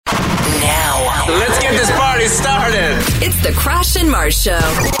Let's get this party started. It's the Crash and Mars Show.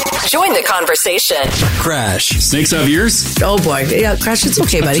 Join the conversation. Crash. Snakes have ears? Oh boy. Yeah, Crash, it's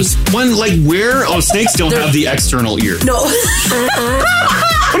okay, buddy. Just one, like, where? Oh, snakes don't have the external ear. No.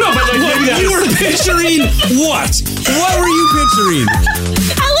 Oh, no, but like, you were picturing what? What were you picturing?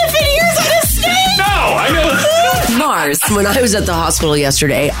 Elephant ears on a snake! No, I know. Mars, when I was at the hospital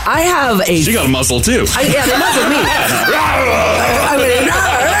yesterday, I have a... She got a muzzle, too. Yeah, they muzzled me.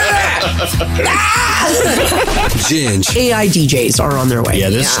 Ginge. AI DJs are on their way. Yeah,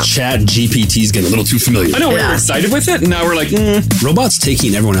 this chat GPT is getting a little too familiar. I know, we were excited with it, and now we're like, Robots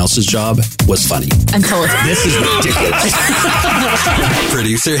taking everyone else's job was funny. Until it's... This is ridiculous.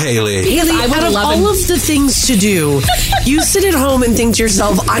 Producer Haley. Haley, out of all of the things to do, you sit at home and think to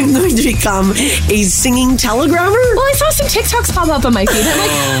yourself, I'm going to become a singing telegrammer? Well, I saw some TikToks pop up on my feed. I'm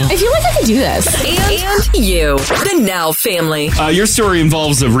like, I feel like I could do this. And you, the Now family. Your story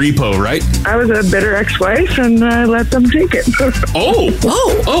involves a repo, right? I was a bitter ex-wife, and I let them take it. Oh!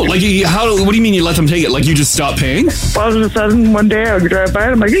 Like, what do you mean you let them take it? Like, you just stopped paying? All of a sudden, one day I would drive by,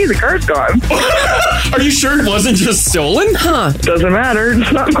 and I'm like, hey, the car's gone. Are you sure it wasn't just stolen? Huh. Doesn't matter.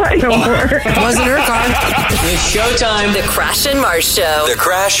 It's not mine no more. It wasn't her car. It's showtime. The Crash and Mars Show. The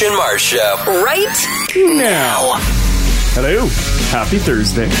Crash and Mars Show. Right now. Hello. Happy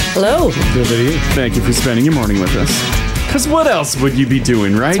Thursday. Hello. Thank you for spending your morning with us. Because what else would you be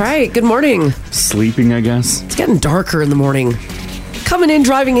doing, right? That's right. Good morning. Sleeping, I guess. It's getting darker in the morning. Coming in,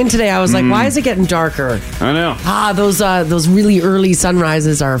 driving in today, I was like, why is it getting darker? I know. Those really early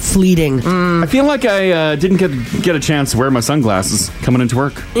sunrises are fleeting. I feel like I didn't get a chance to wear my sunglasses coming into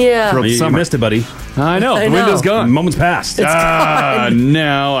work. Yeah. You missed it, buddy. I know. I The know. window's gone. The moment's passed.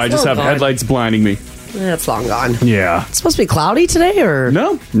 Now I just have gone. headlights blinding me. That's long gone. Yeah. It's supposed to be cloudy today, or?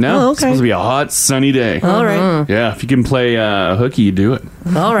 No. Oh, It's okay. supposed to be a hot, sunny day. All right. Yeah, if you can play hooky, you do it.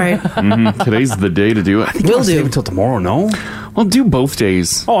 All right. Today's the day to do it. Will do. Until tomorrow, no? Well, do both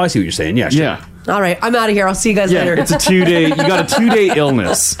days. Oh, I see what you're saying. Yeah, sure. Yeah. All right. I'm out of here. I'll see you guys later. It's a 2-day. You got a 2-day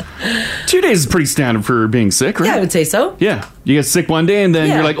illness. 2 days is pretty standard for being sick, right? Yeah, I would say so. Yeah. You get sick one day and then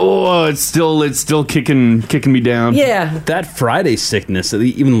you're like, oh, it's still kicking me down. Yeah. That Friday sickness is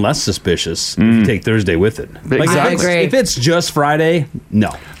even less suspicious if you take Thursday with it. Like, Exactly. I agree. If it's just Friday,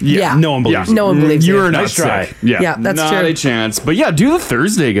 no. Yeah. No one believes it. No one believes You're it. not Nice try. sick. Yeah. Yeah, that's not true. a chance. But yeah, do the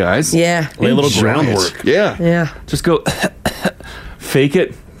Thursday, guys. Yeah. Lay a little Enjoy groundwork. it. Yeah. Yeah. Just go fake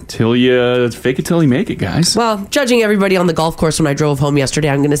it till you make it, guys. Well, judging everybody on the golf course when I drove home yesterday,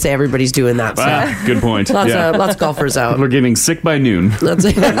 I'm going to say everybody's doing that. So. Good point. Lots Yeah. of golfers out. We're getting sick by noon. That's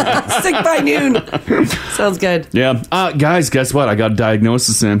sick by noon. Sounds good. Yeah. Guys, guess what? I got a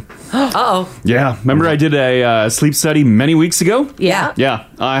diagnosis in. Uh-oh. Yeah. Remember I did a sleep study many weeks ago? Yeah. Yeah.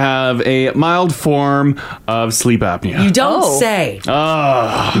 I have a mild form of sleep apnea. You don't say. You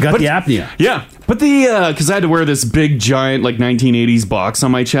got the apnea. Yeah. But because I had to wear this big, giant, like 1980s box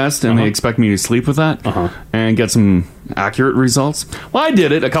on my chest, and they expect me to sleep with that and get some accurate results. Well, I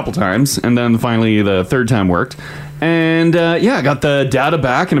did it a couple times, and then finally the third time worked. And I got the data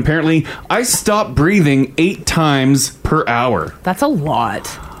back, and apparently I stopped breathing 8 times per hour. That's a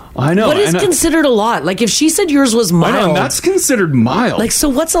lot. I know. What is and considered a lot? Like, if she said yours was I mild. know, that's considered mild. Like, so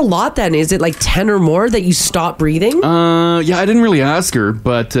what's a lot then? Is it like 10 or more that you stop breathing? Yeah, I didn't really ask her,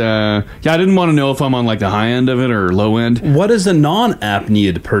 but I didn't want to know if I'm on like the high end of it or low end. What is a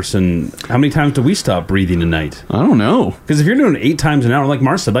non-apneaed person? How many times do we stop breathing a night? I don't know. Because if you're doing it 8 times an hour, like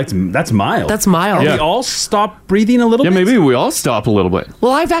Mars said, that's mild. That's mild. We all stop breathing a little Yeah, bit? maybe we all stop a little bit.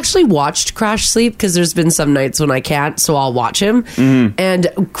 Well, I've actually watched Crash sleep because there's been some nights when I can't, so I'll watch him. And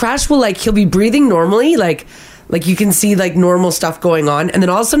Crash will he'll be breathing normally, like you can see like normal stuff going on, and then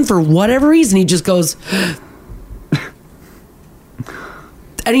all of a sudden, for whatever reason, he just goes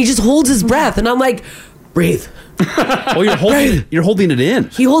and he just holds his breath, and I'm like, breathe. Oh, you're holding it in.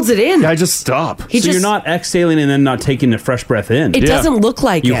 He holds it in. Yeah, I just stop. You're not exhaling and then not taking a fresh breath in. It doesn't look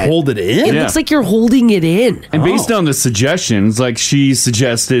like you it. hold it in. It looks like you're holding it in. And based on the suggestions, like she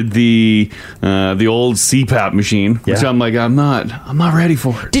suggested the old CPAP machine, which I'm like, I'm not ready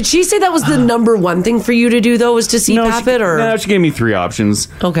for it. Did she say that was the number one thing for you to do though, was to CPAP it, or? No, she gave me 3 options.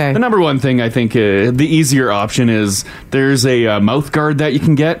 Okay. The number one thing, I think, the easier option is there's a mouth guard that you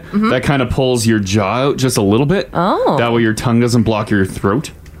can get that kind of pulls your jaw out just a little bit. Oh. That way your tongue doesn't block your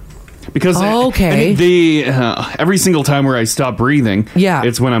throat. Because okay. Every single time where I stop breathing,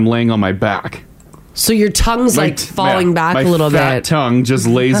 it's when I'm laying on my back. So your tongue's like falling back a little my fat bit. tongue just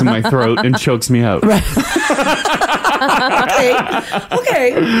lays in my throat and chokes me out. Right.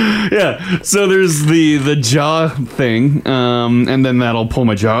 Okay. Yeah. So there's the jaw thing, and then that'll pull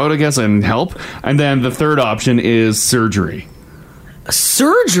my jaw out, I guess, and help. And then the third option is surgery.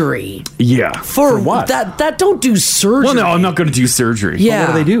 Surgery? Yeah. For what? That don't do surgery. Well, no, I'm not going to do surgery. Yeah. Well,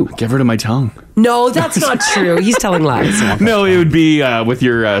 what do they do? Get rid of my tongue. No, that's not true. He's telling lies. No, it would be with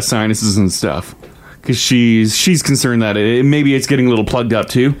your sinuses and stuff. Because she's concerned that maybe it's getting a little plugged up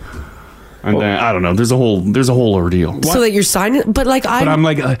too. And then I don't know. There's a whole ordeal. So that your sinus, but I'm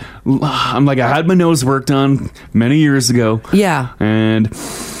like I had my nose worked on many years ago. Yeah, and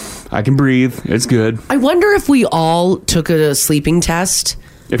I can breathe. It's good. I wonder if we all took a sleeping test.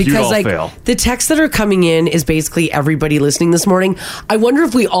 If you all fail. The texts that are coming in is basically everybody listening this morning. I wonder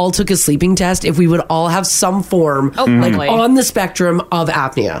if we all took a sleeping test, if we would all have some form on the spectrum of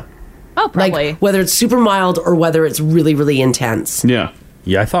apnea. Oh, probably. Like whether it's super mild or whether it's really, really intense. Yeah.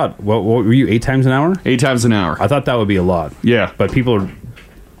 Yeah, I thought, what were you, 8 times an hour? 8 times an hour. I thought that would be a lot. Yeah. But people are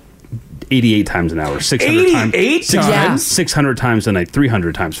 88 times an hour, 600 times. 88 times? 600 times a night,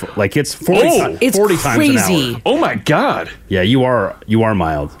 300 times. Like, it's 40, it's 40 times crazy. an hour. Oh, my God. Yeah, you are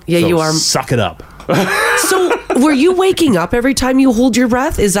mild. Yeah, So you are. Suck it up. So, were you waking up every time you hold your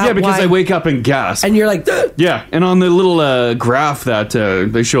breath? Is that because why? I wake up and gasp. And you're like, "Ugh." Yeah, and on the little graph that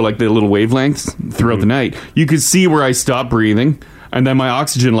they show, like the little wavelengths throughout the night, you could see where I stop breathing, and then my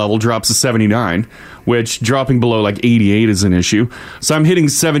oxygen level drops to 79, which dropping below like 88 is an issue. So I'm hitting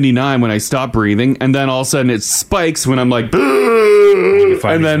 79 when I stop breathing, and then all of a sudden it spikes when I'm like,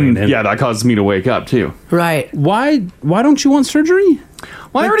 and then that causes me to wake up too. Right. Why don't you want surgery?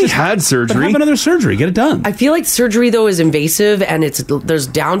 Well, I already had surgery. But have another surgery. Get it done. I feel like surgery though is invasive and there's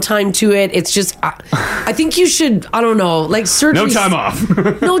downtime to it. It's just I think you should, I don't know, like surgery. No time off.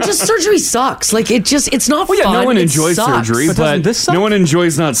 No, just surgery sucks. Like it's not Well, yeah, fun. no one It enjoys sucks. surgery, but this suck? no one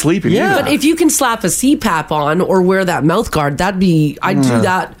enjoys not sleeping. Yeah. either. But if you can slap a CPAP on or wear that mouth guard, I'd do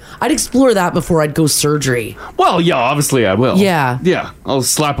that. I'd explore that before I'd go surgery. Well, yeah, obviously I will. Yeah. Yeah, I'll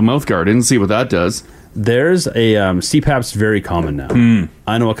slap a mouth guard in and see what that does. There's a CPAP's very common now.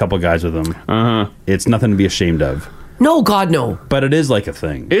 I know a couple guys with them. It's nothing to be ashamed of. No, God, no. But it is like a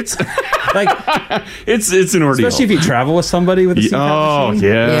thing. It's like it's an ordeal, especially if you travel with somebody with a CPAP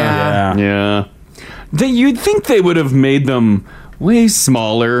machine. Yeah. You'd think they would have made them way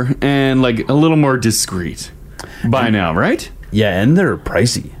smaller and like a little more discreet by now, right? Yeah, and they're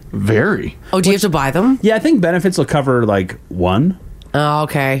pricey. Very. Oh, do you have to buy them? Yeah, I think benefits will cover like one. Oh,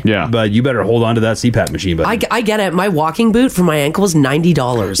 okay. Yeah. But you better hold on to that CPAP machine, buddy. I get it. My walking boot for my ankle is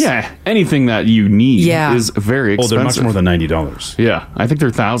 $90. Yeah, anything that you need is very expensive. Oh, they're much more than $90. Yeah, I think they're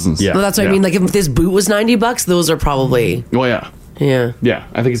thousands. Yeah. Well, that's what I mean. Like if this boot was $90, those are probably. Oh, yeah. Yeah. Yeah,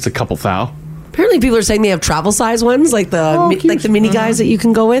 I think it's a couple thou. Apparently, people are saying they have travel size ones, like the mini guys that you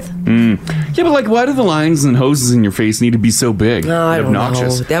can go with. Yeah, but like, why do the lines and hoses in your face need to be so big? I don't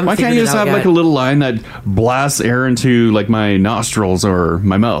obnoxious. know. They haven't Why can't figured you it just out have yet. like a little line that blasts air into like my nostrils or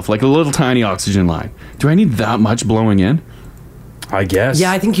my mouth, like a little tiny oxygen line? Do I need that much blowing in? I guess.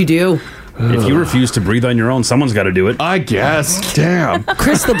 Yeah, I think you do. If you refuse to breathe on your own, someone's got to do it. I guess. Damn.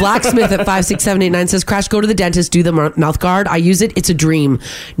 Chris the blacksmith at 56789 says, Crash, go to the dentist, do the mouth guard. I use it. It's a dream.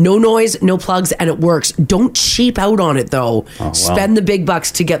 No noise, no plugs, and it works. Don't cheap out on it, though. wow. Spend the big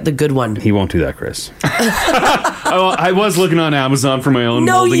bucks to get the good one. He won't do that, Chris. I was looking on Amazon for my own.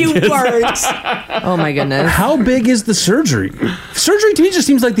 No, molding you kits. weren't. Oh my goodness. How big is the surgery? Surgery to me just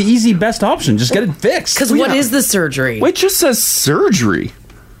seems like the easy, best option. Just get it fixed. Because what is the surgery? Wait, it just says surgery.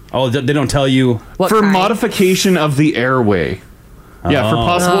 Oh, they don't tell you. What For kind? modification of the airway. Yeah, for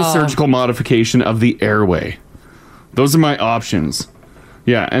possible Oh. surgical modification of the airway. Those are my options.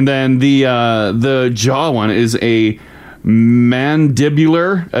 Yeah, and then the jaw one is a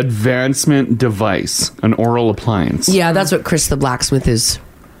mandibular advancement device, an oral appliance. Yeah, that's what Chris the blacksmith is.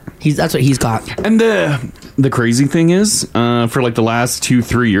 That's what he's got. And the crazy thing is, for like the last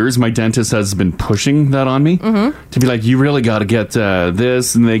 2-3 years, my dentist has been pushing that on me to be like, you really got to get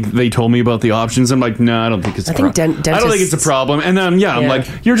this. And they told me about the options. I'm like, no, I don't think it's a problem. I don't think it's a problem. And then, I'm like,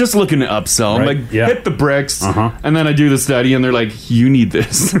 you're just looking to upsell. I'm Right, like, yeah. hit the bricks. And then I do the study and they're like, you need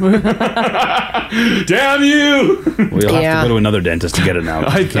this. Damn you. We'll have to go to another dentist to get it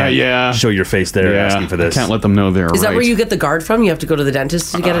now. You can't yeah. show your face there asking for this. I can't let them know they're Is that right. where you get the guard from? You have to go to the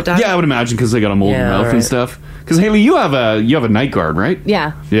dentist to get it done? Yeah, I would imagine because they got a mold in Yeah, your mouth right. and stuff. Because Haley, you have a night guard, right?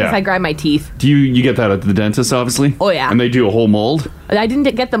 Yeah. Yeah. If I grind my teeth. Do you get that at the dentist, obviously? Oh, yeah. And they do a whole mold? I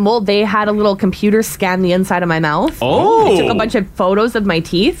didn't get the mold. They had a little computer scan the inside of my mouth. Oh. They took a bunch of photos of my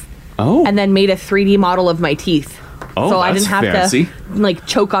teeth. Oh. And then made a 3D model of my teeth. Oh, so I that's didn't have fancy. to like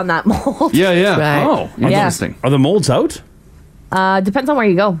choke on that mold. Yeah, yeah. Right. Oh, interesting. Are the molds out? Depends on where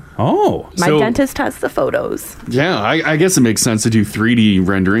you go. Oh. My So- dentist has the photos. Yeah, I guess it makes sense to do 3D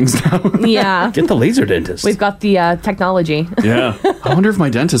renderings now. Yeah. Get the laser dentist. We've got the technology. Yeah. I wonder if my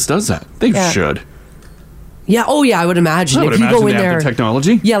dentist does that. They Yeah. should. Yeah. Oh, yeah. I would imagine I would if you imagine go in they have there, the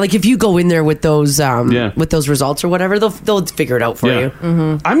technology. Yeah, like if you go in there with those results or whatever, they'll figure it out for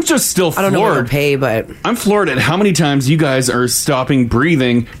you. I'm just still I don't know what floored. they'll pay, but I'm floored at how many times you guys are stopping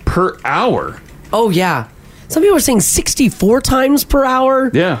breathing per hour. oh yeah, some people are saying 64 times per hour,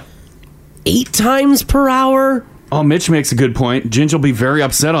 Yeah. 8 times per hour. Oh, Mitch makes a good point. Ginge will be very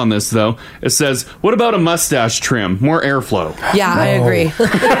upset on this, though. It says, what about a mustache trim? More airflow. Yeah, I agree.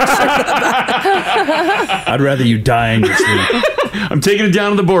 I'd rather you die in your sleep. I'm taking it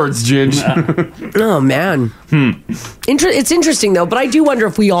down to the boards, Ginge. Oh man, it's interesting though. But I do wonder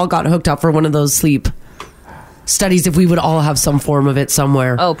if we all got hooked up for one of those sleep studies, if we would all have some form of it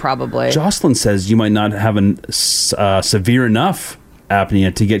somewhere. Oh, probably. Jocelyn says you might not have a severe enough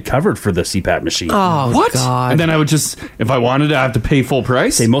apnea to get covered for the CPAP machine. Oh, What? God. And then I would just, if I wanted to, I have to pay full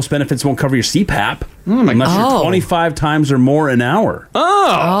price? Say most benefits won't cover your CPAP my unless God. you're 25 times or more an hour.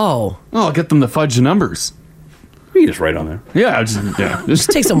 Oh, I'll get them to fudge the numbers. You just write on there. Yeah, just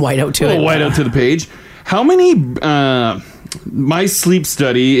Take some whiteout to a little it. white out to the page. How many, my sleep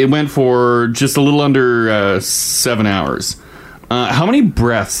study, it went for just a little under 7 hours. How many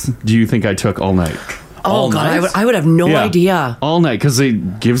breaths do you think I took all night? Oh All God, night? I would have no idea. All night, because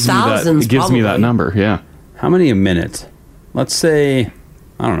it gives Thousands, me that probably. number. Yeah. How many a minute? Let's say,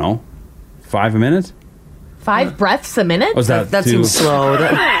 I don't know, 5 a minute? 5 breaths a minute? Was that That too? seems slow.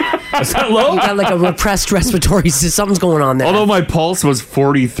 Was that low? You got like a repressed respiratory. Something's going on there. Although my pulse was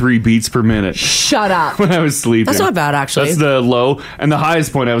 43 beats per minute Shut up. when I was sleeping. That's not bad, actually. That's the low, and the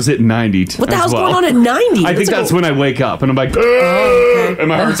highest point I was hitting 90. What the as hell's well. going on at 90? I think that's when I wake up and I'm like, and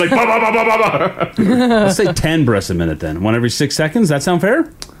my heart's like, bah, bah, bah, bah, bah, bah. Let's say 10 breaths a minute then. One every 6 seconds. That sound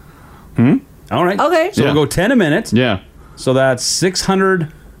fair? All right. Okay. So Yeah. we'll go 10 a minute. Yeah. So that's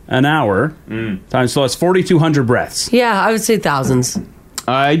 600 an hour. Times, so that's 4,200 breaths. Yeah, I would say thousands.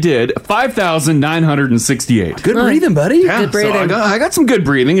 I did 5,968. Good breathing, buddy. Yeah, Good breathing. So I got some good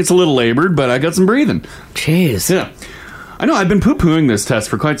breathing. It's a little labored, but I got some breathing. Jeez. Yeah. I know, I've been poo-pooing this test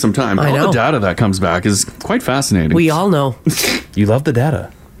for quite some time. I All know. the data that comes back is quite fascinating. We all know. You love the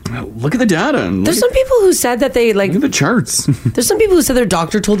data. Look at the data and There's look some people who said that they like. at the charts. There's some people who said their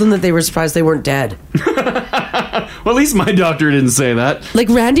doctor told them that they were surprised they weren't dead. Well, at least my doctor didn't say that. Like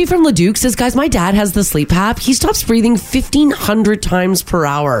Randy from Leduc says, guys, my dad has the sleep app. He stops breathing 1,500 times per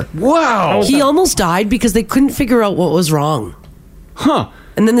hour. Wow. He almost died because they couldn't figure out what was wrong. Huh.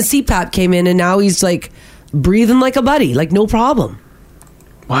 And then the CPAP came in, and now he's like breathing like a buddy, like no problem.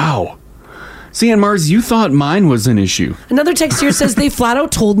 Wow. See, and Mars, you thought mine was an issue. Another text here says they flat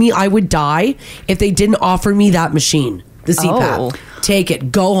out told me I would die if they didn't offer me that machine, the CPAP. Oh. Take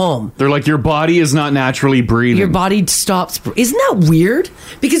it, go home. They're like, your body is not naturally breathing. Your body stops. Isn't that weird?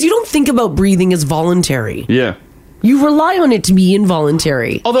 Because you don't think about breathing as voluntary. Yeah. You rely on it to be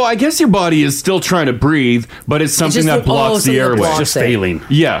involuntary. Although I guess your body is still trying to breathe, but it's something just that like, blocks something the that airway. blocks Just it. failing.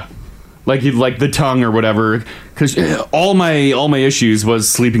 Yeah. Like the tongue or whatever. Because all my issues was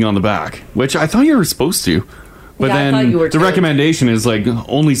sleeping on the back, which I thought you were supposed to. But Yeah, I then thought you were the too. recommendation is like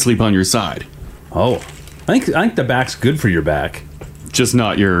only sleep on your side. Oh. I think the back's good for your back. Just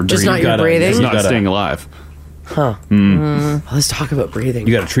not your Just breathing. not your gotta- breathing? Just you not gotta- staying alive. Well, let's talk about breathing.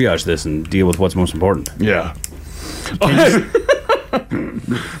 You got to triage this and deal with what's most important. Yeah.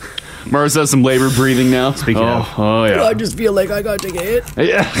 Mars has some labor breathing now. Speaking of. Oh yeah. I just feel like I gotta take a hit.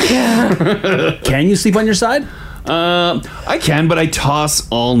 Yeah. Can you sleep on your side? I can, but I toss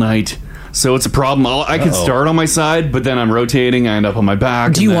all night. So it's a problem. I can start on my side, but then I'm rotating. I end up on my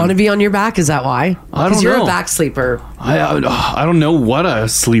back. Do you want to be on your back? Is that why? I don't Because you're know. a back sleeper. I don't know what a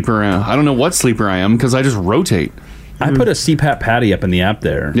sleeper am. I don't know what sleeper I am because I just rotate. I put a CPAP patty up in the app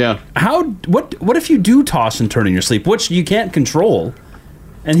there. Yeah. What if you do toss and turn in your sleep, which you can't control?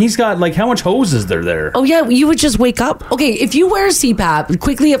 And he's got like how much hose is there? Oh yeah, you would just wake up. Okay, if you wear a CPAP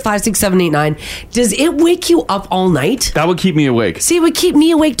quickly at 5, 6, 7, 8, 9, does it wake you up all night? That would keep me awake. See, it would keep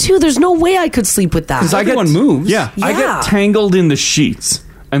me awake too. There's no way I could sleep with that. Everyone moves. Yeah, I Yeah. get tangled in the sheets,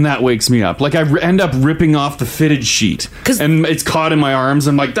 and that wakes me up. Like I end up ripping off the fitted sheet, 'Cause- and it's caught in my arms.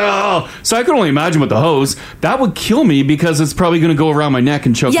 I'm like, oh! So I could only imagine with the hose that would kill me because it's probably going to go around my neck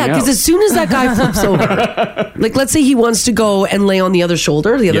and choke Yeah, me out. because as soon as that guy flips over, like let's say he wants to go and lay on the other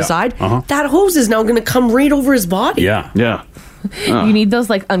shoulder, the other Yeah. side, that hose is now going to come right over his body. Yeah. Yeah. You need those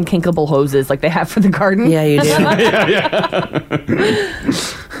like unkinkable hoses like they have for the garden. Yeah, you do.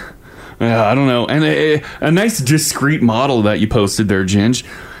 Yeah, I don't know. And a nice discreet model that you posted there, Ginge.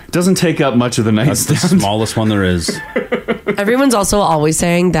 Doesn't take up much of the That's the nightstand. smallest one there is. Everyone's also always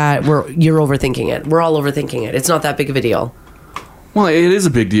saying that you're overthinking it. We're all overthinking it. It's not that big of a deal. Well, it is a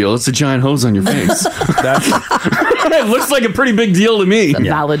big deal. It's a giant hose on your face. That's It looks like a pretty big deal to me.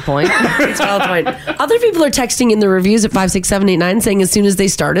 Valid point. It's a valid point. Other people are texting in the reviews at 56789 saying as soon as they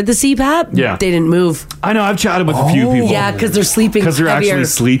started the CPAP, Yeah. they didn't move. I know. I've chatted with a few people. Yeah, because they're sleeping. Because they're heavier. actually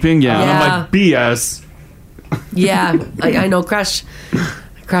sleeping. Yeah. And I'm Yeah. like, BS. Yeah, I know. Crash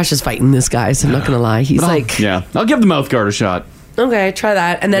is fighting this guy, so I'm not going to lie. He's like, Yeah. I'll give the mouth guard a shot. okay, try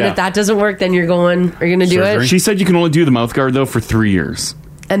that. And then Yeah. if that doesn't work, then you're going to do it? She said you can only do the mouth guard, though, for 3 years.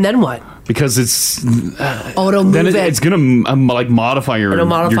 And then what? Because it's... It'll move then it. it's going to like modify your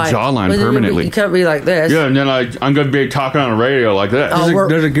jawline But permanently. You can't be like this. Yeah, and then I'm going to be talking on the radio like this.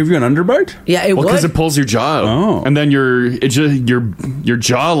 Does it give you an underbite? Yeah, it would. Because it pulls your jaw out. Oh. And then your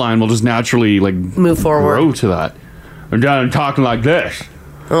jawline will just naturally like move forward. grow to that. And then I'm talking like this.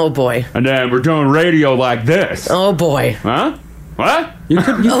 Oh, boy. And then we're doing radio like this. Oh, boy. Huh? What?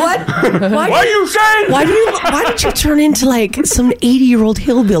 What? What are you saying? Why did you turn into like some 80-year-old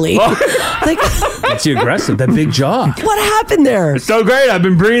hillbilly? Like, It's aggressive. That big jaw. what happened there? So great. I've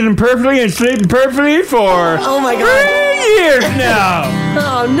been breathing perfectly and sleeping perfectly for Oh my God. 3 years now.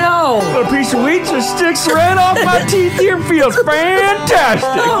 Oh no! A piece of wheat just sticks right off my teeth here and feels fantastic.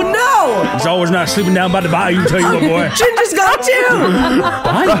 Oh no! He's always not sleeping down by the bayou, tell you what, boy. Ginger's got you.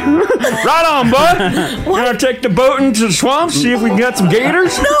 Right on, bud. Gonna take the boat into the swamp, see if we can get some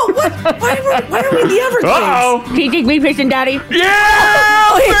gators. No, what? Why are we in the Everglades? Uh-oh. Can you take me fishing, Daddy?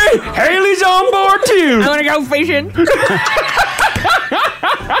 Yeah! Haley's on board, too. I want to go fishing.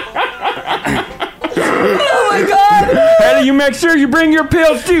 Oh my God! Haley, you make sure you bring your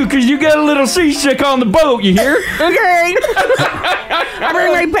pills, too, because you get a little seasick on the boat, you hear? Okay. I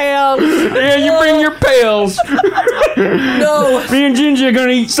bring my pails. Yeah, you bring your pills. No. Me and Ginger are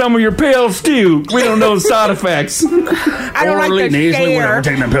gonna eat some of your pills, too. We don't know the side effects. I don't like the We're share.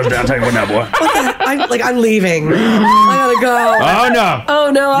 taking them pills down, tell you what now, boy. I'm leaving. I gotta go. Oh, no.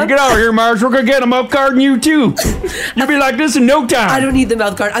 Oh no! You get over here, Mars. We're gonna get them up guarding you, too. You'll be like this in no time. I don't need the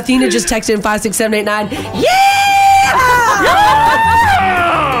mouth guard. Athena just texted in 56789. Yeah!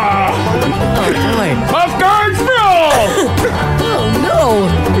 Oh boy! Muff guards roll! Oh no!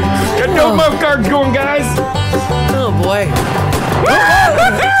 Get those muff guards going, guys. Oh boy!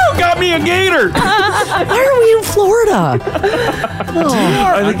 Got me a gator. Why are we in Florida?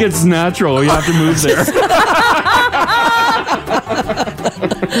 I think it's natural. You have to move there.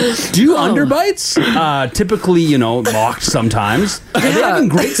 Do underbites typically, locked sometimes? Are they having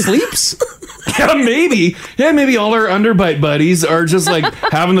great sleeps? Yeah, maybe. Yeah, maybe all our underbite buddies are just like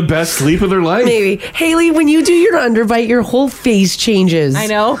having the best sleep of their life. Maybe. Haley, when you do your underbite, your whole face changes. I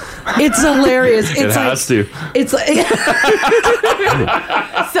know. It's hilarious. It's It has to. It's like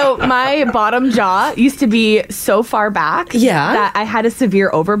So my bottom jaw used to be so far back that I had a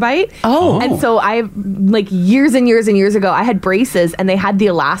severe overbite. Oh. And so I, like years and years and years ago, I had braces and they had the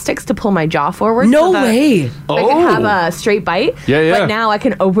elastics to pull my jaw forward. No way. I could have a straight bite. Yeah, yeah. But now I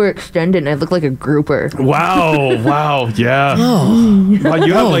can overextend it and I look like a grouper. Wow, yeah. Wow,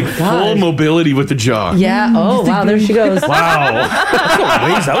 you have like full mobility with the jaw. Yeah. Oh, wow. There she goes. Wow.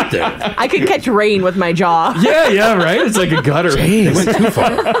 Ways out there. I could catch rain with my jaw. Yeah, right? It's like a gutter. They went too far.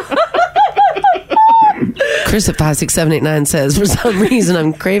 Chris at 56789 says, for some reason,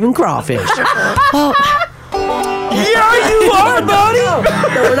 I'm craving crawfish. Oh. Yeah, you are, buddy.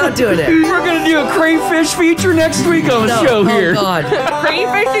 No, we're not doing it. We're going to do a crayfish feature next week on the show here. Oh, God.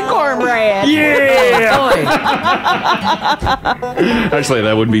 Crayfish and cornbread. Yeah. Boy. Actually,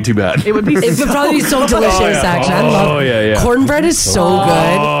 that wouldn't be too bad. It would be It would probably be so delicious, Oh, yeah. actually. I love Yeah. cornbread is so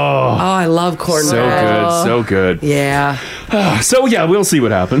good. Oh, I love cornbread. So good. Yeah. So yeah, we'll see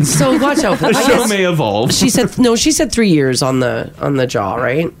what happens. So watch out for The that. show may evolve. She said 3 years on the jaw,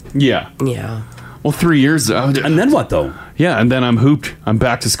 right? Yeah. Yeah. Well, 3 years. And then what, though? Yeah, and then I'm hooped. I'm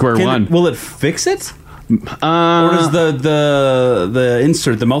back to square one. Will it fix it? Or does the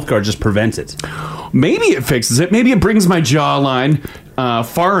insert, the mouth guard, just prevent it? Maybe it fixes it. Maybe it brings my jawline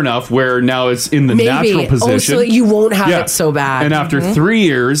far enough where now it's in the natural position. Oh, so you won't have it so bad. And after 3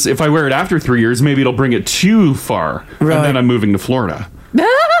 years, if I wear it after 3 years, maybe it'll bring it too far. Right. And then I'm moving to Florida. All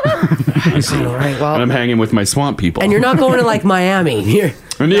right, well, And I'm hanging with my swamp people. and you're not going to like Miami. You're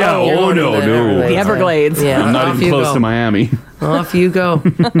no. The Everglades. Yeah, I'm not off even you close go. to Miami. Off you go.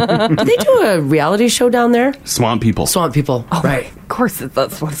 Did they do a reality show down there? Swamp people. Swamp People. Right. Of course,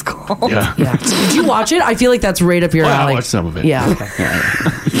 that's what it's called. Yeah. Yeah. Did you watch it? I feel like that's right up your Well, alley. I watched some of it. Yeah. Okay.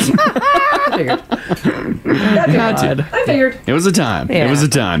 I figured. I figured. It was a time. Yeah. It was a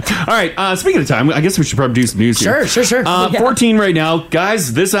time. All right. Speaking of time, I guess we should probably do some news here. Sure. 14 right now.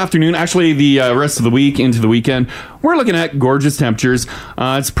 Guys, this afternoon, actually the rest of the week into the weekend, we're looking at gorgeous temperatures.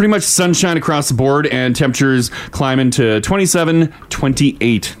 It's pretty much sunshine across the board and temperatures climbing to 27,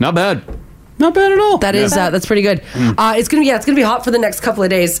 28. Not bad. Not bad at all. That's pretty good. It's gonna be hot for the next couple of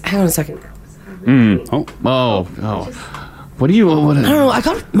days. Hang on a second. What do you? I don't know. I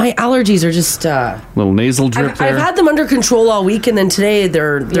got my allergies are just little nasal drip there. I've had them under control all week, and then today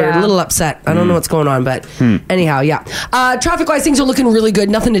they're a little upset. I don't know what's going on, but anyhow, yeah. Traffic wise, things are looking really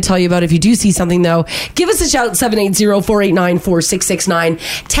good. Nothing to tell you about. If you do see something though, give us a shout 780-489-4669.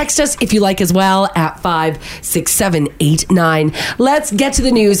 Text us if you like as well at 56789. Let's get to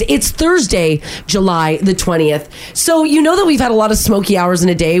the news. It's Thursday, July the 20th. So you know that we've had a lot of smoky hours in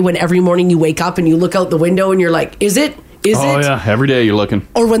a day when every morning you wake up and you look out the window and you're like, is it? Oh, yeah. Every day you're looking.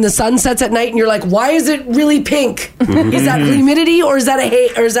 Or when the sun sets at night and you're like, why is it really pink? Is that humidity or is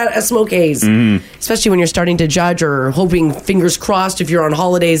that a smoke haze? Especially when you're starting to judge or hoping, fingers crossed, if you're on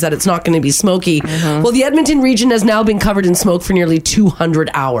holidays that it's not going to be smoky. Well, the Edmonton region has now been covered in smoke for nearly 200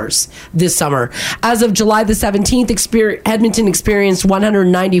 hours this summer. As of July the 17th, Edmonton experienced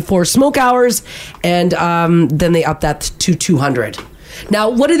 194 smoke hours, and then they upped that to 200. Now,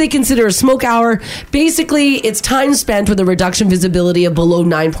 what do they consider a smoke hour? Basically, it's time spent with a reduction visibility of below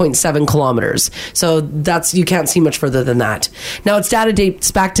 9.7 kilometers. So you can't see much further than that. Now, its data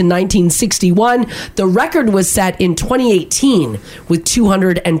dates back to 1961. The record was set in 2018 with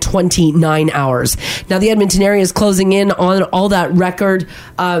 229 hours. Now, the Edmonton area is closing in on all that record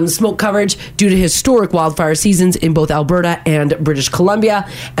smoke coverage due to historic wildfire seasons in both Alberta and British Columbia.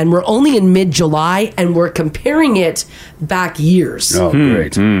 And we're only in mid-July, and we're comparing it back years. Oh,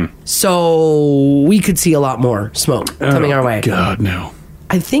 great. So we could see a lot more smoke coming our way. God, no.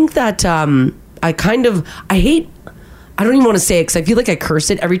 I think that I don't even want to say it because I feel like I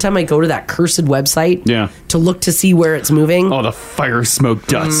curse it every time I go to that cursed website to look to see where it's moving. Oh, the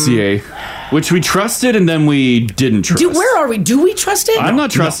firesmoke.ca, which we trusted and then we didn't trust. Where are we? Do we trust it? I'm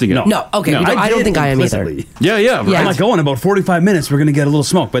not trusting it. No. Okay. No, I don't think I am either. Yeah. I'm like, in about 45 minutes, we're going to get a little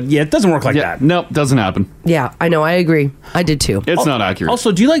smoke. But yeah, it doesn't work like that. Nope, doesn't happen. Yeah, I know. I agree. I did too. It's not accurate.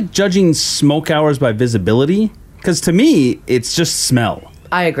 Also, do you like judging smoke hours by visibility? Because to me, it's just smell.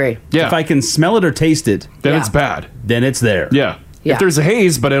 I agree. Yeah. If I can smell it or taste it, then it's bad. Then it's there. Yeah. If there's a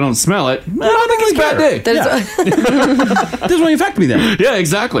haze, but I don't smell it, I don't think it's a bad day. It doesn't really affect me then. Yeah,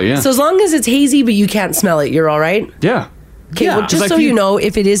 exactly. Yeah. So as long as it's hazy, but you can't smell it, you're all right? Yeah. Okay, well, just so you know,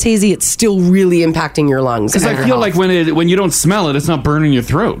 if it is hazy, it's still really impacting your lungs. Because I feel like when you don't smell it, it's not burning your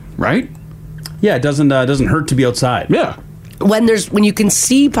throat, right? Yeah, it doesn't hurt to be outside. Yeah. When you can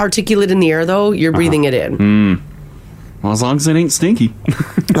see particulate in the air, though, you're breathing it in. Well, as long as it ain't stinky.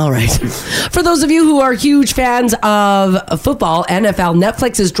 All right. For those of you who are huge fans of football, NFL,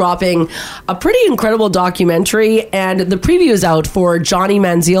 Netflix is dropping a pretty incredible documentary, and the preview is out for Johnny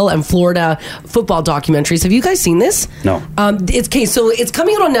Manziel and Florida football documentaries. Have you guys seen this? No. So it's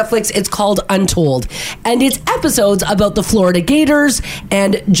coming out on Netflix. It's called Untold, and it's episodes about the Florida Gators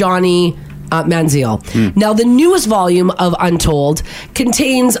and Johnny Manziel. Now, the newest volume of Untold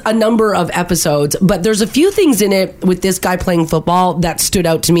contains a number of episodes, but there's a few things in it with this guy playing football that stood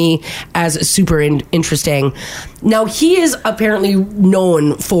out to me as super interesting. Now, he is apparently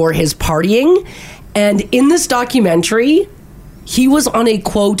known for his partying, and in this documentary, he was on a,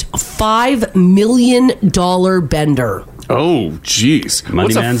 quote, $5 million bender. Oh, jeez.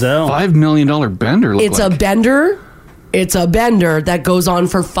 Money Manziel. $5 million bender look It's like? a bender. It's a bender that goes on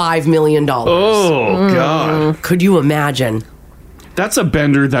for $5 million. Oh, God. Could you imagine? That's a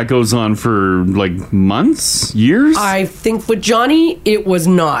bender that goes on for, like, months? Years? I think with Johnny, it was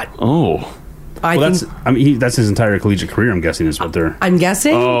not. Oh. That's his entire collegiate career, I'm guessing, is what they're... I'm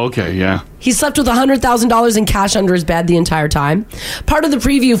guessing? Oh, okay, yeah. He slept with $100,000 in cash under his bed the entire time. Part of the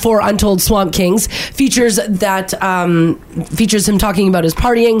preview for Untold Swamp Kings features him talking about his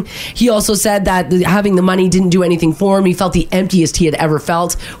partying. He also said that having the money didn't do anything for him. He felt the emptiest he had ever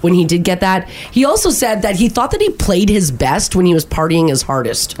felt when he did get that. He also said that he thought that he played his best when he was partying his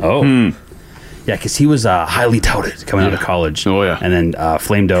hardest. Oh. Yeah, because he was highly touted coming out of college. Oh, yeah. And then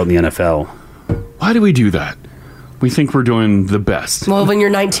flamed out in the NFL. Why do we do that? We think we're doing the best. Well, when you're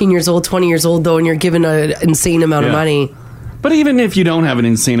 19 years old, 20 years old, though, and you're given an insane amount of money. But even if you don't have an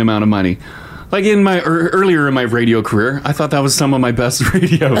insane amount of money, like earlier in my radio career, I thought that was some of my best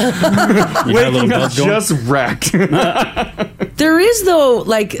radio. Waking up just wrecked. There is, though,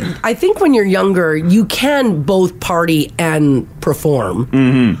 like, I think when you're younger, you can both party and perform.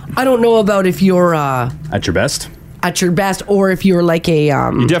 Mm-hmm. I don't know about if you're... at your best? At your best, or if you're like a...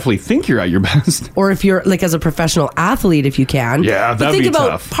 you definitely think you're at your best. Or if you're like as a professional athlete, if you can. Yeah, that'd be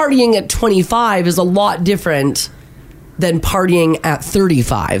tough. Think about partying at 25 is a lot different than partying at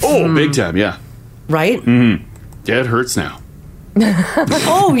 35. Oh, big time, yeah. Right? Mm-hmm. Yeah, it hurts now.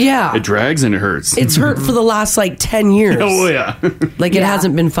 Oh, yeah. It drags and it hurts. It's hurt for the last, 10 years. Oh, yeah. It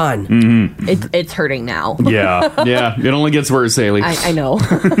hasn't been fun. Mm-hmm. It's hurting now. Yeah. It only gets worse, Haley. I know.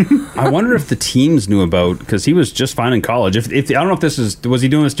 I wonder if the teams knew about, because he was just fine in college. If I don't know if was he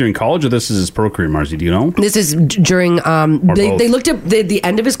doing this during college or this is his pro career, Marcy? Do you know? This is during, they looked at the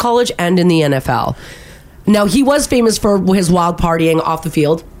end of his college and in the NFL. Now, he was famous for his wild partying off the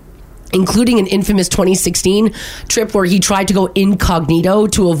field, including an infamous 2016 trip where he tried to go incognito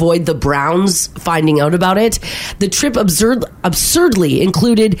to avoid the Browns finding out about it. The trip absurdly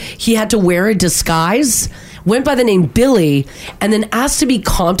included he had to wear a disguise, went by the name Billy, and then asked to be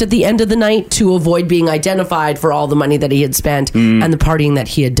comped at the end of the night to avoid being identified for all the money that he had spent and the partying that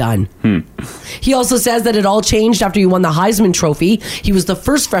he had done. He also says that it all changed after he won the Heisman Trophy. He was the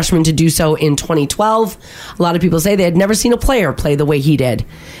first freshman to do so in 2012. A lot of people say they had never seen a player play the way he did.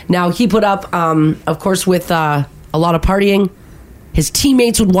 Now, he put up, of course, with a lot of partying. His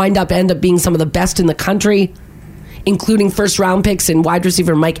teammates would end up being some of the best in the country, including first-round picks in wide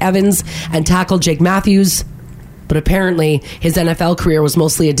receiver Mike Evans and tackle Jake Matthews. But apparently, his NFL career was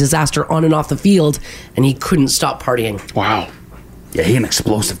mostly a disaster on and off the field, and he couldn't stop partying. Wow. Yeah, he had an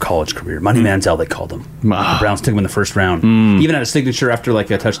explosive college career. Money Manziel, they called him. The Browns took him in the first round. He even had a signature after a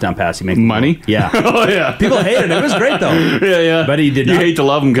touchdown pass. He made money. Yeah. Oh yeah. People hated it. It was great though. Yeah. But he did. You hate to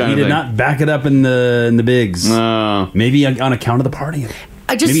love him, kind of. He did thing. not back it up in the bigs. Maybe on account of the partying.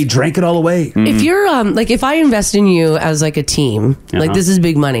 Maybe he drank it all away. If you're if I invest in you as a team, this is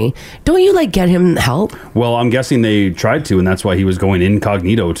big money, don't you get him help? Well, I'm guessing they tried to, and that's why he was going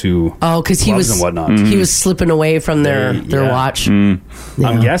incognito to because he was and whatnot. He was slipping away from their watch. I'm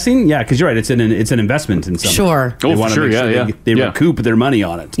guessing, because you're right. It's an investment in something. Sure. They want to make sure they recoup their money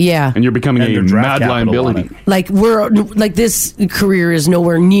on it. Yeah, and you're becoming a mad liability. This career is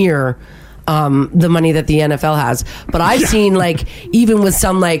nowhere near the money that the NFL has, but I've seen even with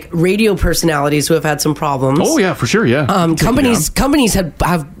some radio personalities who have had some problems. Oh yeah, for sure. Yeah. Companies have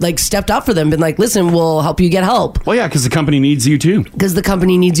stepped up for them, been like, listen, we'll help you get help. Well, yeah, because the company needs you too. Because the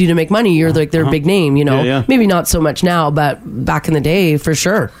company needs you to make money. You're their big name, Yeah. Maybe not so much now, but back in the day, for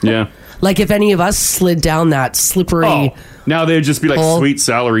sure. Yeah. If any of us slid down that slippery. Oh, now they'd just be sweet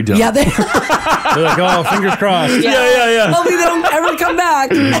salary dump. Yeah, they're like, oh, fingers crossed. Yeah. Hopefully they don't ever come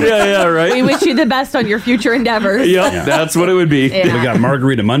back. Yeah, right. We wish you the best on your future endeavors. Yep, that's what it would be. Yeah. We got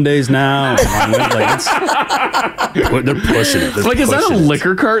Margarita Mondays now. They're pushing it. Is that a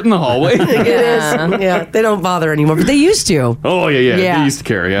liquor cart in the hallway? It is. Yeah, they don't bother anymore, but they used to. Oh, yeah. They used to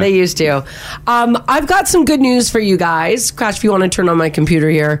carry, They used to. I've got some good news for you guys. Crash, if you want to turn on my computer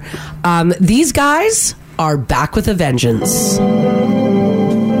here. These guys are back with a vengeance.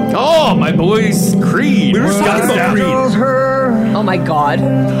 Oh, my boys, Creed. We were talking about Creed. Oh my God.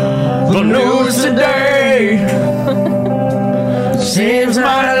 The news today seems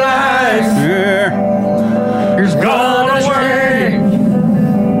my life is gone away.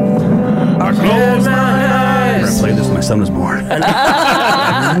 I close my eyes. I played this when my son was born.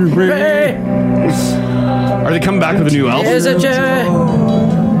 Are they coming back with a new album?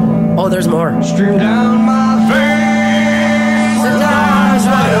 Oh, there's more. Stream down my veins and eyes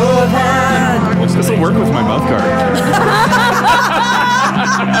wide open. This will work with my mouth guard.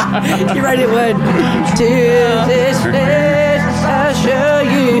 You're right, it would. To this place, I'll show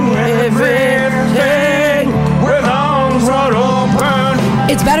you everything. With arms wide open.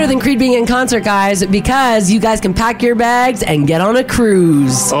 It's better than Creed being in concert, guys, because you guys can pack your bags and get on a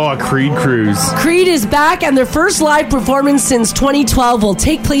cruise. Oh, a Creed cruise. Creed is back, and their first live performance since 2012 will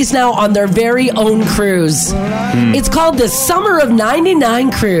take place now on their very own cruise. It's called the Summer of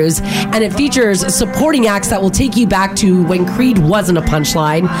 99 Cruise, and it features supporting acts that will take you back to when Creed wasn't a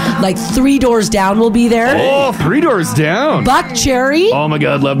punchline. Like Three Doors Down will be there. Oh, Three Doors Down. Buck Cherry. Oh my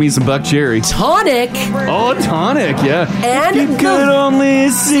God, love me some Buck Cherry. Tonic. Oh, Tonic, yeah. And you could only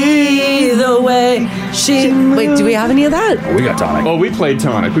see the way she... Wait, do we have any of that? We got Tonic. Oh, we played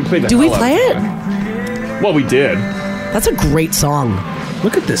Tonic. We played that. Do we play it? Well, we did. That's a great song.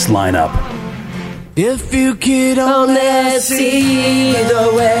 Look at this lineup. If you could only see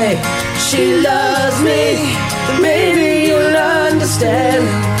the way she loves me, maybe you'll understand.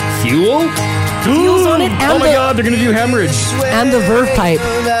 Fuel? Fuel's on it. Oh my God, they're going to do Hemorrhage. And the Verve Pipe.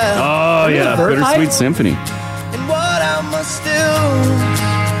 Oh, yeah. Bittersweet Symphony. And what I must do.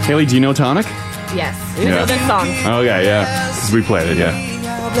 Haley, do you know Tonic? Yes. We know this song. Oh, okay, yeah. Because we played it, yeah.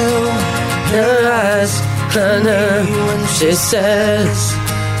 She says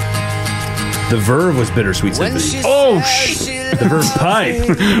The Verve was Bittersweet Symphony. Oh, the Verve Pipe.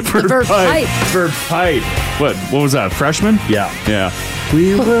 Verve Pipe. Verve Pipe. What was that, freshman? Yeah. Yeah.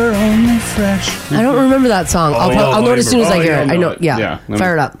 We were only fresh. I don't remember that song. I'll know it as soon as I hear it. I know. Yeah.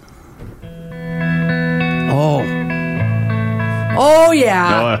 Fire it up. Oh. Oh,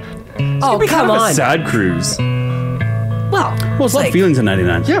 yeah. Oh, come on. A sad cruise. Well, it's like feelings in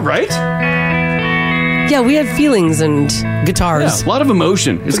 99. Yeah, right? Yeah, we had feelings and guitars. Yeah, a lot of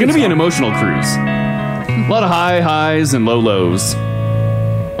emotion. It's going to be an emotional cruise. A lot of high highs and low lows.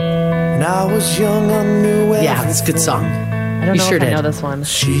 When I was young, I knew yeah, it's a good song. I don't know if I know this one.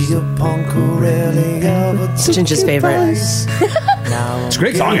 She's a punk who rarely ever it's Ginger's favorite. It's a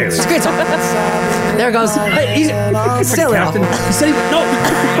great song. It's a great song. There it goes. He's silly. No.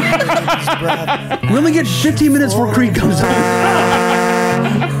 We only get 15 minutes before Creed comes on.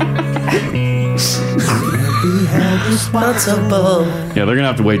 Yeah, they're gonna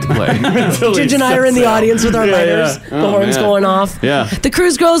have to wait to play. Ginger and I are in the audience with our lighters. The horns going off. Yeah. The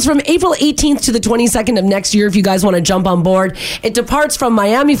cruise goes from April 18th to the 22nd of next year if you guys want to jump on board. It departs from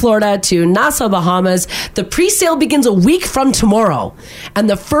Miami, Florida to Nassau, Bahamas. The pre-sale begins a week from tomorrow. And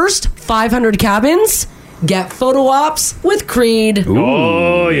the first 500 cabins get photo ops with Creed. Ooh.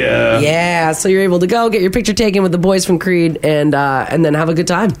 Oh, yeah. Yeah, so you're able to go, get your picture taken with the boys from Creed, and then have a good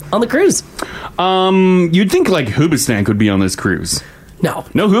time on the cruise. You'd think, like, Hoobastank would be on this cruise. No.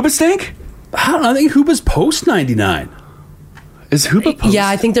 No Hoobastank? I think Hooba's post 99. Is Hooba post? Yeah,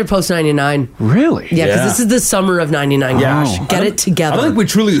 I think they're post 99. Really? Yeah, because this is the summer of 99. Gosh, get it together. I don't think we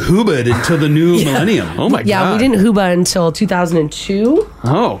truly Hooba'd until the new millennium. Oh my god. Yeah, we didn't Hooba until 2002.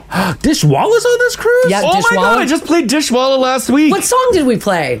 Oh. Dishwalla's on this cruise? Yeah, oh Dishwalla. my god, I just played Dishwalla last week. What song did we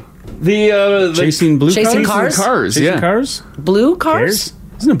play? The Chasing Blue Chasing Cars? Cars? Chasing Cars? Blue Cars?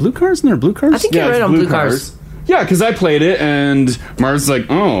 Isn't it Blue Cars? Isn't there Blue Cars? I think you're right on Blue Cars. Yeah, because I played it and Mars was like,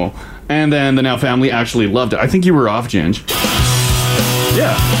 oh. And then the Now family actually loved it. I think you were off, Ginge.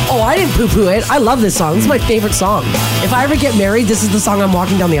 Yeah. Oh, I didn't poo-poo it. I love this song. This is my favorite song. If I ever get married, this is the song I'm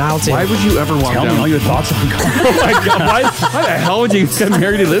walking down the aisle to. Why would you ever walk Tell down? me all your thoughts on Oh my god, why the hell would you get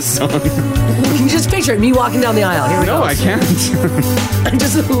married to this song? Can you just picture it, me walking down the aisle? Here we go. No, I can't. I'm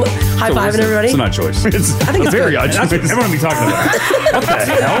just high-fiving everybody. It's not choice. I think it's very good. odd choice. Everyone will be talking about it. What the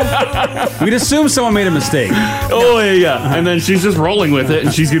hell? We'd assume someone made a mistake. Oh, yeah. And then she's just rolling with it,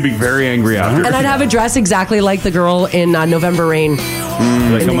 and she's going to be very angry after. And I'd have it dressed exactly like the girl in November Rain.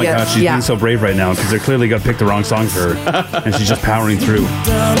 Like, oh my god, she's being so brave right now because they clearly got picked the wrong song for her, and she's just powering through.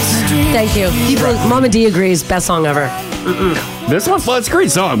 Thank you. Mama D agrees. Best song ever. This one, well, it's a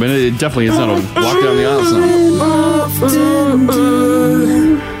great song, but it definitely is not a walk down the aisle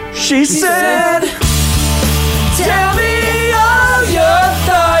song. She said, "Tell me all your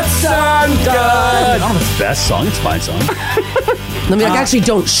thoughts on God." I don't know if it's the best song. It's a fine song. Let me actually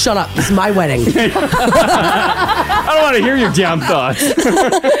don't shut up. It's my wedding. I don't want to hear your damn thoughts.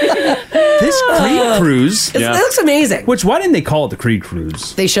 This Creed cruise, It looks amazing. why didn't they call it the Creed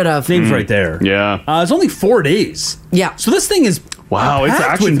cruise? They should have. Name's right there. Yeah. It's only 4 days. Yeah. So this thing is Wow, it's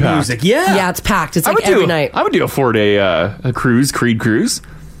packed with action-packed. music. Yeah. Yeah, it's packed. It's I like would every do, night. I would do a 4-day a cruise, Creed cruise.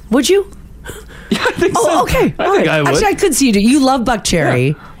 Would you? Yeah, I think so. Oh, okay. I think I would. Actually, I could see you do. You love Buck Cherry.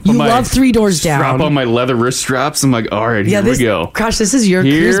 Yeah. You My love Three Doors Down. Strap on my leather wrist straps. I'm like, all right, here we go. Crash, this is your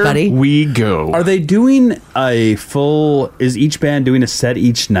cruise, buddy. Here we go. Are they doing a full? Is each band doing a set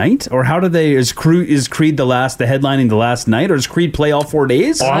each night, or how do they? Is Creed the headlining the last night, or does Creed play all 4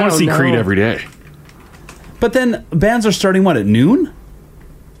 days? Oh, I want to see Creed every day. But then bands are starting at noon.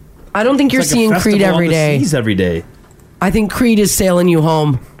 I don't think you're It's like a seeing Creed festival on every the day. seas every day. I think Creed is sailing you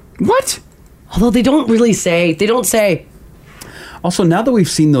home. What? Although they don't really say. They don't say. Also, now that we've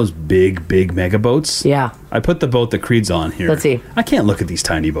seen those big mega boats, Yeah. I put the boat that Creed's on here. Let's see. I can't look at these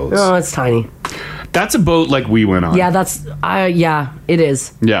tiny boats. Oh, it's tiny. That's a boat like we went on. Yeah, that's. Yeah, it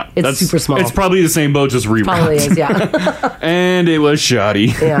is. Yeah. It's that's super small. It's probably the same boat, just rewrapped. Probably is, yeah. And it was shoddy.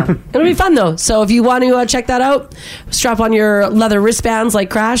 Yeah. It'll be fun, though. So if you want to check that out, strap on your leather wristbands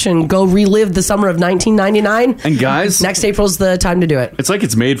like Crash and go relive the summer of 1999. And guys, next April's the time to do it. it's like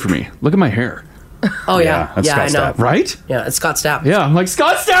it's made for me. Look at my hair. Oh, yeah. that's Yeah, I Scott know. Stapp. Right? Yeah, it's Scott Stapp. Yeah, I'm like,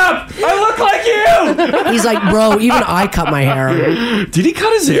 Scott Stapp! I look like you! He's like, bro, even I cut my hair. Did he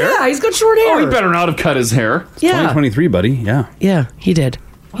cut his hair? Yeah, he's got short hair. Oh, he better not have cut his hair. Yeah. 2023, buddy. Yeah. Yeah, he did.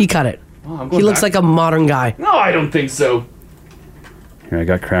 He cut it. I'm He going looks back. like a modern guy. No, I don't think so. Here, I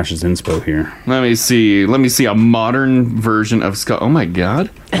got Crash's inspo here. Let me see. Let me see a modern version of Scott. Oh my God!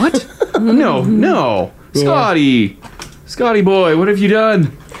 What? no, Scotty, Scotty boy, what have you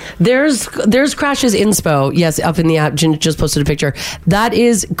done? There's Crash's inspo. Yes, up in the app. Jen just posted a picture. That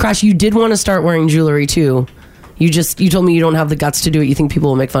is Crash. You did want to start wearing jewelry too. You told me you don't have the guts to do it. You think people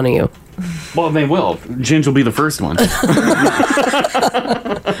will make fun of you. Well, they will. Ginge will be the first one.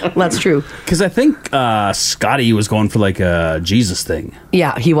 That's true. Because I think Scotty was going for like a Jesus thing.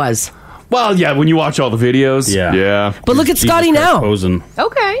 Yeah, he was. Well, yeah, when you watch all the videos. Yeah. But look at Jesus Scotty Christ now. posing.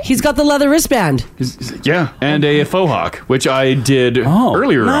 Okay. He's got the leather wristband. Yeah, and a faux hawk, which I did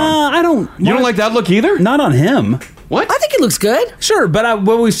earlier on. I don't. You don't like that look either? Not on him. What? I think it looks good. Sure, but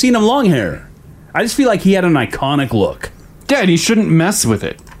when we've seen him long hair, I just feel like he had an iconic look. Dad, he shouldn't mess with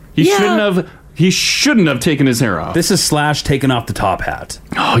it. He shouldn't have taken his hair off. This is Slash taking off the top hat.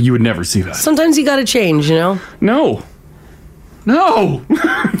 Oh, you would never see that. Sometimes you got to change, you know? No.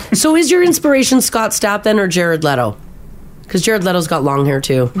 So is your inspiration Scott Stapp then or Jared Leto? Because Jared Leto's got long hair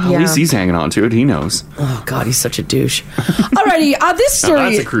too. At least he's hanging on to it. He knows. Oh, God, he's such a douche. Alrighty, this story... Now,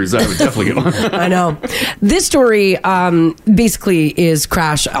 that's a cruise I would definitely get on. I know. This story basically is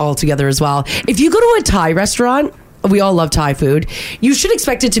Crash altogether as well. If you go to a Thai restaurant... We all love Thai food. You should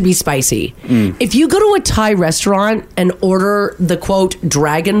expect it to be spicy. If you go to a Thai restaurant and order the, quote,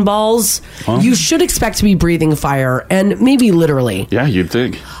 Dragon Balls, you should expect to be breathing fire, and maybe literally. Yeah, you'd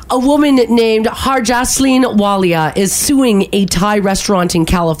think. A woman named Harjasleen Walia is suing a Thai restaurant in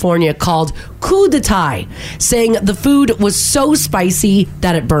California called Coup de Thai, saying the food was so spicy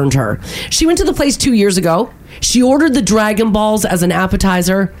that it burned her. She went to the place 2 years ago. She ordered the Dragon Balls as an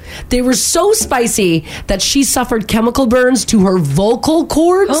appetizer. They were so spicy that she suffered chemical burns to her vocal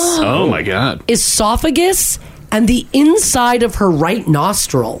cords. Oh my God. Esophagus and the inside of her right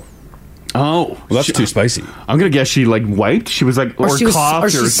nostril. Oh, well, that's too spicy. I'm gonna guess she like wiped. She was like, or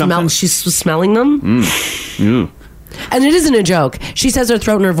coughed, or something. She was smelling them. And it isn't a joke. She says her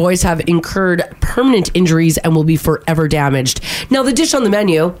throat and her voice have incurred permanent injuries and will be forever damaged. Now, the dish on the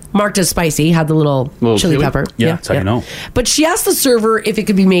menu, marked as spicy, had the little chili pepper. Yeah, that's how you know. But she asked the server if it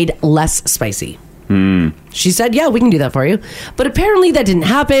could be made less spicy. She said, yeah, we can do that for you. But apparently that didn't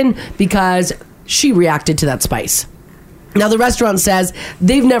happen because she reacted to that spice. Now, the restaurant says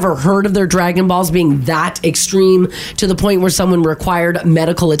they've never heard of their Dragon Balls being that extreme to the point where someone required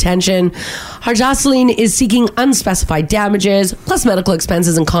medical attention. Harjasleen is seeking unspecified damages, plus medical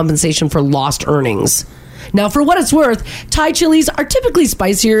expenses and compensation for lost earnings. Now, for what it's worth, Thai chilies are typically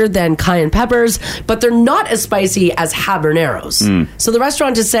spicier than cayenne peppers, but they're not as spicy as habaneros. So the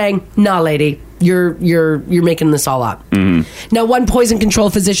restaurant is saying, nah, lady, you're making this all up. Now, one poison control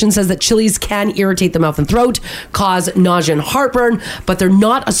physician says that chilies can irritate the mouth and throat, cause nausea and heartburn, but they're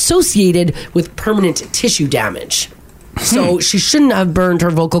not associated with permanent tissue damage. So she shouldn't have burned her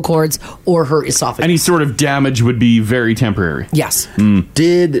vocal cords or her esophagus. Any sort of damage would be very temporary. Yes.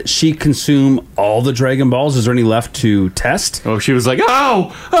 Did she consume all the Dragon Balls? Is there any left to test? Oh, she was like,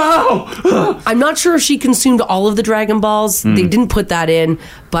 ow! I'm not sure if she consumed all of the Dragon Balls. They didn't put that in,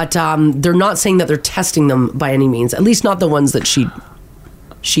 but they're not saying that they're testing them by any means. At least not the ones that she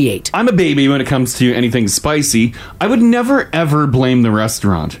ate. I'm a baby when it comes to anything spicy. I would never, ever blame the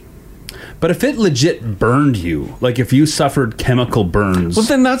restaurant. But if it legit burned you, like if you suffered chemical burns... Well,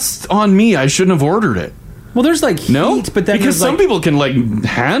 then that's on me. I shouldn't have ordered it. Well, there's like heat, but then because some people can like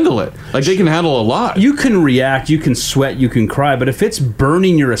handle it. Like they can handle a lot. You can react, you can sweat, you can cry, but if it's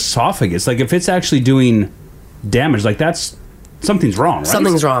burning your esophagus, like if it's actually doing damage, like that's... Something's wrong, right?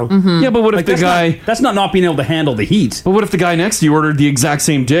 Something's wrong. Yeah, but what if the guy... That's not being able to handle the heat. But what if the guy next to you ordered the exact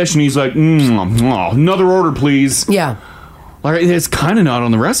same dish and he's like, another order, please? Yeah. All right, it's kind of not on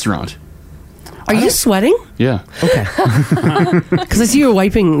the restaurant. Are you sweating? Yeah. Okay. Because I see you're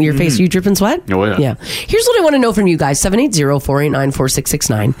wiping your face. Are you dripping sweat? Oh, yeah. Yeah. Here's what I want to know from you guys.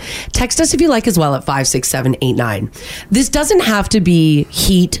 780-489-4669. Text us if you like as well at 56789. This doesn't have to be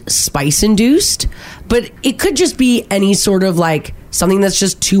heat spice induced, but it could just be any sort of like something that's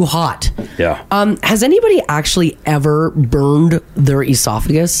just too hot. Yeah. Has anybody actually ever burned their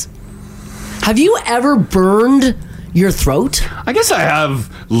esophagus? Have you ever burned your throat? I guess I have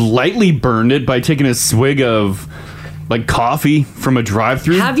lightly burned it by taking a swig of like coffee from a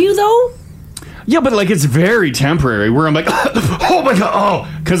drive-thru. Have you though? Yeah, but like it's very temporary where I'm like, oh my God,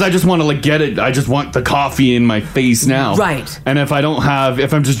 because I just want to like get it. I just want the coffee in my face now. Right. And if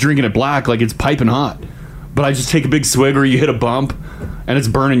I'm just drinking it black, like it's piping hot. But I just take a big swig or you hit a bump and it's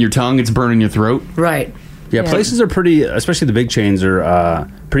burning your tongue, it's burning your throat. Right. Yeah, places are pretty, especially the big chains are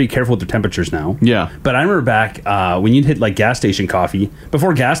pretty careful with their temperatures now. Yeah. But I remember back when you'd hit like gas station coffee,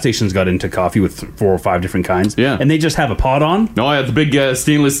 before gas stations got into coffee with 4 or 5 different kinds. Yeah. And they just have a pot on. Oh, yeah, the big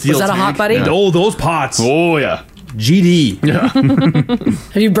stainless steel Was that tank. a hot buddy? Yeah. Oh, those pots. Oh, yeah. GD. Yeah.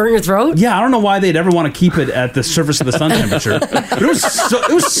 Have you burnt your throat? Yeah, I don't know why they'd ever want to keep it at the surface of the sun temperature. But it was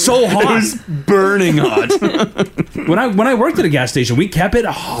so hot. It was burning hot. When I worked at a gas station, we kept it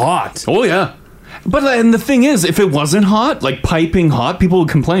hot. Oh, yeah. But and the thing is, if it wasn't hot, like piping hot, people would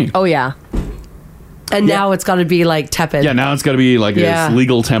complain. Oh, yeah. And now it's got to be like tepid. Yeah, now it's got to be like its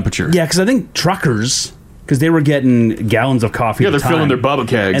legal temperature. Yeah, because I think truckers, because they were getting gallons of coffee. Yeah, at the they're filling time, their Bubba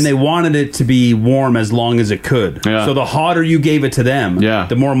kegs. and they wanted it to be warm as long as it could. Yeah. So the hotter you gave it to them,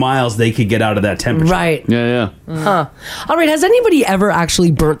 the more miles they could get out of that temperature. Right. Yeah. Huh. All right. Has anybody ever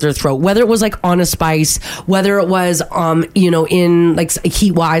actually burnt their throat? Whether it was like on a spice, whether it was, in like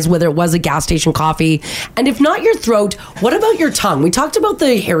heat wise, whether it was a gas station coffee, and if not your throat, what about your tongue? We talked about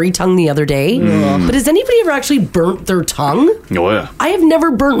the hairy tongue the other day, but has anybody ever actually burnt their tongue? Oh yeah. I have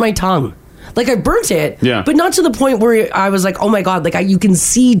never burnt my tongue. Like I burnt it, but not to the point where I was like, oh my God, like you can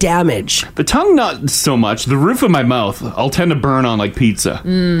see damage. The tongue, not so much. The roof of my mouth, I'll tend to burn on like pizza.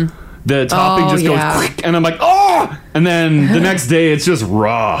 The topping just goes quick, and I'm like, oh! And then the next day, it's just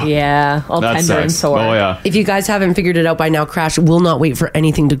raw. Yeah, all that tender sucks. and sore. Oh, yeah. If you guys haven't figured it out by now, Crash will not wait for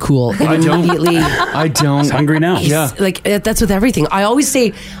anything to cool. I don't. Immediately. I don't. He's hungry now. Yeah. Like, that's with everything. I always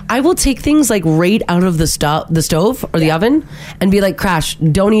say, I will take things like right out of the stove or the oven and be like, Crash,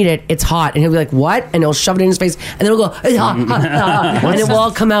 don't eat it. It's hot. And he'll be like, what? And he'll shove it in his face. And then he'll go, it's hot, and it will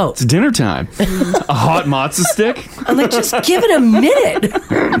all come out. It's dinner time. A hot matzo stick? I'm like, just give it a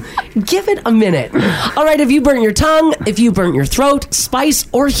minute. Give it a minute. All right, if you burn your tongue, if you burn your throat, spice,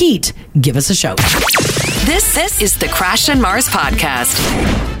 or heat, give us a shout. This is the Crash and Mars podcast.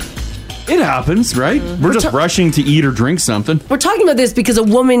 It happens, right? We're just rushing to eat or drink something. We're talking about this because a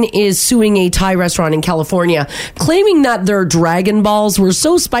woman is suing a Thai restaurant in California, claiming that their Dragon Balls were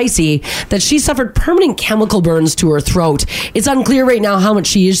so spicy that she suffered permanent chemical burns to her throat. It's unclear right now how much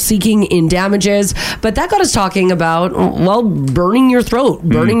she is seeking in damages, but that got us talking about, well, burning your throat,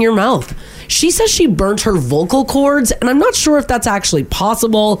 burning your mouth. She says she burnt her vocal cords, and I'm not sure if that's actually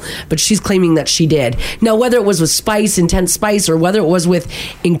possible, but she's claiming that she did. Now, whether it was with spice, intense spice, or whether it was with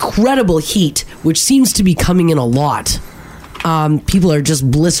incredible heat, which seems to be coming in a lot, people are just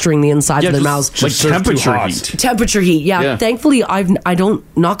blistering the insides of their mouths. Like temperature heat. Temperature heat, yeah. Thankfully, I don't,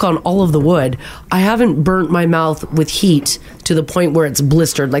 knock on all of the wood, I haven't burnt my mouth with heat to the point where it's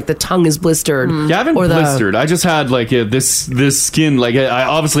blistered, like the tongue is blistered. Yeah, I haven't blistered. I just had like this skin, like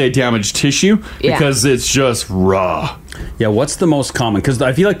I damaged tissue because it's just raw. Yeah, what's the most common? Because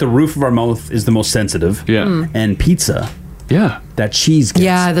I feel like the roof of our mouth is the most sensitive. Yeah. And pizza. Yeah. That cheese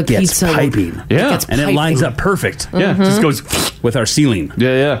gets, pizza piping. Yeah. And it lines up perfect. Yeah, it just goes with our ceiling.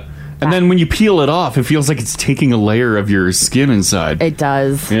 Yeah. And then when you peel it off, it feels like it's taking a layer of your skin inside. It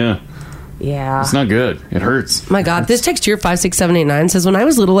does. Yeah. Yeah. It's not good. It hurts. My God, this text here, 56789, says, when I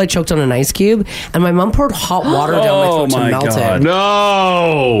was little, I choked on an ice cube, and my mom poured hot water down my throat to melt it.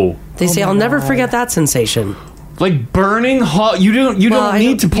 No. They say, I'll never forget that sensation. Like burning hot? You don't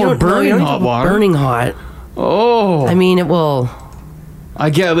need to pour burning hot water. Burning hot. Oh. I mean, it will... I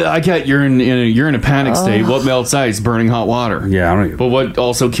get you're in a panic state. What melts ice? Burning hot water. Yeah, I don't even... But what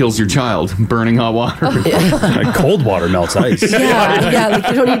also kills your child? Burning hot water. Like cold water melts ice. Yeah, like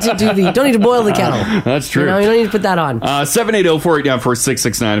you don't need to boil the kettle. That's true. You don't need to put that on.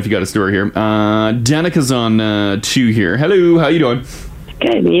 780-489-4669 if you got a story here. Danica's on 2 here. Hello, how you doing?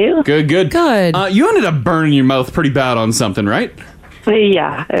 Good, and you? Good. You ended up burning your mouth pretty bad on something, right?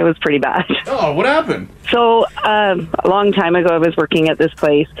 Yeah, it was pretty bad. Oh, what happened? So, a long time ago, I was working at this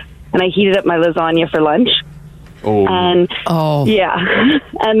place, and I heated up my lasagna for lunch. Oh. And, yeah.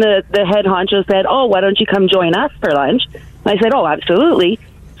 And the head honcho said, oh, why don't you come join us for lunch? And I said, oh, absolutely.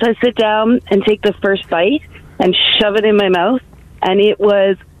 So I sit down and take the first bite and shove it in my mouth, and it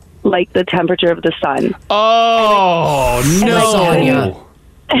was like the temperature of the sun. Oh, no.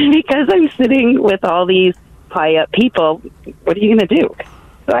 And because I'm sitting with all these high-up people, what are you going to do?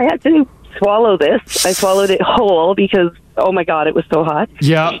 So I had to swallow this. I swallowed it whole because, oh my God, it was so hot.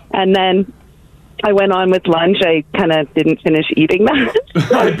 Yeah. And then I went on with lunch. I kind of didn't finish eating that.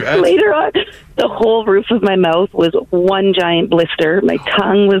 I bet. Later on, the whole roof of my mouth was one giant blister. My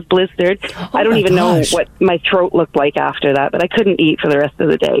tongue was blistered. I don't even know what my throat looked like after that, but I couldn't eat for the rest of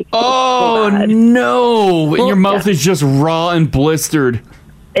the day. Oh, no. Well, your mouth is just raw and blistered.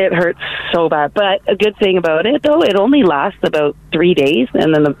 It hurts so bad. But a good thing about it, though, it only lasts about 3 days,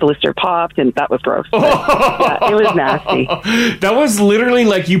 and then the blister popped, and that was gross. But, yeah, it was nasty. That was literally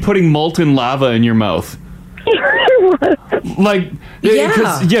like you putting molten lava in your mouth. Like,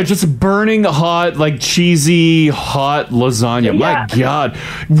 just burning hot, like cheesy, hot lasagna. Yeah. My God.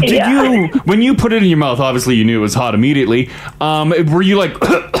 Did you, when you put it in your mouth, obviously you knew it was hot immediately. Were you like...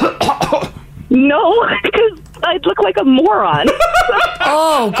 No, because I'd look like a moron.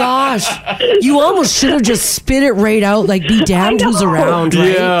 Oh, gosh. You almost should have just spit it right out, like, be damned who's around,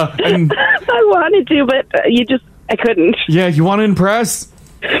 right? Yeah. And I wanted to, but I couldn't. Yeah, you want to impress?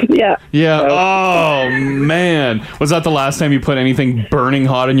 Yeah. Yeah. Oh, man. Was that the last time you put anything burning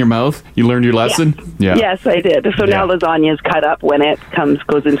hot in your mouth? You learned your lesson? Yeah. Yes, I did. So now lasagna is cut up when it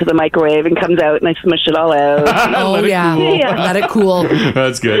goes into the microwave and comes out, and I smush it all out. Let it cool. Let it cool.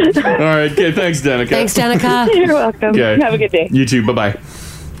 That's good. All right. Okay. Thanks, Danica. Thanks, Danica. You're welcome. Okay. Have a good day. You too. Bye-bye.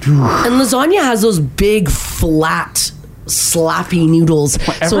 And lasagna has those big, flat, slappy noodles.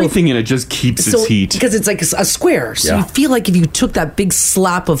 Everything in it just keeps its heat. Because it's like a square. So Yeah. you feel like if you took that big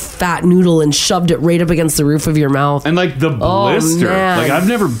slap of fat noodle and shoved it right up against the roof of your mouth. And like the blister. man. Like I've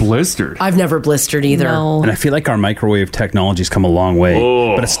never blistered. I've never blistered either. And I feel like our microwave technology's come a long way,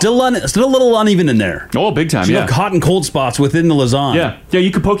 but it's still a little uneven in there. Oh, big time! So you Yeah. have hot and cold spots within the lasagna. Yeah. Yeah,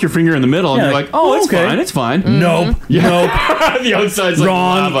 you could poke your finger in the middle and Yeah, you're like, like, oh, it's okay. fine. It's fine. Nope. Yeah. Nope. The outside's like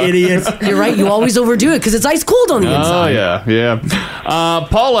Wrong, lava. idiot. You're right. You always overdo it because it's ice cold on the Oh, inside. yeah. Yeah.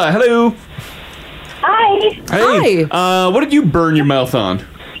 Paula, hello. Hi. Hey. What did you burn your mouth on?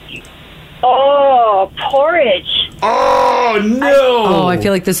 Oh, porridge. Oh, no. Oh, I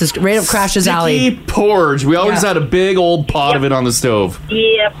feel like this is right up Crash's alley. Sticky porridge. We always Yeah. had a big old pot of it on the stove.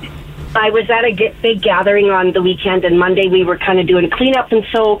 Yep. I was at a big gathering on the weekend, and Monday we were kind of doing cleanup, and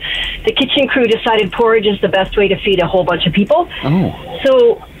so the kitchen crew decided porridge is the best way to feed a whole bunch of people. Oh.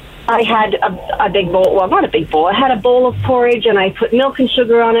 So I had a big bowl, well, not a big bowl, I had a bowl of porridge, and I put milk and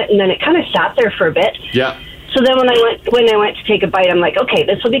sugar on it, and then it kind of sat there for a bit. Yeah. So then when I went to take a bite, I'm like, okay,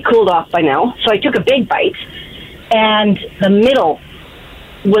 this will be cooled off by now. So I took a big bite, and the middle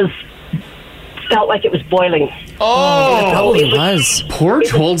felt like it was boiling. Oh, it was. Porridge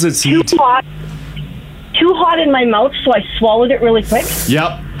holds its heat. Too hot in my mouth, so I swallowed it really quick.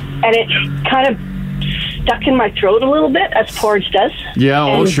 Yep. And it kind of stuck in my throat a little bit, as porridge does. Yeah,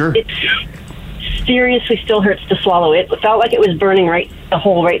 and sure. It seriously still hurts to swallow it. It felt like it was burning the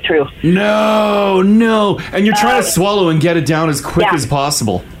whole right through. No. And you're trying to swallow and get it down as quick as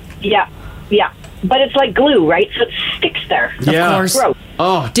possible. Yeah. But it's like glue, right? So it sticks there. Yeah. Of course. Gross.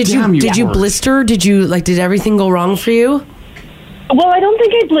 Oh, Did you blister? Did everything go wrong for you? Well, I don't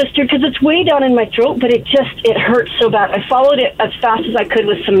think I blistered because it's way down in my throat, but it hurts so bad. I followed it as fast as I could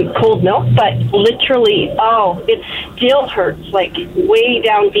with some cold milk, but literally, it still hurts, like way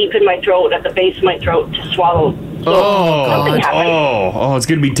down deep in my throat, at the base of my throat to swallow. So something happened. It's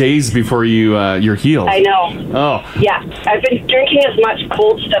gonna be days before you're healed. I know. Oh. Yeah, I've been drinking as much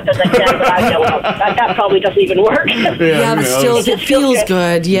cold stuff as I can, but I don't know. That probably doesn't even work. Yeah, but still, it feels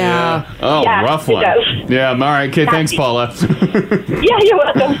good. Yeah. Oh, Yeah, rough it one. does. Yeah. All right. Okay. Thanks, Paula. Yeah, you're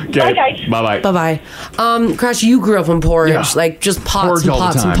welcome. Bye, guys. Bye. Bye. Crash, you grew up on porridge, Yeah. like just pots Porridge and all the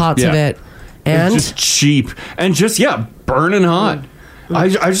pots and time. pots of Yeah. it, and It's just cheap and just burning hot. I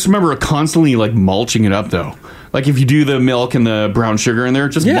just remember constantly like mulching it up though. Like if you do the milk and the brown sugar in there,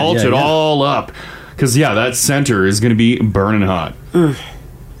 just mulch it all up. Because that center is going to be burning hot.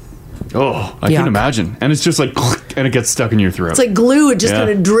 Oh, I can imagine. And it's just like, and it gets stuck in your throat. it's like glue. It just kind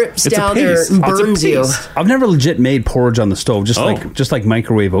of drips It's a down there paste. and It's a burns you. paste. I've never legit made porridge on the stove, just like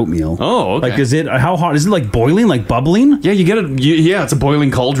microwave oatmeal. Oh, okay. Like, is it how hot? Is it like boiling, like bubbling? Yeah, you get it. It's a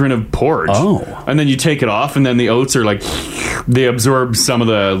boiling cauldron of porridge. Oh, and then you take it off, and then the oats are like they absorb some of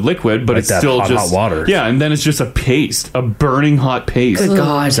the liquid, but Like it's that still hot, just hot water. Yeah, and then it's just a paste, a burning hot paste. Good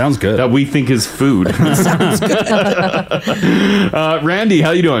God. Sounds good. That we think is food. Sounds good. Randy,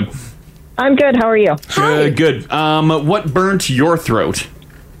 how you doing? I'm good. How are you? Good. What burnt your throat?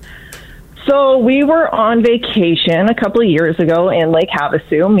 So we were on vacation a couple of years ago in Lake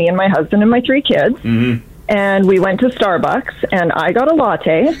Havasu, me and my husband and my 3 kids. Mm-hmm. And we went to Starbucks, and I got a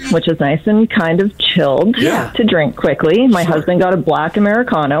latte, which is nice and kind of chilled to drink quickly. My husband got a black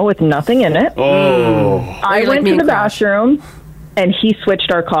Americano with nothing in it. Oh. I went to the bathroom, and he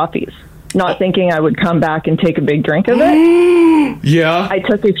switched our coffees, not thinking I would come back and take a big drink of it. Yeah. I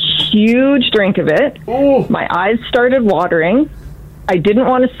took a huge drink of it. My eyes started watering. I didn't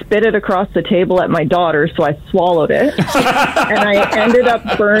want to spit it across the table at my daughter, so I swallowed it. And I ended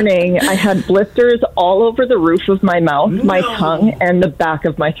up burning. I had blisters all over the roof of my mouth, my tongue, and the back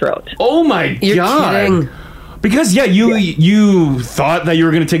of my throat. Oh, my God. Kidding. Because, you thought that you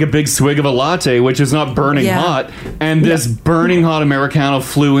were going to take a big swig of a latte, which is not burning hot, and this burning hot Americano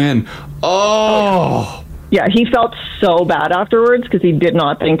flew in. Oh. Yeah, he felt so bad afterwards because he did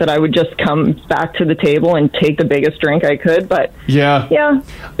not think that I would just come back to the table and take the biggest drink I could. But yeah,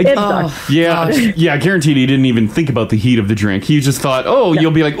 it sucked. Yeah, guaranteed he didn't even think about the heat of the drink. He just thought,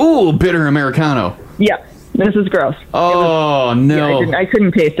 you'll be like, ooh, bitter Americano. Yeah, this is gross. Oh, no. Yeah, I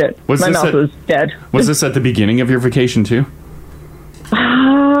couldn't taste it. My mouth was dead. Was this at the beginning of your vacation, too?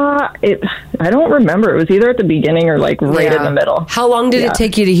 I don't remember. It was either at the beginning or like right in the middle. How long did it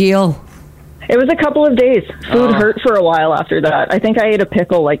take you to heal? It was a couple of days. Food hurt for a while after that. I think I ate a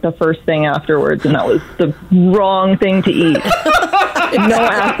pickle like the first thing afterwards, and that was the wrong thing to eat. No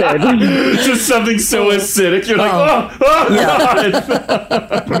acid. Just something so acidic. You're like, God.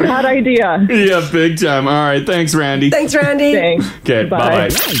 Bad idea. Yeah, big time. All right. Thanks, Randy. Thanks, Randy. Thanks. Okay, bye-bye.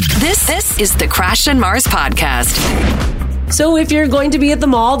 This is the Crash and Mars podcast. So if you're going to be at the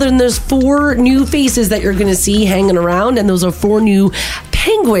mall, then there's 4 new faces that you're going to see hanging around, and those are 4 new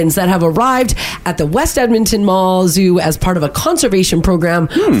penguins that have arrived at the West Edmonton Mall Zoo as part of a conservation program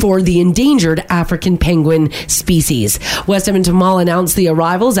for the endangered African penguin species. West Edmonton Mall announced the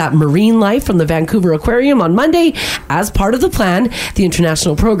arrivals at Marine Life from the Vancouver Aquarium on Monday. As part of the plan, the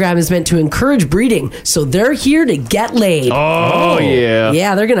international program is meant to encourage breeding, so they're here to get laid. Oh, yeah.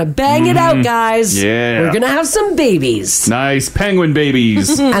 Yeah, they're going to bang it out, guys. Yeah. We're going to have some babies. Nice penguin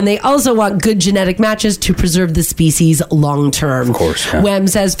babies. And they also want good genetic matches to preserve the species long term. Of course. Yeah. WEM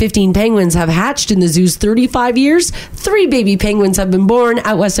says 15 penguins have hatched in the zoo's 35 years. 3 baby penguins have been born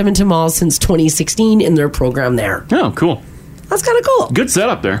at West Edmonton Mall since 2016 in their program there. Oh, cool. That's kind of cool. Good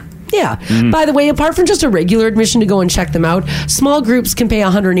setup there. Yeah. By the way, apart from just a regular admission to go and check them out, small groups can pay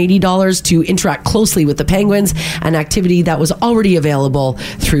 $180 to interact closely with the penguins, an activity that was already available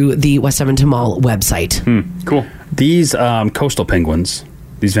through the West Edmonton Mall website. Cool. These coastal penguins,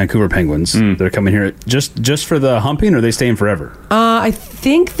 these Vancouver penguins, they're coming here just for the humping, or are they staying forever? I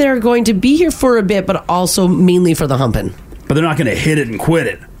think they're going to be here for a bit, but also mainly for the humping. But they're not going to hit it and quit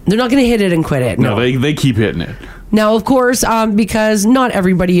it. They're not going to hit it and quit it. No, they keep hitting it. Now, of course, because not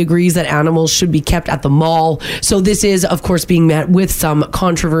everybody agrees that animals should be kept at the mall. So this is, of course, being met with some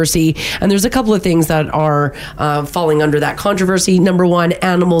controversy. And there's a couple of things that are falling under that controversy. Number one,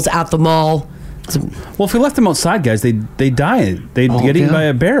 animals at the mall. Well, if we left them outside, guys, they die. They get eaten by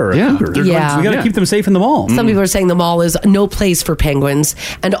a bear or a cougar. Yeah. We got to keep them safe in the mall. Some people are saying the mall is no place for penguins,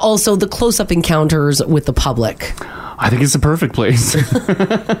 and also the close-up encounters with the public. I think it's the perfect place.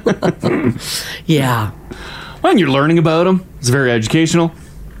 Yeah. Well, and you're learning about them. It's very educational.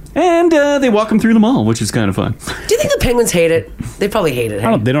 And they walk them through the mall, which is kind of fun. Do you think the penguins hate it? They probably hate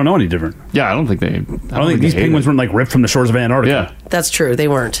it. They don't know any different. Yeah, I don't think they... I don't think these penguins weren't like ripped from the shores of Antarctica. Yeah. That's true. They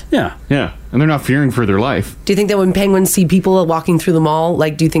weren't. Yeah. Yeah. And they're not fearing for their life. Do you think that when penguins see people walking through the mall,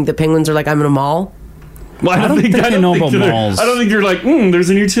 like, do you think the penguins are like, I'm in a mall? Well, I don't think they know about malls. I don't think you're like, there's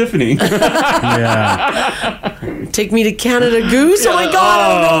a new Tiffany. Yeah. Take me to Canada Goose? Oh my God. I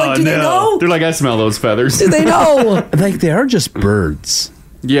don't know. Like, do they know? They're like, I smell those feathers. Do they know? Like, they are just birds.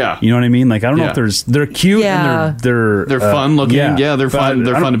 Yeah. You know what I mean? Like, I don't know if they're cute and they're fun looking. Yeah, they're fun.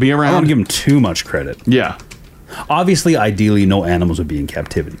 They're fun to be around. I don't give them too much credit. Yeah. Obviously, ideally, no animals would be in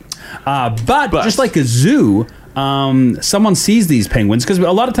captivity. But just like a zoo, someone sees these penguins, because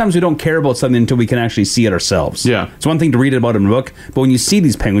a lot of times we don't care about something until we can actually see it ourselves. Yeah. It's one thing to read about it in a book, but when you see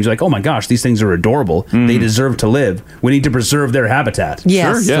these penguins, you're like, oh my gosh, these things are adorable. They deserve to live. We need to preserve their habitat.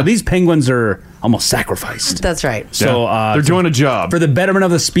 Yes. Sure, yeah. So these penguins are almost sacrificed. That's right. So they're doing a job. For the betterment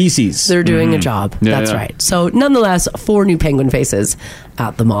of the species. They're doing a job. That's right. So nonetheless, 4 new penguin faces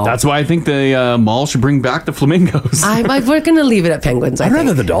at the mall. That's why I think the mall should bring back the flamingos. We're going to leave it at penguins, I'd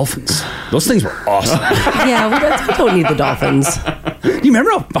rather the dolphins. Those things were awesome. Yeah, we don't need the dolphins. You remember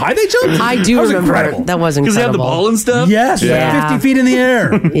how high they jumped? I do remember. Incredible. That was incredible. Because they had the ball and stuff? Yes, 50 feet in the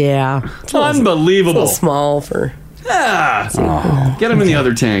air. Yeah. Unbelievable. It's a little small for... Yeah. Get them in the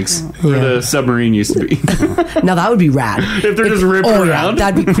other tanks where the submarine used to be. Now that would be rad. If they're just ripping around.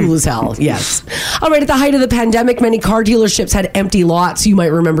 Yeah, that'd be cool as hell. Yes. All right. At the height of the pandemic, many car dealerships had empty lots. You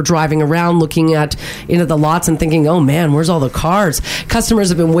might remember driving around looking into the lots and thinking, oh man, where's all the cars? Customers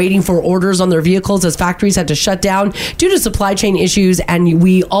have been waiting for orders on their vehicles as factories had to shut down due to supply chain issues. And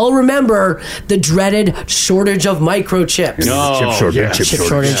we all remember the dreaded shortage of microchips. Chip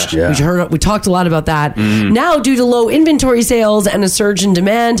shortage. Yeah. We talked a lot about that. Now, due to low inventory sales and a surge in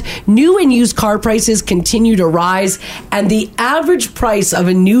demand, new and used car prices continue to rise, and the average price of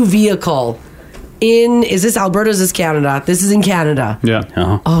a new vehicle is this Alberta, is this Canada? This is in Canada. Yeah.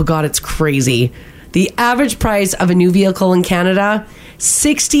 Uh-huh. Oh God, it's crazy. The average price of a new vehicle in Canada,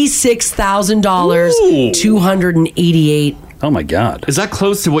 $66,000, $288. Oh my God. Is that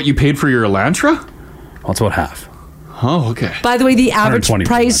close to what you paid for your Elantra? Well, that's about half. Oh, okay. By the way, the average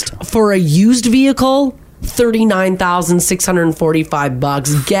price for a used vehicle,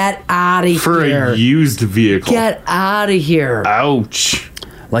 $39,645. Get out of here. For a used vehicle. Get out of here. Ouch.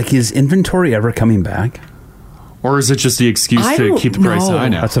 Like, is inventory ever coming back? Or is it just the excuse to keep the price high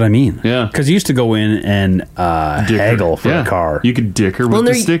now? That's what I mean. Yeah. Because you used to go in and haggle for a car. You could dicker with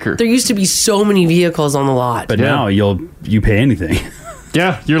the sticker. There used to be so many vehicles on the lot. But now you pay anything.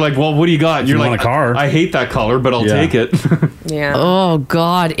 Yeah, you're like, well, what do you got? You're you like, want a car. I hate that color, but I'll take it. Yeah. Oh,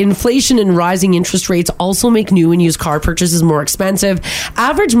 God. Inflation and rising interest rates also make new and used car purchases more expensive.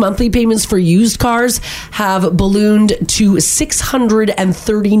 Average monthly payments for used cars have ballooned to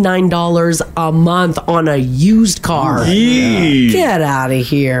 $639 a month on a used car. Get out of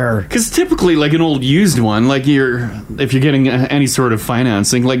here. Because typically, like an old used one, like if you're getting any sort of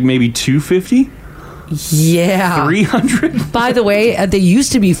financing, like maybe $250. Yeah. 300. By the way, they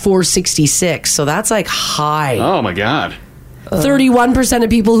used to be 466, so that's like high. Oh my God. 31% of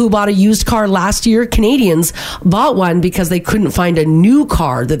people who bought a used car last year, Canadians, bought one because they couldn't find a new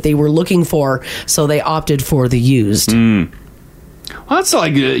car that they were looking for, so they opted for the used. Well, that's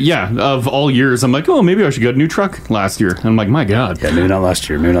like, of all years, I'm like, oh, maybe I should get a new truck last year. And I'm like, my God. Yeah, maybe not last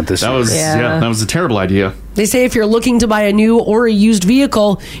year, maybe not this year. That was a terrible idea. They say if you're looking to buy a new or a used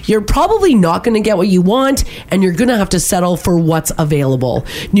vehicle, you're probably not going to get what you want, and you're going to have to settle for what's available.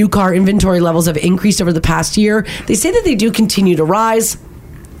 New car inventory levels have increased over the past year. They say that they do continue to rise,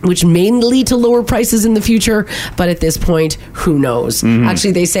 which may lead to lower prices in the future, but at this point, who knows?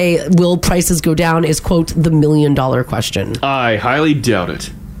 Actually, they say, will prices go down is, quote, the $1 million question. I highly doubt it.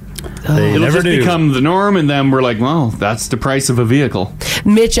 They It'll never just do. become the norm, and then we're like, well, that's the price of a vehicle.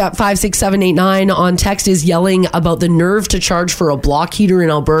 Mitch at 56789 on text is yelling about the nerve to charge for a block heater in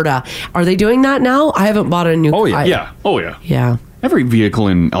Alberta. Are they doing that now? I haven't bought a new car. Yeah. Oh, yeah. Yeah. Every vehicle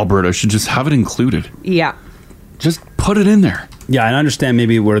in Alberta should just have it included. Yeah. Just put it in there. Yeah, I understand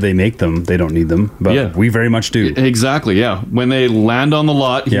maybe where they make them, they don't need them, but we very much do. Exactly, yeah. When they land on the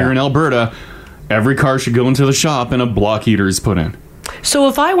lot here in Alberta, every car should go into the shop and a block heater is put in. So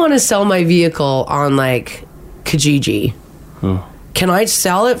if I want to sell my vehicle on like Kijiji, can I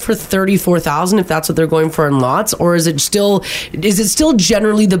sell it for $34,000 if that's what they're going for in lots, or is it still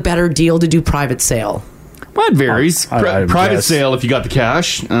generally the better deal to do private sale? Well, it varies. Private sale if you got the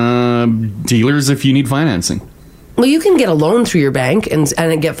cash, dealers if you need financing. Well, you can get a loan through your bank and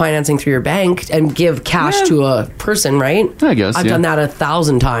get financing through your bank and give cash to a person, right? I guess I've done that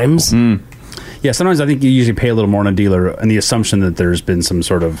 1,000 times. Yeah, sometimes I think you usually pay a little more on a dealer and the assumption that there's been some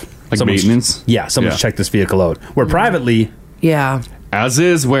sort of maintenance. Yeah, someone's checked this vehicle out. Where privately, as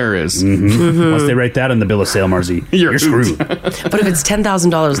is, where is. Once they write that on the bill of sale, Marzi, you're screwed. But if it's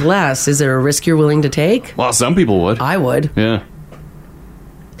 $10,000 less, is there a risk you're willing to take? Well, some people would. I would. Yeah.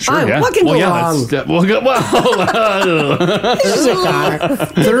 Sure, What can go wrong? This is a car.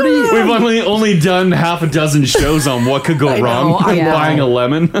 30. We've only done half a dozen shows on what could go wrong. Buying a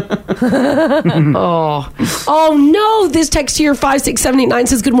lemon. Oh no! This text here 56789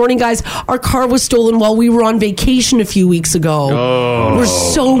 says, "Good morning, guys. Our car was stolen while we were on vacation a few weeks ago. We're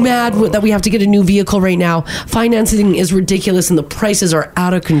so mad that we have to get a new vehicle right now. Financing is ridiculous, and the prices are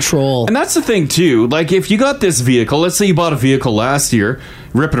out of control." And that's the thing too. Like if you got this vehicle, let's say you bought a vehicle last year,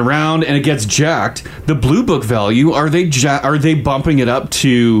 rip it around, and it gets jacked. The Blue Book value, are they bumping it up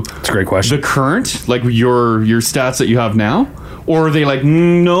to? That's a great question. The current, like your stats that you have now, or are they like,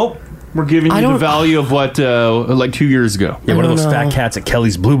 nope, we're giving you the value of what like 2 years ago? Yeah, one of those fat cats at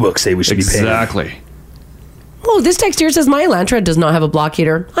Kelly's Blue Book say we should be paying. Exactly. Oh, this text here says, "My Elantra does not have a block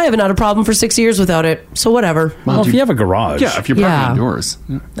heater. I haven't had a problem for 6 years without it. So whatever." Well, if you have a garage. Yeah, if you're parking indoors.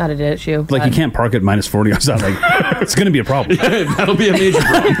 Not an issue. Like you can't park at minus 40 outside. Like it's going to be a problem. That'll be a major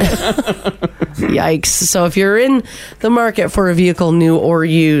problem. Yikes. So if you're in the market for a vehicle, new or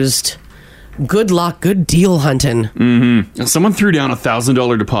used, good luck, good deal hunting. Someone threw down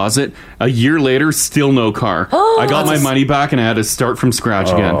 $1,000 deposit. A year later, still no car. I got my money back and I had to start from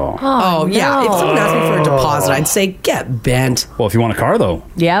scratch again. Yeah. If someone asked me for a deposit, I'd say get bent. Well, if you want a car, though.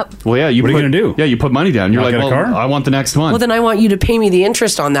 Yep. Well, yeah. What are you going to do? Yeah, you put money down. You're like, get a well, car? I want the next one. Well, then I want you to pay me the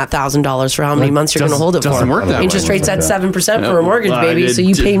interest on that $1,000 for how many months you're going to hold it for. Doesn't work that way. Interest rate's at 7% for a mortgage, baby. So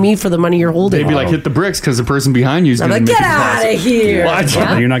you pay me for the money you're holding. They'd be like, hit the bricks because the person behind you is going to make get out of here. What? Well,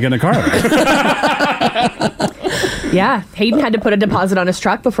 then you're not getting a car. Yeah, Hayden had to put a deposit on his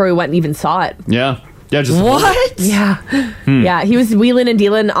truck before we went and even saw it. Yeah. Yeah, just what? Yeah. Yeah, he was wheeling and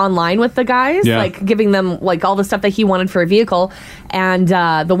dealing online with the guys, Yeah. like giving them like all the stuff that he wanted for a vehicle. And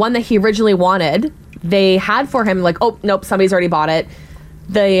the one that he originally wanted, they had for him like, oh, nope, somebody's already bought it.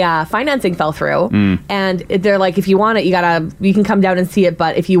 The financing fell through, and they're like, if you want it, you can come down and see it,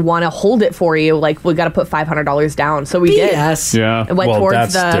 but if you want to hold it for you, like we got to put $500 down. So we did. Yes. Yeah. It went towards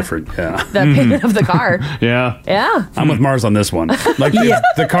that's the different. Yeah. the payment of the car. Yeah. Yeah. I'm with Mars on this one. Like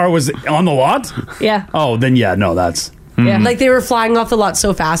the car was on the lot? Yeah. Oh, then no, that's... Yeah. Like they were flying off the lot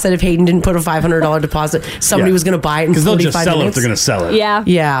so fast that if Hayden didn't put a $500 deposit, somebody was going to buy it in 45 minutes. Because they'll just sell it if they're going to sell it. Yeah.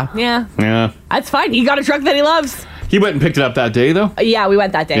 Yeah. Yeah. Yeah. That's fine. He got a truck that he loves. He went and picked it up that day, though? Yeah, we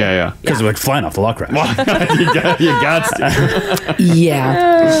went that day. Yeah. Because it went flying off the lock rack. you got to.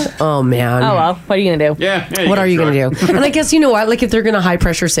 Yeah. Oh, man. Oh, well. What are you going to do? Yeah. What are you going to do? And I guess, you know what? Like, if they're going to high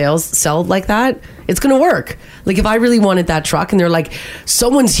pressure sell like that, it's going to work. Like, if I really wanted that truck and they're like,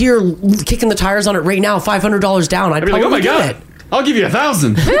 someone's here kicking the tires on it right now, $500 down, I'd be like, oh my God. it. I'll give you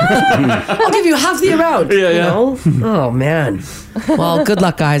 1,000. I'll give you half the amount. Yeah. You know? Oh, man. Well, good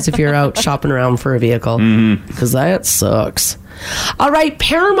luck, guys, if you're out shopping around for a vehicle. Because that sucks. All right,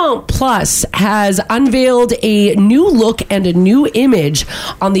 Paramount Plus has unveiled a new look and a new image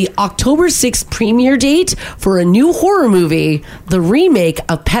on the October 6th premiere date for a new horror movie, the remake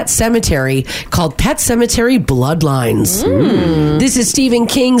of Pet Sematary, called Pet Sematary Bloodlines. This is Stephen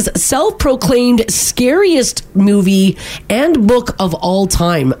King's self-proclaimed scariest movie and book of all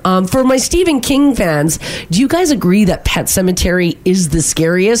time. For my Stephen King fans, do you guys agree that Pet Sematary is the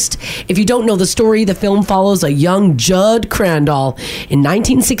scariest? If you don't know the story, the film follows a young Judd Crandall in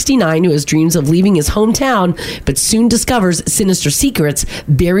 1969 who has dreams of leaving his hometown but soon discovers sinister secrets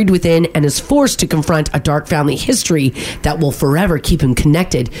buried within and is forced to confront a dark family history that will forever keep him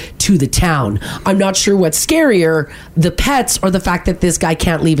connected to the town. I'm not sure what's scarier, the pets or the fact that this guy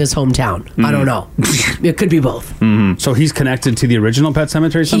can't leave his hometown. I don't know. It could be both. So he's connected to the original Pet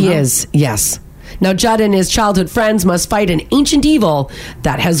Sematary somehow? He is, yes. Now, Judd and his childhood friends must fight an ancient evil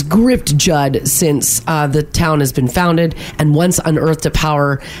that has gripped Judd since the town has been founded, and once unearthed it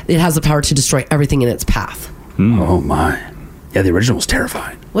has the power to destroy everything in its path. Oh, my. Yeah, the original was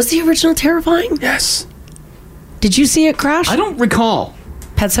terrifying. Was the original terrifying? Yes. Did you see it, Crash? I don't recall.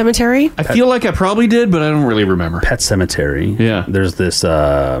 Pet Sematary? I feel like I probably did, but I don't really remember. Pet Sematary. Yeah. There's this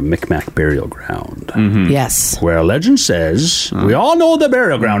Micmac burial ground. Yes. Where a legend says, we all know the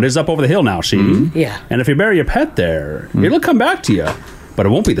burial ground is up over the hill now, see? Yeah. And if you bury your pet there, it'll come back to you, but it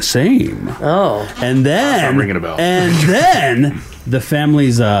won't be the same. Oh. And then... I'm ringing a bell. And then the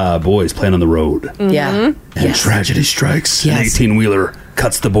family's boys playing on the road. Yeah. And tragedy strikes. Yes. An 18-wheeler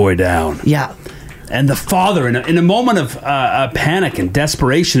cuts the boy down. Yeah. And the father, in a moment of panic and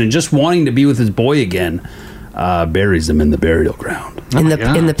desperation and just wanting to be with his boy again, buries him in the burial ground. In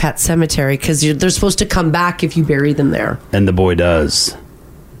the Pet Cemetery, because they're supposed to come back if you bury them there. And the boy does.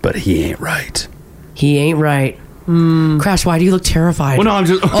 But he ain't right. He ain't right. Crash, why do you look terrified? Well, no, I'm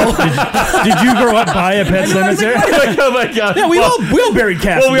just... Did you grow up by a pet cemetery? Oh, my God. Yeah, we all buried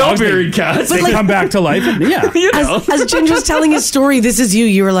cats. Well, we all buried cats. They come back to life. Yeah. You know. As Ginger's telling his story, this is you.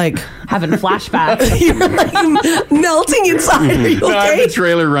 You were like... Having flashbacks. You were like melting inside. Are you okay? No, I have the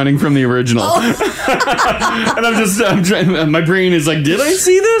trailer running from the original. And I'm trying, my brain is like, did I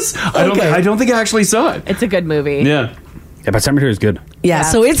see this? I don't think I actually saw it. It's a good movie. Yeah. Yeah, Pet Cemetery is good. Yeah,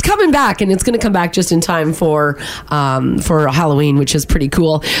 so it's coming back, and it's going to come back just in time for Halloween, which is pretty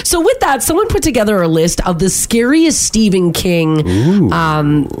cool. So with that, someone put together a list of the scariest Stephen King,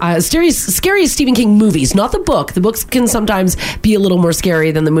 scariest Stephen King movies, not the book. The books can sometimes be a little more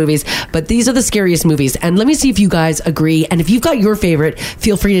scary than the movies, but these are the scariest movies. And let me see if you guys agree. And if you've got your favorite,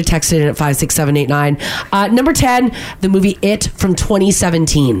 feel free to text it in at 56789. Number 10, the movie It from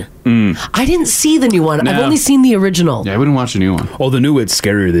 2017. I didn't see the new one. No. I've only seen the original. Yeah, I wouldn't watch the new one. Oh, the new It's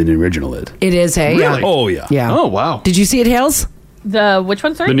scarier than the original It. It is, hey? Really? Oh, yeah. Yeah. Oh, wow. Did you see it, Hales? The which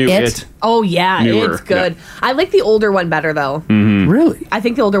one, sorry? The new It? It. Oh, yeah. Newer, It's good. yeah. I like the older one better, though. Really? I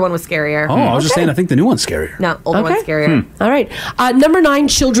think the older one was scarier. Oh, I was just saying, I think the new one's scarier. No, older one's scarier. All right. Number 9,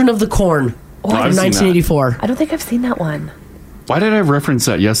 Children of the Corn. I've From seen 1984. I don't think I've seen that one. Why did I reference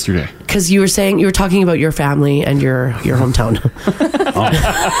that yesterday? Because you were talking about your family and your hometown.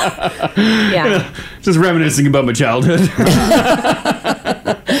 Yeah. Just reminiscing about my childhood.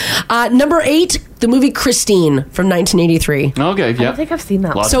 Number 8, the movie Christine from 1983. Okay, I yeah. don't think I've seen that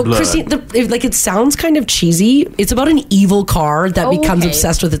one. Lots So of blood. Christine, it sounds kind of cheesy. It's about an evil car that becomes okay.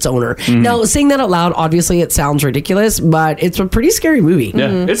 obsessed with its owner. Now, saying that out loud, obviously it sounds ridiculous, but it's a pretty scary movie.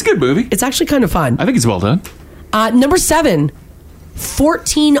 Yeah, it's a good movie. It's actually kind of fun. I think it's well done. Number 7,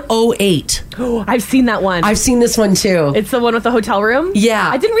 1408. I've seen that one. I've seen this one too. It's the one with the hotel room? Yeah.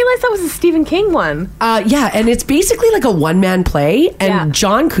 I didn't realize that was a Stephen King one. Yeah, and it's basically like a one-man play, and Yeah.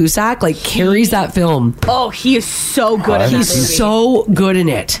 John Cusack carries that film. Oh, he is so good in that movie. He's so good in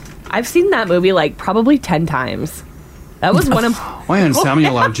it. I've seen that movie probably 10 times. That was one of... Oh, yeah, and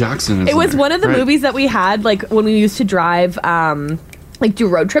Samuel L. Jackson is It was there. one of the Right. movies that we had when we used to drive... do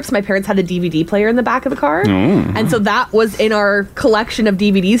road trips. My parents had a DVD player in the back of the car. And so that was in our collection of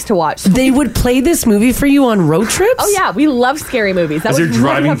DVDs to watch. They would play this movie for you on road trips? Oh, yeah. We love scary movies. That As was you're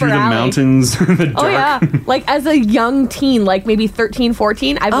right driving up through our the alley. mountains in the dark. Oh, yeah. As a young teen, maybe 13,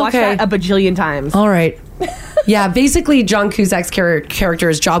 14, I've watched Okay. that a bajillion times. All right. Yeah, basically, John Cusack's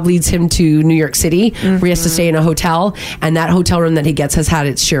character's job leads him to New York City, where he has to stay in a hotel, and that hotel room that he gets has had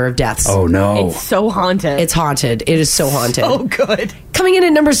its share of deaths. Oh, no. It's so haunted. It's haunted. It is so haunted. So good. Coming in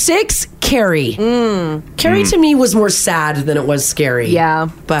at number 6, Carrie. Carrie to me was more sad than it was scary. Yeah.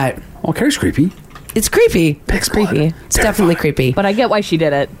 But... Oh, Carrie's creepy. It's creepy. It's creepy. It's definitely creepy. But I get why she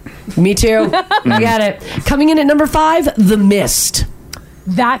did it. Me too. I get it. Coming in at number 5, The Mist.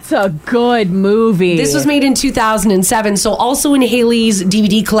 That's a good movie. This was made in 2007, so also in Haley's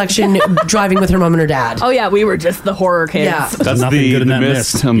DVD collection, Driving with Her Mom and Her Dad. Oh, yeah, we were just the horror kids. Yeah. That's the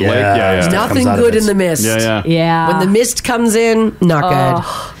mist on the lake. Yeah. There's nothing good in the mist. Yeah. When the mist comes in, not good.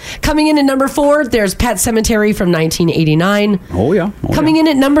 Coming in at number 4, there's Pet Sematary from 1989. Oh, yeah. Coming in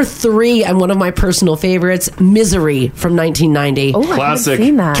at number 3, and one of my personal favorites, Misery from 1990. Oh, I haven't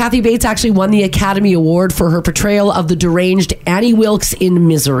seen that. Kathy Bates actually won the Academy Award for her portrayal of the deranged Annie Wilkes in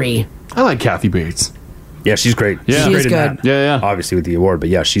Misery. I like Kathy Bates. Yeah, she's great. Yeah. She's She is great in good. that. Yeah. Obviously with the award, but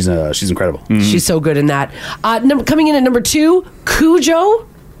yeah, she's incredible. She's so good in that. Coming in at number 2, Cujo.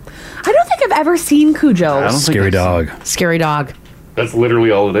 I don't think I've ever seen Cujo. Scary dog. Scary dog. That's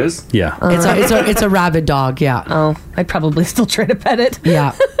literally all it is? Yeah. It's a rabid dog, yeah. Oh, I'd probably still try to pet it.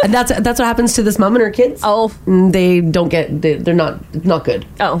 Yeah. And that's what happens to this mom and her kids. Oh. They don't get, they're not good.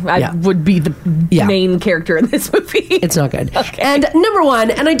 Oh, I Yeah. would be the main character in this movie. It's not good. Okay. And number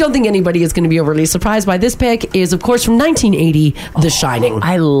 1, and I don't think anybody is going to be overly surprised by this pick, is of course from 1980, The Shining.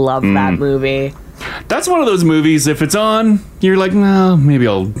 I love that movie. That's one of those movies, if it's on, you're like, no, maybe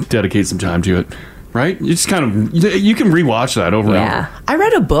I'll dedicate some time to it. Right? You just kind of, you can rewatch that over and over. I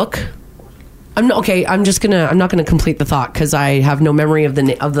read a book. I'm not gonna complete the thought because I have no memory of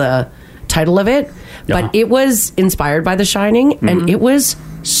the title of it. Yeah. But it was inspired by The Shining, and it was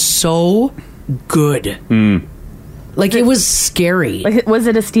so good. Like it was scary. Like, was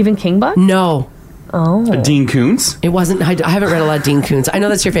it a Stephen King book? No. Oh. Dean Koontz? It wasn't. I haven't read a lot of Dean Koontz. I know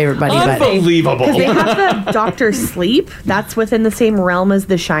that's your favorite, buddy. Unbelievable. Because they have the Dr. Sleep. That's within the same realm as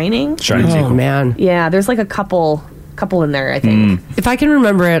The Shining. Oh man. Yeah, there's like a couple in there, I think. If I can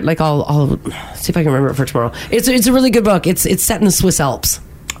remember it, like I'll see if I can remember it for tomorrow. It's a really good book. It's set in the Swiss Alps.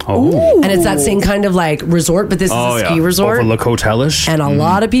 Oh. And it's that same kind of like resort, but this is a ski resort. Overlook Hotelish. And a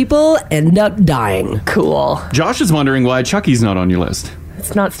lot of people end up dying. Cool. Josh is wondering why Chucky's not on your list.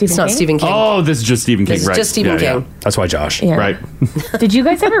 It's not Stephen It's King? not Stephen King. Oh, this is just Stephen King, This is right? just Stephen King. That's why Josh. Yeah. Right. Did you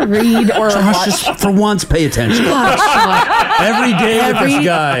guys ever read or Josh, watch? just for once, pay attention. Every day with Every this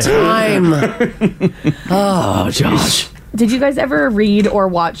guy. time. Oh, Josh. Did you guys ever read or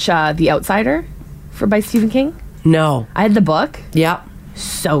watch The Outsider by Stephen King? No. I had the book. Yeah.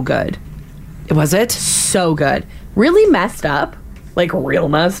 So good. Was it? So good. Really messed up. Like real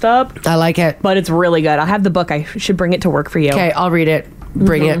messed up. I like it. But it's really good. I have the book. I should bring it to work for you. Okay, I'll read it.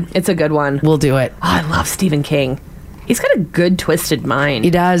 Bring it. It's a good one. We'll do it. Oh, I love Stephen King. He's got a good twisted mind.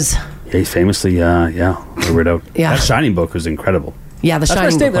 He does. Yeah, he's famously, figured out. Yeah. That Shining book was incredible. Yeah, The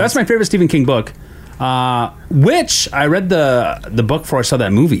Shining book That's my favorite Stephen King book, which I read the book before I saw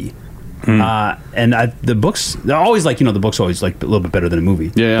that movie. And the books, they're always like, the book's always like a little bit better than a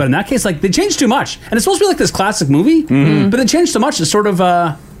movie. Yeah. But in that case, like, they changed too much. And it's supposed to be like this classic movie, but they changed so much, it's sort of,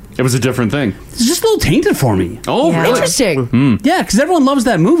 It was a different thing. it's just a little tainted for me. Oh, Yeah. really? Interesting. Yeah, because everyone loves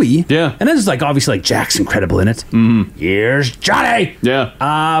that movie. Yeah. And then there's like, obviously, like, Jack's incredible in it. Here's Johnny! Yeah.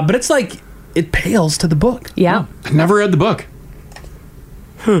 But it's like, it pales to the book. Yeah. I never read the book.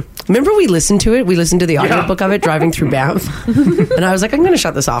 Remember we listened to it? We listened to the audiobook of it driving through Banff. And I was like, I'm going to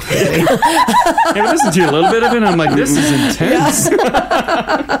shut this off quickly. I listened to a little bit of it and I'm like, this is intense.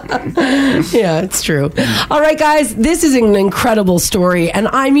 Yeah, it's true. All right, guys, this is an incredible story. And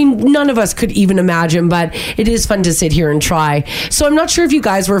I mean, none of us could even imagine, but it is fun to sit here and try. So I'm not sure if you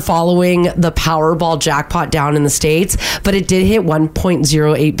guys were following the Powerball jackpot down in the States, but it did hit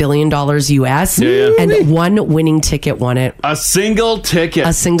 $1.08 billion US. Yeah. And one winning ticket won it. A single ticket.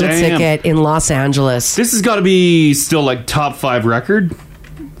 A single Damn. ticket in Los Angeles. This has got to be still like top 5 record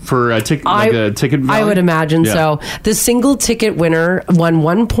for a ticket. A ticket value? I would imagine so. The single ticket winner won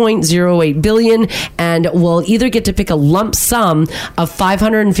 $1.08 billion and will either get to pick a lump sum of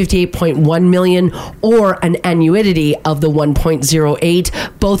 $558.1 million or an annuity of the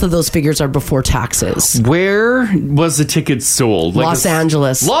 $1.08. Both of those figures are before taxes. Where was the ticket sold? Los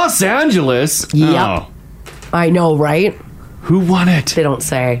Angeles. Los Angeles? Yep. Oh. I know, right? Who won it? They don't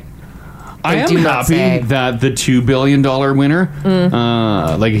say. I am do not happy say. that the $2 billion winner,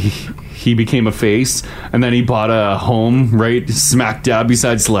 he became a face, and then he bought a home right smack dab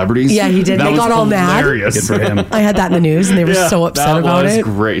beside celebrities. Yeah, he did. That They was got all mad. hilarious. Good for him. I had that in the news, and they were Yeah, so upset about that it.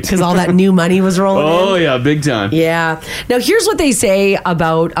 was great. Because all that new money was rolling in. Oh yeah, big time. Yeah. Now, here's what they say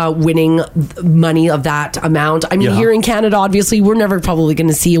about winning money of that amount. I mean, here in Canada, obviously, we're never probably going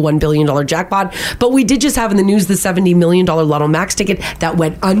to see a $1 billion jackpot, but we did just have in the news the $70 million Lotto Max ticket that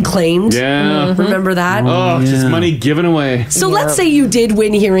went unclaimed. Yeah. Remember that? Oh, just money given away. So let's say you did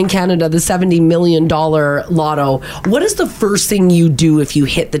win here in Canada the $70 million lotto. What is the first thing you do if you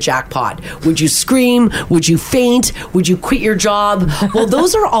hit the jackpot? Would you scream? Would you faint? Would you quit your job? Well,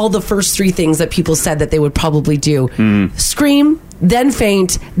 those are all the first three things that people said that they would probably do. Scream, then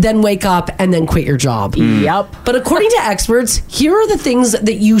faint, then wake up, and then quit your job. Yep. But according to experts, here are the things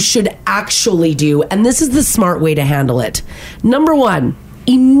that you should actually do, and this is the smart way to handle it. Number one,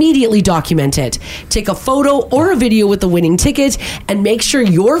 immediately document it. Take a photo or a video with the winning ticket and make sure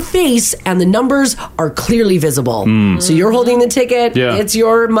your face and the numbers are clearly visible. So you're holding the ticket, it's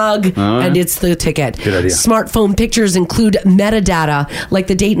your mug, and it's the ticket. Good idea. Smartphone pictures include metadata, like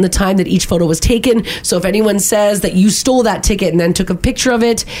the date and the time that each photo was taken. So if anyone says that you stole that ticket and then took a picture of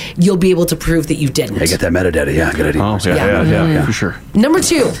it, you'll be able to prove that you didn't. Hey, get that metadata. Yeah, good idea. Oh, yeah, for sure. Number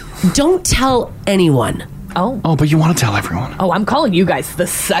two, don't tell anyone. Oh, but you want to tell everyone. Oh, I'm calling you guys the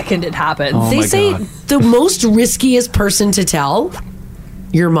second it happens. They say the most riskiest person to tell,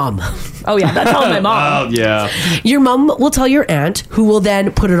 your mom. Oh, yeah, that's telling my mom. Oh, yeah. Your mom will tell your aunt, who will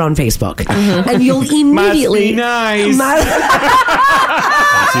then put it on Facebook. And you'll immediately... Must be nice.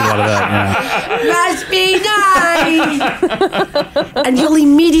 I see a lot of that, Must be nice. And you'll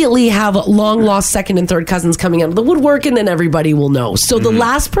immediately have long lost second and third cousins coming out of the woodwork, and then everybody will know. So the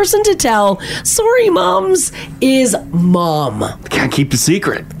last person to tell, sorry, moms, is mom. Can't keep the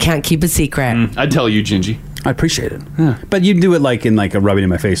secret. Can't keep a secret. I'd tell you, Gingy. I appreciate it. Yeah. But you do it like in like a rubbing in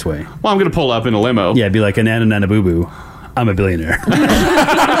my face way. Well, I'm going to pull up in a limo. Yeah, be like a nana boo boo. I'm a billionaire.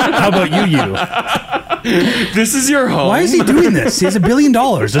 How about you? This is your home. Why is he doing this? He has $1 billion.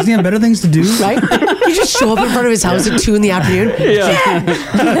 Doesn't he have better things to do? Right? You just show up in front of his house at 2 in the afternoon. Yeah.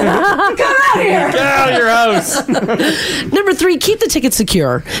 Come out here. Get out of your house. Number 3, keep the ticket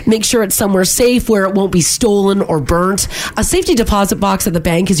secure. Make sure it's somewhere safe where it won't be stolen or burnt. A safety deposit box at the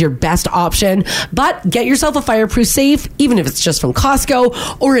bank is your best option, but get yourself a fireproof safe, even if it's just from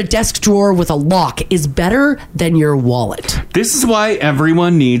Costco, or a desk drawer with a lock is better than your wallet. This is why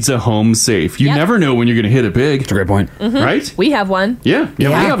everyone needs a home safe. You never know when you're going to hit it big. That's a great point. Right? We have one. Yeah, we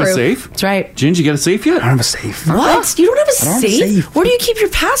have a safe. That's right. Gingy, you got a safe yet? I don't have a safe. What? You don't have a I don't have a safe? safe. Where do you keep your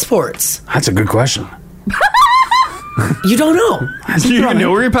passports? That's a good question. You don't know. Do you even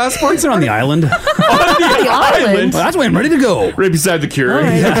know where your passports They're on the island. On the island? Well, that's why I'm ready to go. Right beside the Curie.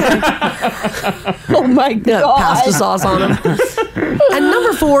 Oh my God. Pasta sauce on them. And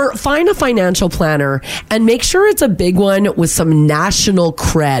number 4, find a financial planner and make sure it's a big one with some national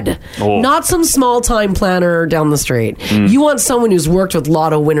cred. Not some small-time planner down the street. You want someone who's worked with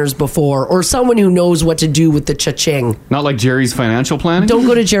lotto winners before, or someone who knows what to do with the cha-ching. Not like Jerry's Financial Planning? Don't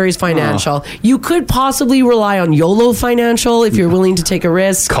go to Jerry's Financial. You could possibly rely on YOLO Financial if you're willing to take a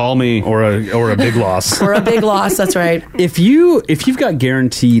risk. Call me. Or a big loss. Or a big loss, that's right. If you've got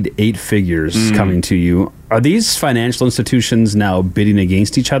guaranteed 8 figures coming to you, are these financial institutions now bidding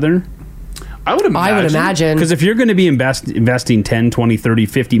against each other? I would imagine. Because if you're going to be investing 10, 20, 30,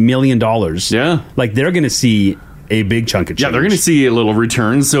 $50 million, like they're going to see a big chunk of change. Yeah, they're going to see a little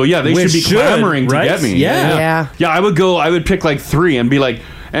return. So yeah, they should be clamoring to get me. Yeah. Yeah, I would pick like 3 and be like,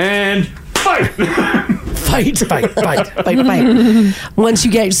 and fight. Fight. Once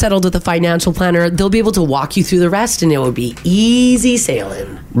you get settled with a financial planner, they'll be able to walk you through the rest, and it will be easy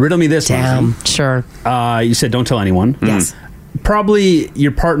sailing. Riddle me this. Damn, sure. You said don't tell anyone. Yes. Probably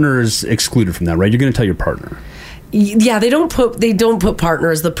your partner's excluded from that, right? You're going to tell your partner. Yeah, they don't put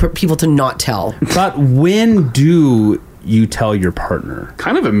partner as the people to not tell. But when do you tell your partner?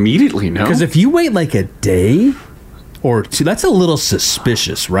 Kind of immediately, no? Because if you wait like a day or 2, that's a little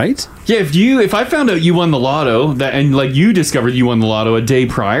suspicious, right? Yeah, if I found out you won the lotto and like you discovered you won the lotto a day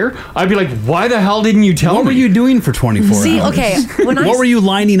prior, I'd be like, why the hell didn't you tell me? What were you doing for 24 hours? See, okay. What were you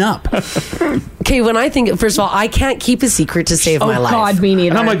lining up? Okay, when I think, first of all, I can't keep a secret to save my life. Oh God, me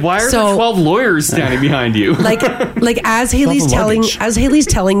neither. And I'm like, why are there 12 lawyers standing behind you? Like as Haley's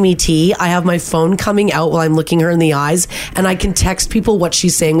telling me tea, I have my phone coming out while I'm looking her in the eyes, and I can text people what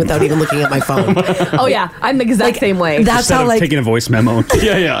she's saying without even looking at my phone. Oh yeah, I'm the exact same way. That's Instead how of taking a voice memo.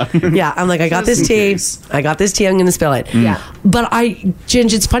 Yeah. Yeah, I'm like, I got this tea. I got this tea. I'm going to spill it. Yeah. But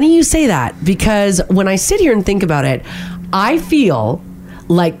Ginge, it's funny you say that, because when I sit here and think about it, I feel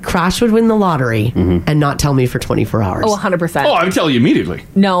like Crash would win the lottery and not tell me for 24 hours. Oh, 100%. Oh, I would tell you immediately.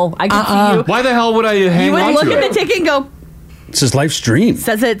 No, I can see you. Why the hell would I hang You would on look to at it? the ticket and go, It's his life's dream.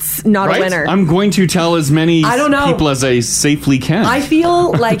 says it's not a winner. I'm going to tell as many I don't know. people as I safely can. I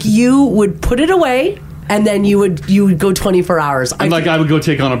feel like you would put it away and then you would go 24 hours. And I would go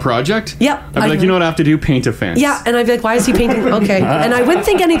take on a project? Yep. I'd be like, you know what I have to do? Paint a fence. Yeah, and I'd be like, why is he painting? Okay. And I wouldn't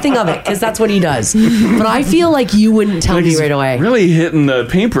think anything of it because that's what he does. But I feel like you wouldn't tell me right away. Really hitting the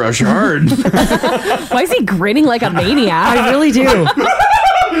paintbrush hard. Why is he grinning like a maniac? I really do.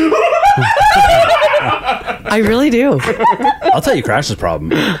 I really do. I'll tell you Crash's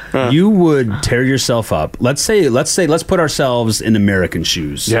problem. You would tear yourself up. Let's put ourselves in American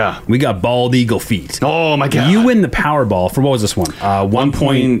shoes. Yeah. We got bald eagle feet. Oh my God. You win the Powerball for what was this one?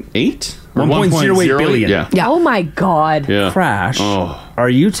 1.8? Or 1.08 billion. Yeah. Oh my God. Yeah. Crash, Oh. are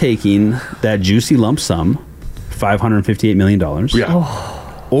you taking that juicy lump sum, $558 million?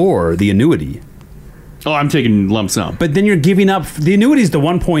 Yeah. Or the annuity? Oh, I'm taking lump sum. But then you're giving up, the annuity is the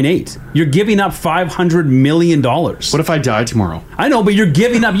 1.8. You're giving up $500 million. What if I die tomorrow? I know, but you're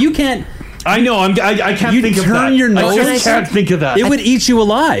giving up, you can't. I know, I can't think of that. turn your nose. I just can't think of that. It would eat you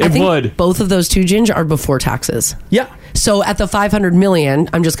alive. I think both of those two, Ginge, are before taxes. Yeah. So at the 500 million,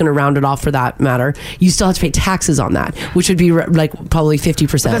 I'm just going to round it off for that matter. You still have to pay taxes on that, which would be like probably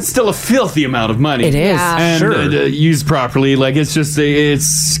 50%. That's still a filthy amount of money. It is. Yeah. And Sure. used properly, like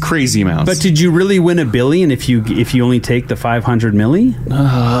it's crazy amounts. But did you really win $1 billion if you only take the $500 million?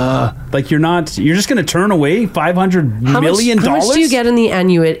 Like you're just going to turn away $500 million? How much do you get in the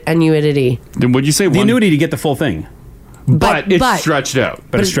annuity? Then would you say the annuity to get the full thing? But it's stretched out.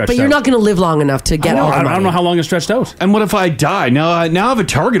 But it's stretched But out. you're not going to live long enough to get all the money. I don't know how long it's stretched out. And what if I die? Now I have a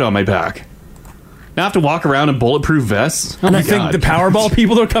target on my back. Now I have to walk around in bulletproof vests. And I think the Powerball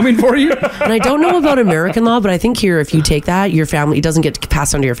people are coming for you. And I don't know about American law, but I think here, if you take that, your family, it doesn't get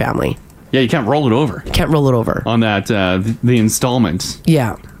passed on to your family. Yeah, you can't roll it over. You can't roll it over. On that, the installment.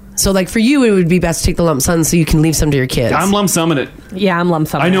 Yeah. So, like, for you, it would be best to take the lump sum so you can leave some to your kids. I'm lump summing it. Yeah, I'm lump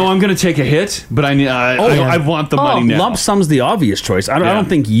summing I know it. I'm going to take a hit, but I want the money now. Lump sum's the obvious choice. I don't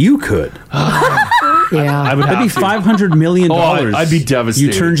think you could. Yeah. I would That'd be have to. $500 million. I'd be devastated.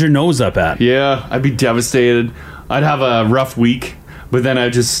 You turned your nose up at. Yeah, I'd be devastated. I'd have a rough week, but then I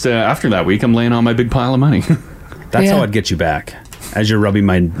just after that week, I'm laying on my big pile of money. That's how I'd get you back. As you're rubbing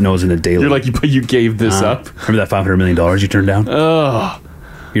my nose in it daily. You're like, you gave this up. Remember that $500 million you turned down? Oh,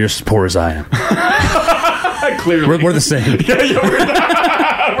 you're just as poor as I am. Clearly, We're the same.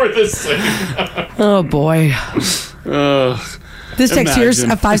 Yeah, we're the same. Oh, boy. This text here at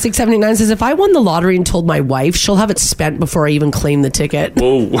 56789 says, if I won the lottery and told my wife, she'll have it spent before I even claim the ticket.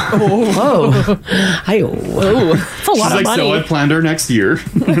 Whoa. Whoa. Whoa. That's a lot She's of like, money. so I planned her next year.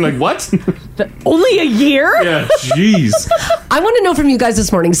 You're like, what? Only a year? Yeah, jeez. I want to know from you guys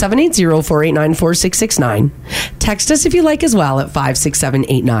this morning, 780-489-4669. Text us if you like as well at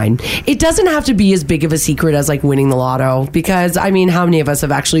 56789. It doesn't have to be as big of a secret as like winning the lotto because, I mean, how many of us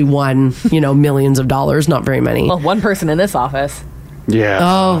have actually won, millions of dollars? Not very many. Well, one person in this office. Yeah.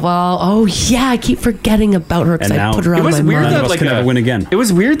 Oh, well. Oh, yeah. I keep forgetting about her because I put her on my mind. That, like, never win again. It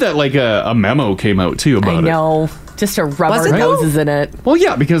was weird that like a memo came out too about I know. Just to rub Was our it, though? noses in it. Well,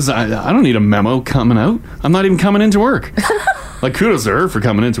 yeah, because I don't need a memo coming out. I'm not even coming into work. Like, kudos to her for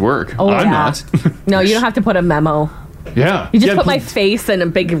coming into work. Oh, I'm yeah. not. No, you don't have to put a memo. Yeah. You just Yeah, put my face and a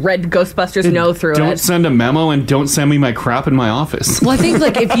big red Ghostbusters no through Don't it. send a memo and don't send me my crap in my office. Well, I think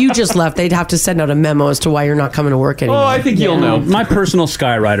like if you just left, they'd have to send out a memo as to why you're not coming to work anymore. Oh, I think you'll know. My personal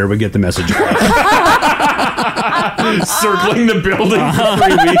Skyrider would get the message. Circling the building for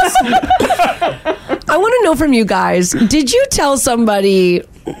 3 weeks. I want to know from you guys, did you tell somebody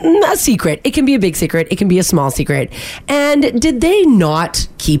a secret? It can be a big secret. It can be a small secret. And did they not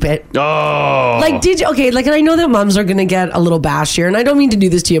keep it? Oh. Like, did you? Okay, like, and I know that moms are going to get a little bashed here, and I don't mean to do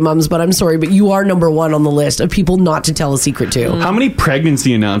this to you, moms, but I'm sorry, but you are number one on the list of people not to tell a secret to. How many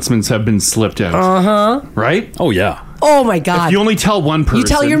pregnancy announcements have been slipped out? Uh-huh. Right? Oh, yeah. Oh, my God. If you only tell one person. You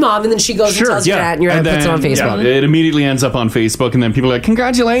tell your mom, and then she goes and tells your dad, and your dad puts it on Facebook. Yeah, it immediately ends up on Facebook, and then people are like,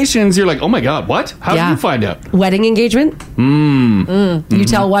 congratulations. You're like, oh my God, what? How did you find out? Wedding engagement? You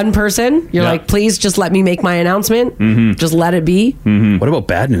tell one person, you're like, please just let me make my announcement. Just let it be. What about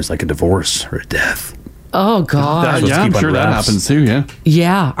bad news like a divorce or a death? Oh, God. Yeah, I'm sure that happens too, yeah.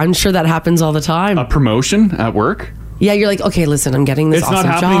 Yeah, I'm sure that happens all the time. A promotion at work? Yeah, you're like, okay, listen, I'm getting this It's awesome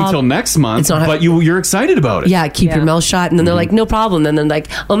not happening job. till next month, It's not but you're excited about it. Yeah, keep your mouth shut. And then they're like, no problem. And then like,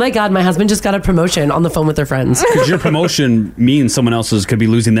 oh my God, my husband just got a promotion on the phone with their friends. Because your promotion means someone else's could be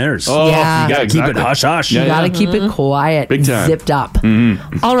losing theirs. Oh, You yeah. gotta keep it hush hush. You gotta keep it quiet. Big time. Zipped up.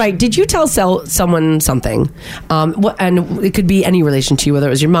 All right. Did you tell someone something? And it could be any relation to you, whether it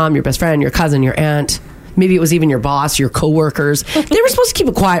was your mom, your best friend, your cousin, your aunt. Maybe it was even your boss, your coworkers. They were supposed to keep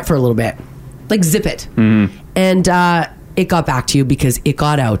it quiet for a little bit. Like zip it. And it got back to you because it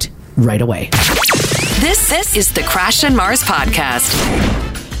got out right away. This is the Crash and Mars podcast.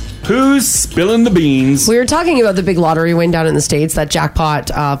 Who's spilling the beans? We were talking about the big lottery win down in the States. That jackpot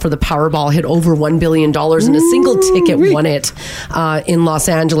for the Powerball hit over $1 billion and a single ticket won it in Los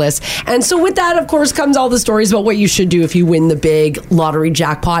Angeles. And so with that, of course, comes all the stories about what you should do if you win the big lottery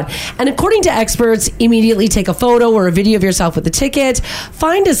jackpot. And according to experts, immediately take a photo or a video of yourself with the ticket,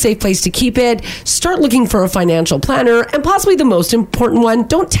 find a safe place to keep it, start looking for a financial planner, and possibly the most important one,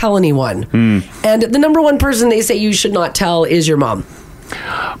 don't tell anyone. And the number one person they say you should not tell is your mom.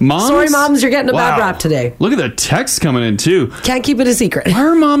 Moms? Sorry, moms, you're getting a bad rap today. Look at the text coming in, too. Can't keep it a secret. Why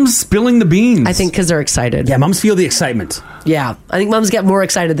are moms spilling the beans? I think because they're excited. Yeah, moms feel the excitement. Yeah, I think moms get more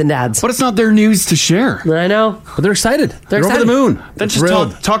excited than dads. But it's not their news to share. I know. But they're excited. They're over excited. the moon. Then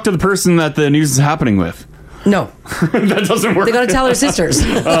just talk to the person that the news is happening with. No. That doesn't work. They got to tell their sisters.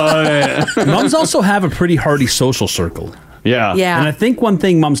 Moms also have a pretty hearty social circle. Yeah. Yeah. And I think one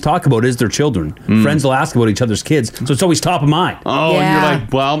thing moms talk about is their children. Friends will ask about each other's kids, so it's always top of mind. Oh, and you're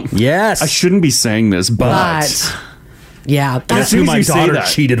like, well, yes, I shouldn't be saying this, but yeah, that's who my daughter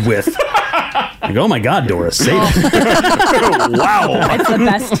cheated with. Like, oh my God, Doris, say that. Wow. It's the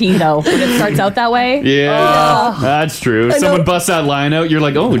best tea, though, when it starts out that way. Yeah, that's true. If someone busts that line out, you're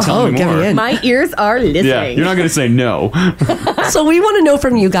like, oh, tell me more. My ears are listening. Yeah, you're not going to say no. So we want to know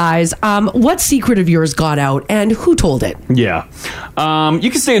from you guys, what secret of yours got out and who told it? Yeah. You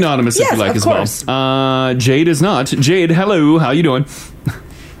can stay anonymous if Yes, you like of as course. well. Jade is not. Jade, hello. How you doing?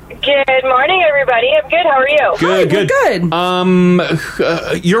 Good morning, everybody. I'm good. How are you? Good, good.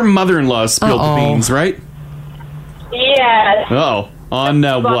 Your mother-in-law spilled the beans, right? Yes. Oh, on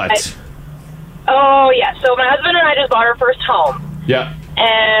what? Oh, yeah. So my husband and I just bought our first home. Yeah.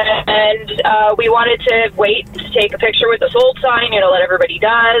 And we wanted to wait to take a picture with the sold sign, let everybody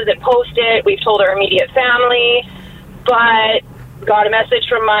does and post it. We've told our immediate family, but got a message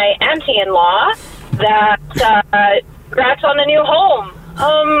from my auntie-in-law that congrats on the new home.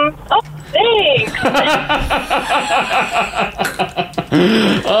 Oh, thanks.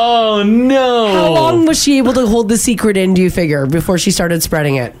 Oh, no. How long was she able to hold the secret in, do you figure, before she started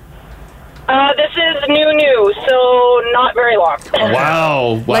spreading it? This is new, so not very long.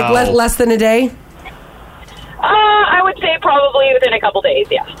 Wow. Like less than a day? I would say probably within a couple days,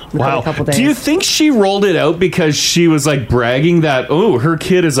 yeah. Wow. Do you think she rolled it out because she was like bragging that, oh, her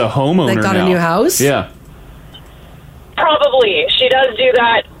kid is a homeowner Like got now? a new house? Yeah. Probably. She does do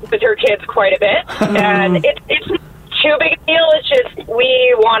that with her kids quite a bit. And it's too big a deal. It's just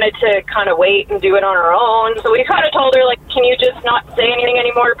we wanted to kind of wait and do it on our own. So we kind of told her, like, can you just not say anything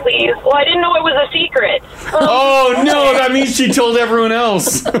anymore, please? Well, I didn't know it was a secret. Oh, no, that means she told everyone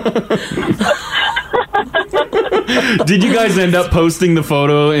else. Did you guys end up posting the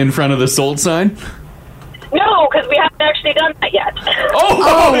photo in front of the sold sign? No, because we haven't actually done that yet.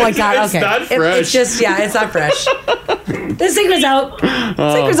 Oh my God! It's Okay, that fresh. It's just it's not fresh. The secret's out.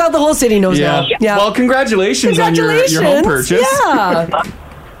 The secret's out. The whole city knows now. Yeah. Well, congratulations on your home purchase. Yeah. Thank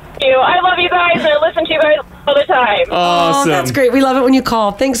you. I love you guys. I listen to you guys all the time. Oh, that's great. We love it when you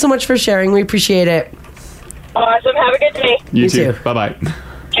call. Thanks so much for sharing. We appreciate it. Awesome. Have a good day. You too. Bye-bye.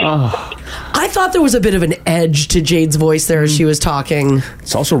 Oh. I thought there was a bit of an edge to Jade's voice there as she was talking.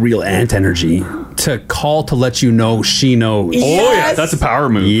 It's also real aunt energy to call to let you know she knows. Oh, yeah. That's a power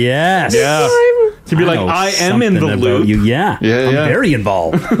move. Yes. Yeah. To be like, I am in the loop. You. Yeah. I'm very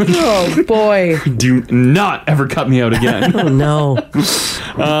involved. Oh, boy. Do not ever cut me out again. Oh, no.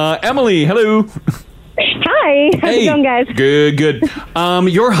 Emily, hello. Hi. How's it going, guys? Good.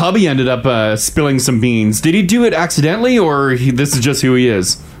 Your hubby ended up spilling some beans. Did he do it accidentally, or this is just who he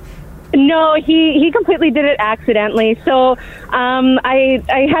is? No, he completely did it accidentally. So I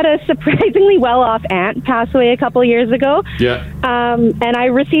had a surprisingly well-off aunt pass away a couple years ago. Yeah. And I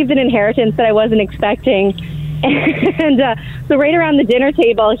received an inheritance that I wasn't expecting. And so right around the dinner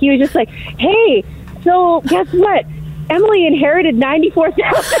table, he was just like, hey, so guess what? Emily inherited $94,000.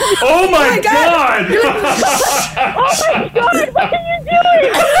 Oh my God! Oh my God! What are you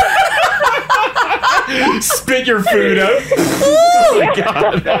doing? Spit your food out. Oh my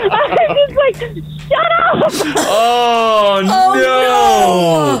God! I was just like, shut up! Oh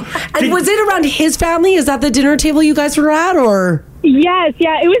no! Was it around his family? Is that the dinner table you guys were at, or? Yes,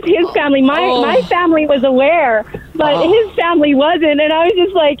 yeah, it was his family. My family was aware, but his family wasn't, and I was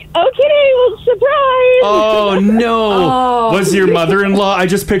just like, okay, well, surprise. Oh, no. Was your mother-in-law? I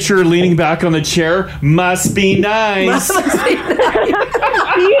just picture her leaning back on the chair. Must be nice. she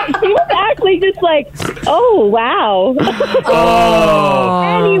was actually just like, oh, wow.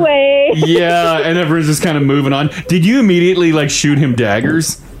 Anyway. Yeah, and everyone's just kind of moving on. Did you immediately, like, shoot him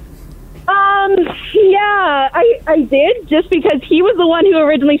daggers? Yeah, I did, just because he was the one who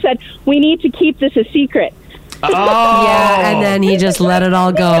originally said, we need to keep this a secret. Oh. Yeah, and then he just let it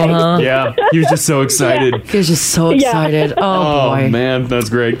all go, huh? Yeah, he was just so excited. He was just so excited. Oh, boy. Man, that's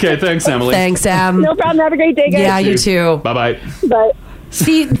great. Okay, thanks, Emily. Thanks, Em. No problem. Have a great day, guys. Yeah, you too. Bye-bye. Bye.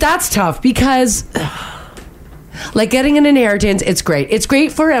 See, that's tough because... Like getting an inheritance, it's great. It's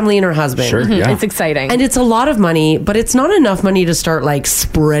great for Emily and her husband. Sure, yeah. It's exciting. And it's a lot of money, but it's not enough money to start like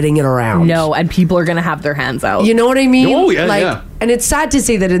spreading it around. No, and people are going to have their hands out. You know what I mean? Oh, yeah, like, yeah. And it's sad to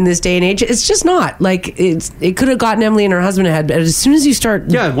say that in this day and age, it's just not. Like, it could have gotten Emily and her husband ahead, but as soon as you start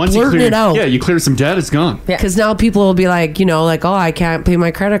once you blurting clear it out. Yeah, you clear some debt, it's gone. Because now people will be like, like, oh, I can't pay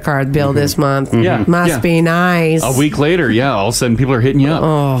my credit card bill this month. Yeah. Must be nice. A week later, all of a sudden people are hitting you up.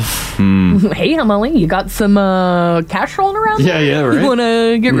 Oh. Hey, Emily, you got some cash rolling around? Yeah, right. You want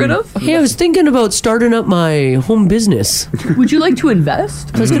to get rid of? Hey, I was thinking about starting up my home business. Would you like to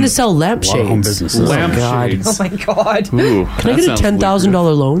invest? I was going to sell lampshades. home businesses. Lampshades. Oh, my God. Ooh, Can I get a $10,000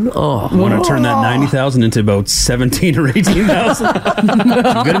 loan? Oh. Want to turn that 90,000 into about 17 or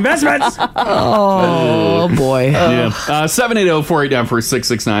 18,000? Good investments. Oh, boy. Yeah.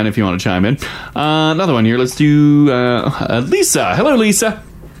 780-489-4669 if you want to chime in. Another one here. Let's do Lisa. Hello, Lisa.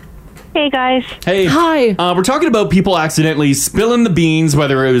 Hey, guys. Hey. Hi. We're talking about people accidentally spilling the beans,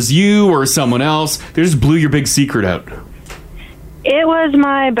 whether it was you or someone else. They just blew your big secret out. It was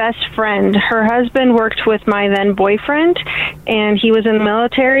my best friend. Her husband worked with my then boyfriend, and he was in the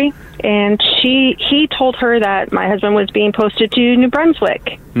military, and he told her that my husband was being posted to New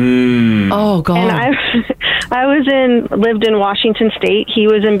Brunswick. Oh, God. And I lived in Washington State. He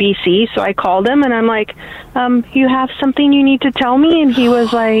was in BC, so I called him, and I'm like, you have something you need to tell me? And he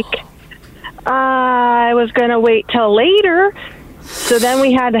was like, I was going to wait till later. So then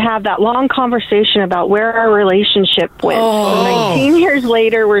we had to have that long conversation about where our relationship went. So 19 years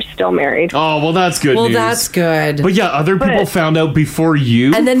later, we're still married. Oh, well, that's good news. Well, that's good. But yeah, other people found out before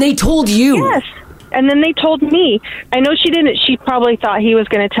you? And then they told you. Yes. And then they told me. I know she didn't. She probably thought he was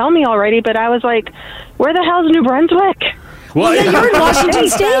going to tell me already, but I was like, where the hell's New Brunswick? Well, yeah, you're in Washington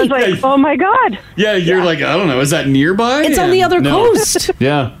State. I was like, oh, my God. Yeah, you're like, I don't know, is that nearby? It's on the other coast.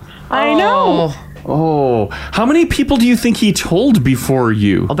 Yeah. I know. Oh, how many people do you think he told before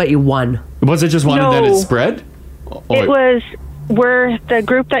you? I'll bet you one. Was it just one and then it spread? It was the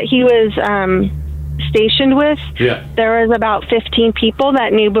group that he was stationed with. Yeah. There was about 15 people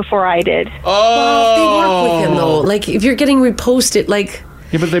that knew before I did. Oh. They work with him, though. Like, if you're getting reposted, like...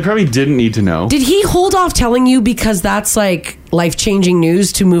 Yeah, but they probably didn't need to know. Did he hold off telling you because that's, like, life-changing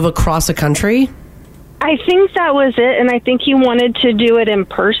news to move across a country? I think that was it, and I think he wanted to do it in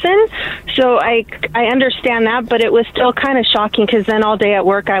person. So I understand that, but it was still kind of shocking because then all day at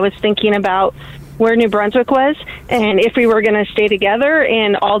work I was thinking about where New Brunswick was and if we were going to stay together,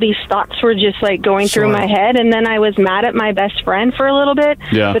 and all these thoughts were just like going through my head. And then I was mad at my best friend for a little bit,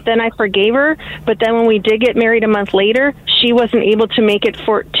 but then I forgave her. But then when we did get married a month later, she wasn't able to make it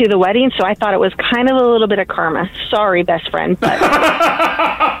to the wedding, so I thought it was kind of a little bit of karma. Sorry, best friend, but...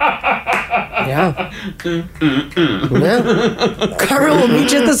 Yeah. Karma will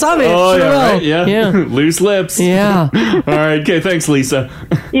meet you at the summit. Oh, sure yeah, will. right? Yeah. Loose lips. Yeah. All right. Okay. Thanks, Lisa.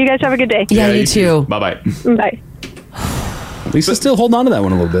 You guys have a good day. Yeah, you too. Bye-bye. Bye. Lisa's still holding on to that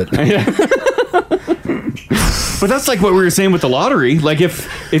one a little bit. But that's like what we were saying with the lottery. Like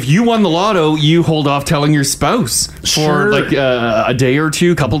if you won the lotto, you hold off telling your spouse for like a day or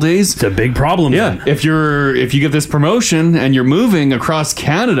two, couple days. It's a big problem. Yeah. Then. If you get this promotion and you're moving across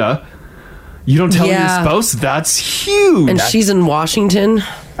Canada, you don't tell your spouse. That's huge. And she's in Washington.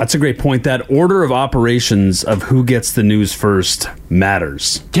 That's a great point. That order of operations of who gets the news first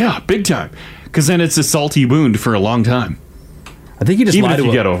matters. Yeah, big time. Because then it's a salty wound for a long time. I think you just lie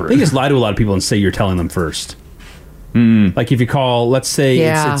to get over it. I think you just lie to a lot of people and say you're telling them first. Like if you call, let's say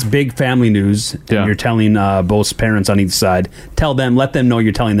it's big family news, and you're telling both parents on each side. Let them know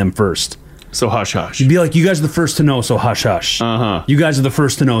you're telling them first. So hush hush. You'd be like, you guys are the first to know, so hush hush. You guys are the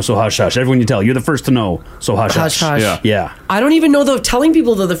first to know, so hush hush. Everyone you tell, you're the first to know, so hush hush. Hush hush. Yeah. I don't even know though if telling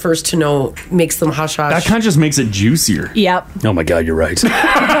people they're the first to know makes them hush hush. That kind of just makes it juicier. Yep. Oh my God, you're right.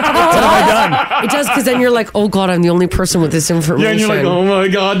 It does, because then you're like, oh God, I'm the only person with this information. Yeah, and you're like, oh my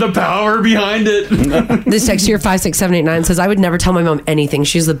God, the power behind it. This text here, 56789, says, I would never tell my mom anything.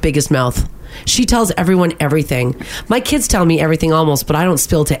 She has the biggest mouth. She tells everyone everything. My kids tell me everything almost, but I don't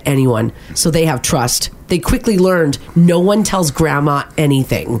spill to anyone, so they have trust. They quickly learned no one tells grandma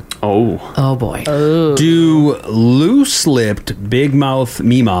anything. Oh boy. Do loose-lipped, big-mouth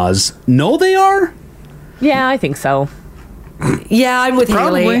Mimas know they are? Yeah, I think so. Yeah, I'm with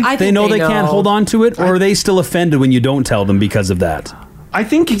Probably. Haley. I think they know they can't hold on to it, or are they still offended when you don't tell them because of that? I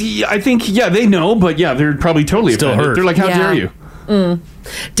think, yeah, they know, but yeah, they're probably totally Still offended. hurt. They're like, how dare you?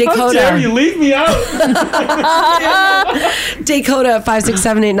 Dakota. How dare you leave me out? Dakota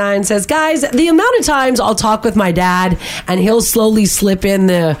 56789 says, guys, the amount of times I'll talk with my dad and he'll slowly slip in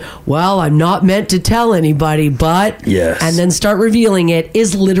the, well, I'm not meant to tell anybody, but yes, and then start revealing it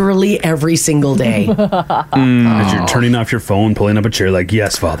is literally every single day. As you're turning off your phone, pulling up a chair, like,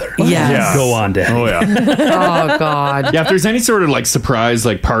 yes, Father. Yes. Yeah. Go on, Dad. Oh, yeah. Oh, God. Yeah, if there's any sort of like surprise,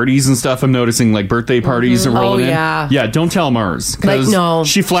 like parties and stuff, I'm noticing like birthday parties are rolling in. yeah. Don't tell Mars. Like, no.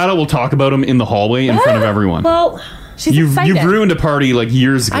 She flat out will talk about him in the hallway in front of everyone. Well, she's excited. You've ruined a party like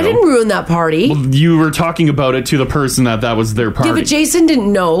years ago. I didn't ruin that party. Well, you were talking about it to the person that was their party. Yeah, but Jason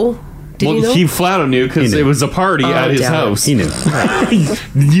didn't know. Did he know? He flat out knew because it was a party at his house. He knew.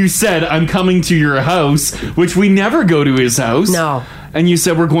 You said, I'm coming to your house, which we never go to his house. No. And you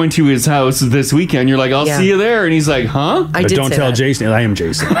said, we're going to his house this weekend. You're like, I'll see you there. And he's like, huh? I But did don't say tell that. Jason. I am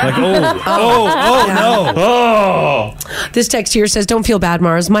Jason. Like, Yeah. no. Oh. This text here says, don't feel bad,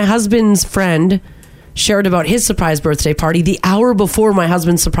 Mars. My husband's friend shared about his surprise birthday party the hour before my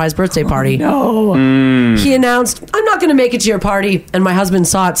husband's surprise birthday party. He announced, I'm not going to make it to your party. And my husband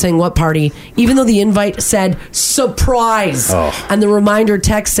saw it saying, what party? Even though the invite said, surprise. And the reminder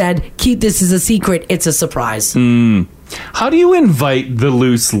text said, keep this as a secret. It's a surprise. How do you invite the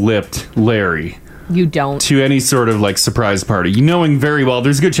loose-lipped Larry? You don't. To any sort of like surprise party, you knowing very well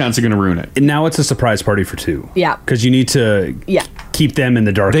there's a good chance they're going to ruin it. And now it's a surprise party for two. Yeah. Because you need to keep them in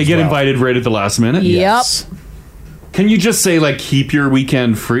the dark. They as get well. invited right at the last minute. Yes. Can you just say like keep your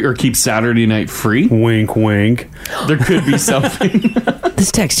weekend free or keep Saturday night free? Wink, wink. There could be something.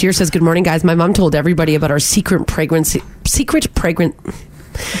 This text here says, good morning, guys. My mom told everybody about our secret pregnancy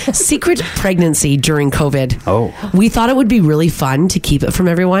during COVID. Oh. We thought it would be really fun to keep it from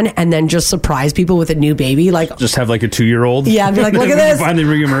everyone and then just surprise people with a new baby. Like, just have like a 2-year-old. Yeah, be like, look at this. Finally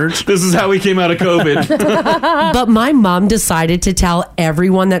reemerge. This is how we came out of COVID. But my mom decided to tell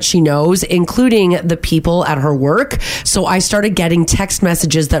everyone that she knows, including the people at her work. So I started getting text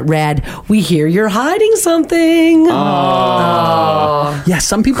messages that read, we hear you're hiding something. Yeah,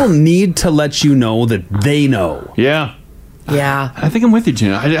 some people need to let you know that they know. Yeah. Yeah. I think I'm with you,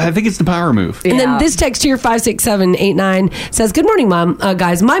 Gina. I think it's the power move. And then this text here, 56789, says, good morning, Mom.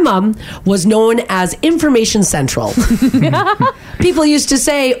 Guys, my mom was known as Information Central. People used to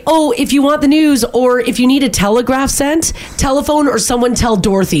say, oh, if you want the news or if you need a telegraph sent, telephone or someone tell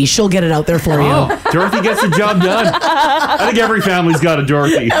Dorothy. She'll get it out there for you. Dorothy gets the job done. I think every family's got a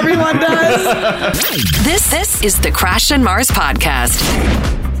Dorothy. Everyone does. This is the Crash and Mars podcast.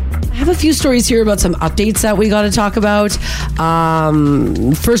 I have a few stories here about some updates that we got to talk about.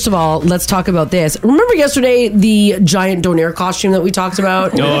 First of all, let's talk about this. Remember yesterday the giant Donaire costume that we talked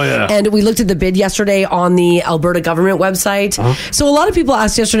about? Oh, yeah. And we looked at the bid yesterday on the Alberta government website. So a lot of people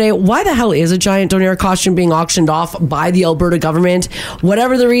asked yesterday, why the hell is a giant Donaire costume being auctioned off by the Alberta government?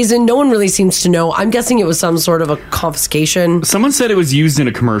 Whatever the reason, no one really seems to know. I'm guessing it was some sort of a confiscation. Someone said it was used in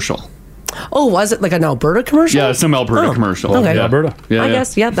a commercial. Oh, was it like an Alberta commercial? Yeah, some Alberta commercial. Okay. Yeah. Alberta. Yeah, I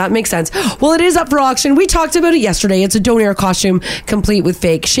guess, yeah, that makes sense. Well, it is up for auction. We talked about it yesterday. It's a Donaire costume complete with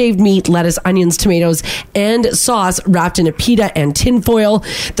fake shaved meat, lettuce, onions, tomatoes, and sauce wrapped in a pita and tinfoil.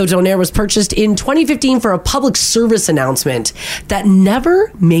 The Donaire was purchased in 2015 for a public service announcement that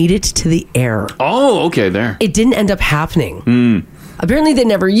never made it to the air. Oh, okay, there. It didn't end up happening. Apparently, they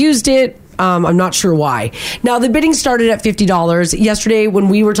never used it. I'm not sure why. Now, the bidding started at $50. Yesterday, when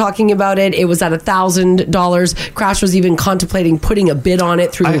we were talking about it, it was at $1,000. Crash was even contemplating putting a bid on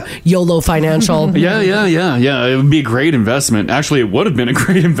it through YOLO Financial. Yeah. It would be a great investment. Actually, it would have been a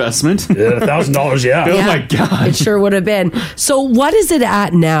great investment. Yeah, $1,000, yeah. Oh, my God. It sure would have been. So what is it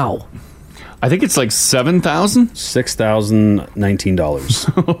at now? I think it's like 7,000? $6,019.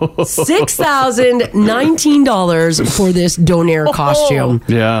 $6,019 for this Donair costume.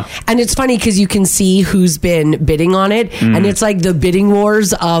 Yeah. And it's funny because you can see who's been bidding on it. And it's like the bidding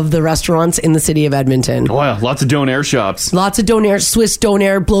wars of the restaurants in the city of Edmonton. Oh, yeah. Lots of Donair shops. Lots of Donair, Swiss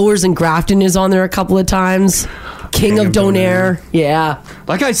Donair, Blowers and Grafton is on there a couple of times. King of Donair. Yeah.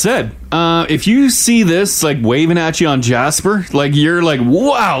 Like I said, if you see this like waving at you on Jasper, like you're like,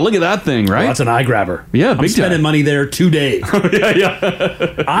 wow, look at that thing, right? Well, that's an eye grabber. Yeah, I'm big spending time. money there today.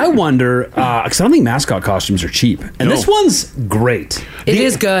 yeah. I wonder, because I don't think mascot costumes are cheap. And this one's great. It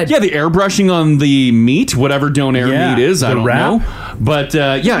is good. Yeah, the airbrushing on the meat, whatever Donair meat is, I don't know. But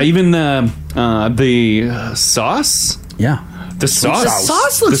yeah, even the sauce. Yeah. The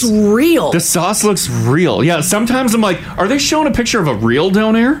sauce looks real. The sauce looks real. Yeah, sometimes I'm like, are they showing a picture of a real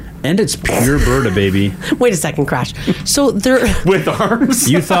Donair? And it's pure Berta, baby. Wait a second, Crash. So they're with arms.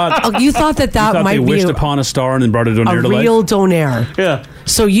 You thought you thought that they might be wished upon a star and then brought a Donair to life? A real Donair. Yeah.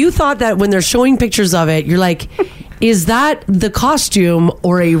 So you thought that when they're showing pictures of it, you're like, is that the costume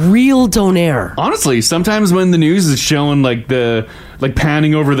or a real Donair? Honestly, sometimes when the news is showing like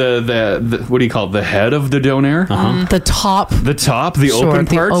panning over the what do you call it, the head of the Donair, The top, the open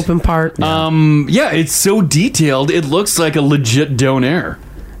part, the open part. Yeah, it's so detailed. It looks like a legit Donair.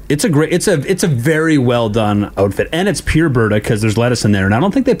 It's a very well done outfit, and it's pure Berta because there's lettuce in there, and I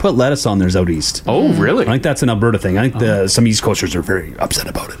don't think they put lettuce on theirs out east. Oh, really? I think that's an Alberta thing. I think some East Coasters are very upset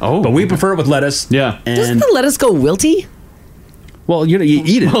about it. Oh, but we prefer it with lettuce. Yeah, and doesn't the lettuce go wilty? Well, you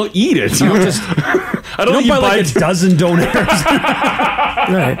eat it. Well, eat it. You don't just. I don't buy like a dozen Donairs.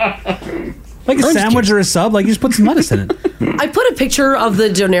 Right. Like a sandwich or a sub, like you just put some lettuce in it. I put a picture of the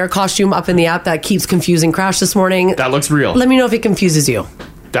Donair costume up in the app that keeps confusing Crash this morning. That looks real. Let me know if it confuses you.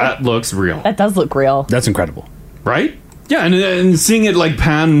 That looks real. That does look real. That's incredible. Right? Yeah, and seeing it like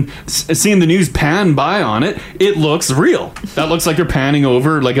seeing the news pan by on it, it looks real. That looks like you're panning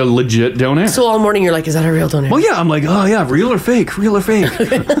over like a legit Donair. So all morning you're like, is that a real Donair? Well, yeah, I'm like, oh yeah, real or fake? Real or fake?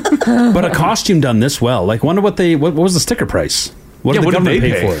 But a costume done this well, like, wonder what was the sticker price? What did the government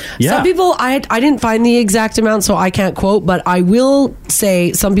pay for it? Yeah. Some people, I didn't find the exact amount, so I can't quote, but I will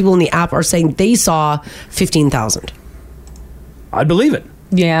say some people in the app are saying they saw $15,000. I'd believe it.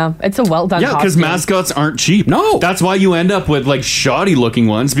 Yeah, it's a well done. Yeah, because mascots aren't cheap. No, that's why you end up with like shoddy looking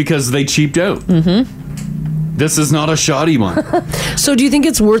ones because they cheaped out. Mm-hmm. This is not a shoddy one. So, do you think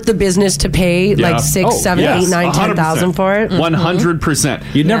it's worth the business to pay like 6, 7, 8, 9, 10,000 for it?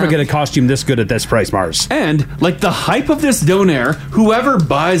 100%. You'd never get a costume this good at this price, Mars. And like the hype of this Donair, whoever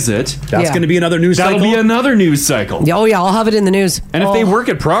buys it, that's going to be another news cycle. That'll be another news cycle. Oh yeah, I'll have it in the news. And if they work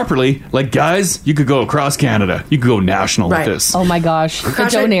it properly, like guys, you could go across Canada. You could go national with this. Oh my gosh, the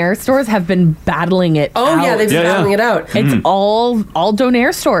Donair stores have been battling it. Oh yeah, they've been battling it out. It's all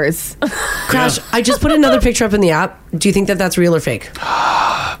Donair stores. Crash, I just put another picture up in the app. Do you think that that's real or fake?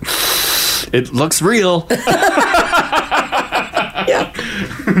 It looks real. Yeah,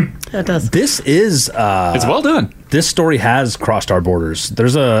 it does. This is it's well done. This story has crossed our borders.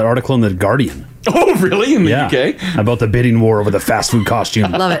 There's an article in the Guardian. Oh, really? In the UK? About the bidding war over the fast food costume.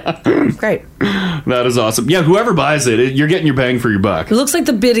 Love it. Great. That is awesome. Yeah, whoever buys it, you're getting your bang for your buck. It looks like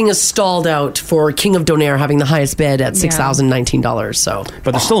the bidding is stalled out for King of Donair having the highest bid at $6,019. So,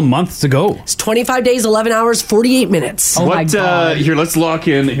 but there's still a month to go. It's 25 days, 11 hours, 48 minutes. Oh my God. Here, let's lock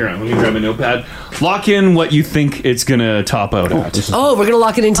in. Here, let me grab my notepad. Lock in what you think it's going to top out at. Oh, we're going to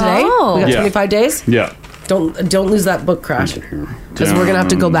lock it in today? Oh. We got 25 days? Yeah. Don't lose that book, Crash, because we're gonna have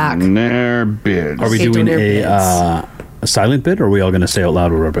to go back. Their bids. Are we doing a silent bid, or are we all going to say out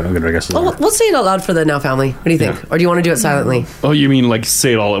loud? I guess. Oh, we'll say it out loud for the Now family. What do you think? Or do you want to do it silently? Oh, you mean like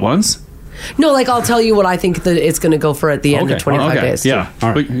say it all at once? No, like I'll tell you what I think that it's going to go for at the end of 25 days. Yeah.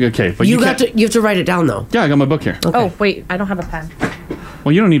 All right. But you have to write it down though. Yeah, I got my book here. Okay. Oh wait, I don't have a pen.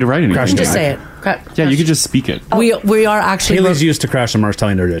 Well, you don't need to write anything. You can just say it. Yeah, you can just speak it. We are actually. Haley's used to Crash and Mars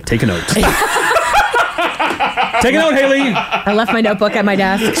telling her to take a note. Take a note, Haley. I left my notebook at my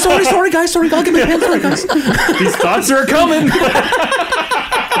desk. Sorry, guys. Sorry, I'll get my pen. Sorry, guys. These thoughts are coming.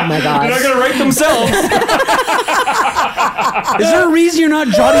 Oh my God. They're not going to write themselves. Is there a reason you're not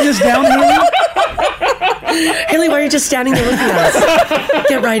jotting this down, Haley? Haley, why are you just standing there looking at us?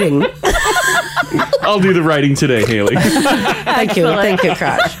 Get writing. I'll do the writing today, Haley. Thank you,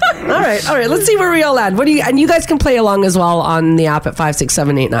 Crash. All right. Let's see where we all land. And you guys can play along as well on the app at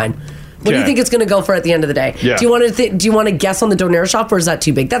 56789. What do you think it's going to go for at the end of the day? Yeah. Do you want to guess on the Donair shop, or is that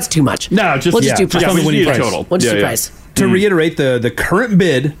too big? That's too much. No, we'll just do price. Just we need a total. We'll just do price. To reiterate, the current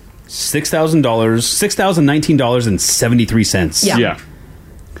bid $6,000, $6,019.73. Yeah.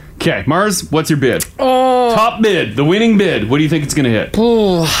 Okay, Mars, what's your bid? Oh. Top bid, the winning bid. What do you think it's going to hit?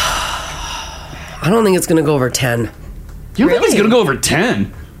 I don't think it's going to go over 10. You don't think it's going to go over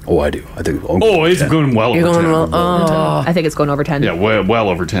 10? Oh, I do. I think. It's going well You're over going 10. well. I think it's going over 10. Yeah, well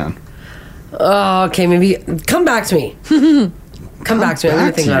over 10. Okay, maybe come back to me. Come back to me. Let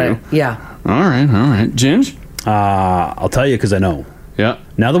me think about it. Yeah. All right. Ginge? I'll tell you because I know. Yeah.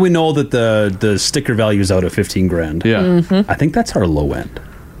 Now that we know that the sticker value is out at 15 grand. Yeah. I think that's our low end.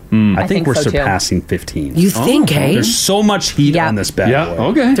 I think we're so, too. surpassing 15. You think, hey? There's so much heat on this bad boy.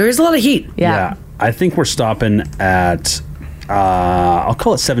 Okay. There is a lot of heat. Yeah. I think we're stopping at I'll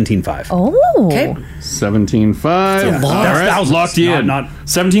call it 17.5. Oh. Okay. 17.5. That's a lot. All right, Thousands, locked in. not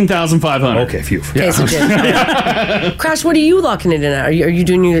 17,500. Okay, phew. Okay, so Crash, what are you locking it in at? Are you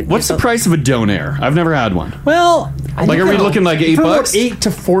doing your... What's the price of a Donair? I've never had one. Well, like, are we looking like $8? $8 to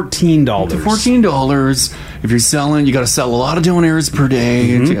 $14. To $14. If you're selling, you got to sell a lot of Donairs per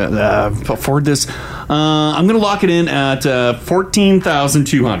day to afford this. I'm going to lock it in at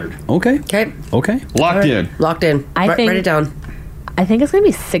 14,200. Okay. Locked in. Locked in. I think- Write it down. I think it's going to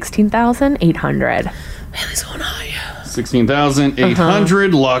be 16,800. Haley's going high.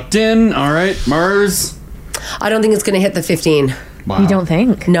 16,800 locked in. All right, Mars. I don't think it's going to hit the 15. Wow. You don't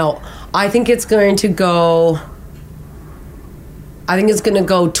think? No. I think it's going to go... I think it's going to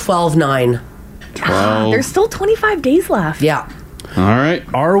go 12.9. 12. There's still 25 days left. Yeah. All right.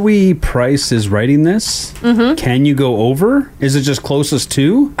 Are we Price is writing this? Mm-hmm. Can you go over? Is it just closest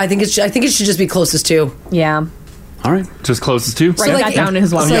to? I think it should just be closest to. Yeah. All right. Just closest to? Write that down in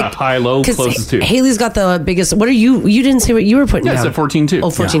his wallet. Yeah, high, low, closest to. Haley's got the biggest... What are you... You didn't say what you were putting Yeah, down. it's at 14.2. Oh,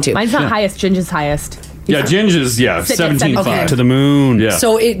 14.2. Mine's not highest. Ginger's highest. Yeah, Ginge is, 17.5. Okay. To the moon. Yeah.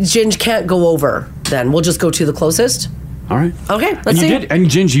 So Ginge can't go over then. We'll just go to the closest. All right. Okay, And let's see. and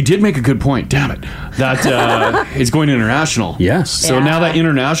Ginge, you did make a good point. Damn it. That is going international. Yes. So now that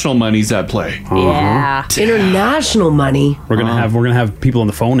international money's at play. Yeah. International money. We're gonna have people on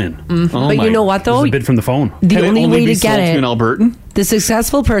the phone in. But you know what, though? There's a bid from the phone. The Can it only way be to get sold it... to an Albertan? The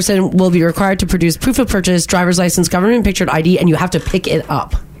successful person will be required to produce proof of purchase, driver's license, government pictured ID, and you have to pick it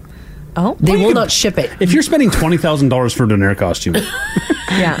up. Oh. They will not ship it. If you're spending $20,000 for a Donair costume,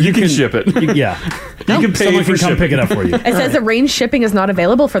 Yeah. You can ship it. you can pay Someone for can come pick it up for you. It says arranged shipping is not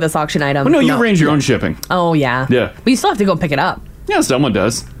available for this auction item. Well, no, you arrange your own shipping. Oh, yeah. Yeah. But you still have to go pick it up. Yeah, someone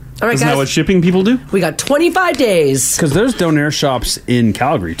does. All right, Isn't that guys. what shipping people do? We got 25 days. Because there's Donair shops in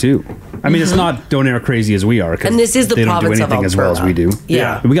Calgary too. I mean, it's not Donair crazy as we are. 'cause And this is the they don't do province of anything as well as we do. Alberta.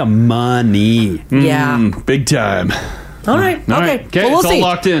 Yeah. we got money. Yeah. Big time. All right. All Okay. right. Okay, Well, we'll it's all see.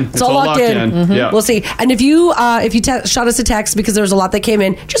 locked in. It's all locked in. Mhm. Yeah. We'll see. And if you shot us a text because there was a lot that came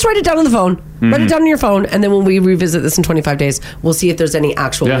in, just write it down on the phone. Write it down on your phone, and then when we revisit this in 25 days, we'll see if there's any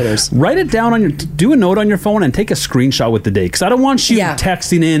actual winners. Write it down on do a note on your phone and take a screenshot with the date. Because I don't want you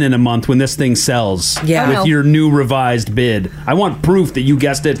texting in a month when this thing sells with your new revised bid. I want proof that you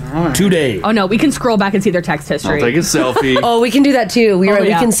guessed it today. Oh, no. We can scroll back and see their text history. I'll take a selfie. Oh, we can do that too. We Oh,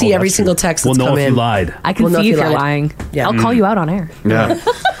 yeah. can see Oh, every that's single true. text We'll that's know come if in. you lied. I can We'll know see if if you you're lied. lying. Yeah. I'll call you out on air. Yeah.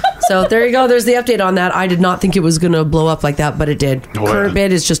 So there you go. There's the update on that. I did not think it was going to blow up like that, but it did. Current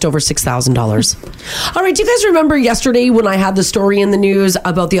bid is just over $6,000. All right. Do you guys remember yesterday when I had the story in the news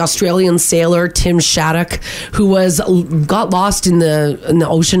about the Australian sailor Tim Shattuck, who got lost in the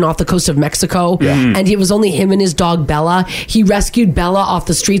ocean off the coast of Mexico, and it was only him and his dog Bella. He rescued Bella off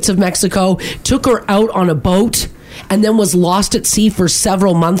the streets of Mexico, took her out on a boat, and then was lost at sea for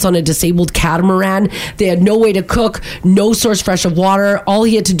several months on a disabled catamaran. They had no way to cook, no source fresh of water. All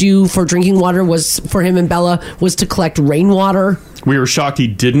he had to do for drinking water for him and Bella was to collect rainwater. We were shocked he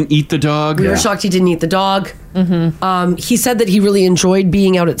didn't eat the dog. We were shocked he didn't eat the dog. He said that he really enjoyed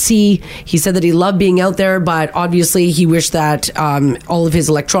being out at sea. He said that he loved being out there, but obviously he wished that all of his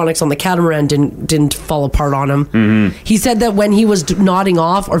electronics on the catamaran didn't fall apart on him. He said that when he was nodding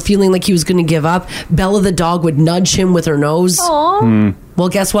off or feeling like he was going to give up, Bella the dog would nudge him with her nose. Well,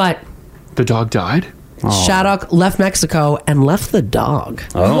 guess what? The dog died? Shattuck left Mexico and left the dog.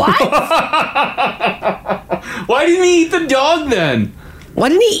 Why didn't he eat the dog then? Why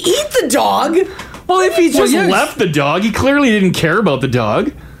didn't he eat the dog? Well, if he just left the dog, he clearly didn't care about the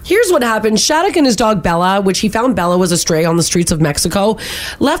dog. Here's what happened. Shattuck and his dog Bella, which he found Bella was astray on the streets of Mexico,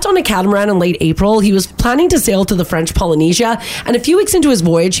 left on a catamaran in late April. He was planning to sail to the French Polynesia, and a few weeks into his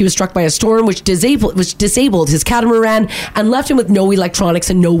voyage, he was struck by a storm which disabled his catamaran and left him with no electronics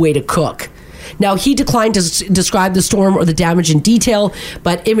and no way to cook. Now, he declined to describe the storm or the damage in detail,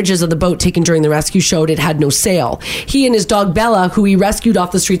 but images of the boat taken during the rescue showed it had no sail. He and his dog Bella, who he rescued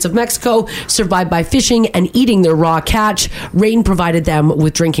off the streets of Mexico, survived by fishing and eating their raw catch. Rain provided them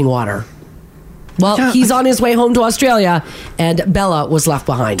with drinking water. Well, he's on his way home to Australia, and Bella was left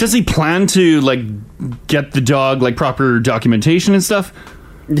behind. Does he plan to, get the dog, proper documentation and stuff?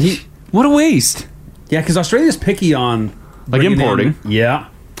 What a waste. Yeah, because Australia's picky on Like bringing importing. Yeah.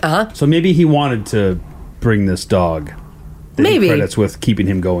 Uh-huh. So maybe he wanted to bring this dog. That Maybe. he credits with keeping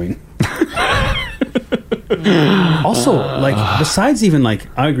him going. Also, like, besides even, like,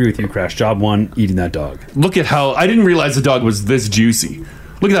 I agree with you, Crash. Job one, eating that dog. Look at how I didn't realize the dog was this juicy.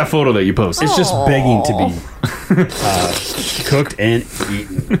 Look at that photo that you posted. It's just begging to be cooked and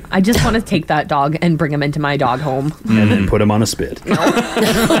eaten. I just want to take that dog and bring him into my dog home. And then put him on a spit. Low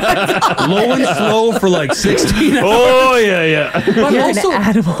and slow for like 16 hours. Oh, yeah. But You're also, an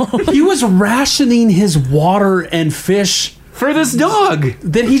animal. he was rationing his water and fish for this dog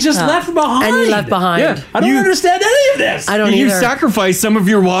that he just left behind. And he left behind. Yeah. I don't understand any of this. I don't You either. sacrifice some of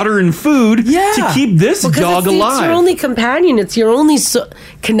your water and food Yeah. to keep this Because dog it's alive. your only companion. It's your only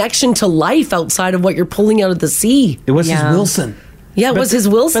connection to life outside of what you're pulling out of the sea. It was Yeah. his Wilson. Yeah, it was his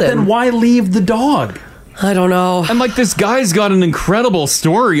Wilson. But then why leave the dog? I don't know. And like this guy's got an incredible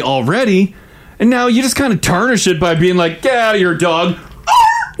story already, and now you just kind of tarnish it by being like, "Get out of here, dog."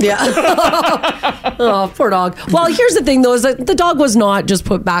 Yeah. Oh, poor dog. Well, here's the thing, though, is that the dog was not just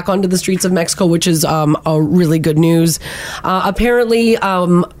put back onto the streets of Mexico, which is a really good news. Apparently,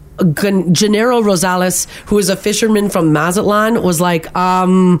 Gennaro Rosales, who is a fisherman from Mazatlan, was like,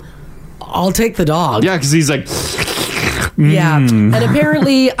 I'll take the dog. Yeah, because he's like, Yeah. And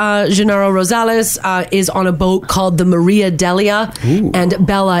apparently, Gennaro Rosales is on a boat called the Maria Delia, and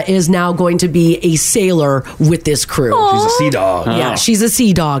Bella is now going to be a sailor with this crew. She's a sea dog. Yeah, she's a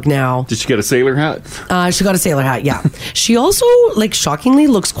sea dog now. Did she get a sailor hat? She got a sailor hat, yeah. She also, like, shockingly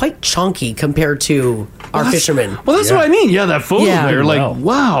looks quite chunky compared to our fisherman. Well, that's what I mean. Yeah, that photo there, like,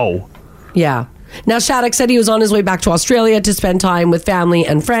 wow. Yeah. Now, Shattuck said he was on his way back to Australia to spend time with family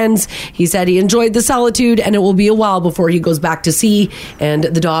and friends. He said he enjoyed the solitude, and it will be a while before he goes back to sea, and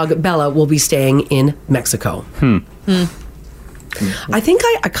the dog, Bella, will be staying in Mexico. I think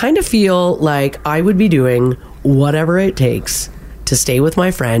I kind of feel like I would be doing whatever it takes to stay with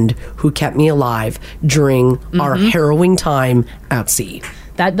my friend who kept me alive during our harrowing time at sea.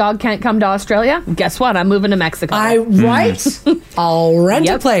 That dog can't come to Australia. Guess what? I'm moving to Mexico. I'll rent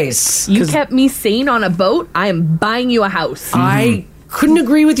a place. You kept me sane on a boat. I am buying you a house. I couldn't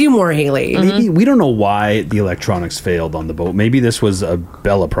agree with you more, Haley. Maybe we don't know why the electronics failed on the boat. Maybe this was a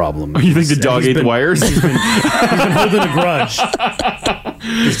Bella problem. You think the dog ate the wires? He's been holding a grudge.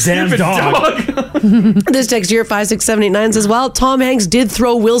 This damn dog. This text here, 56789, says, well, Tom Hanks did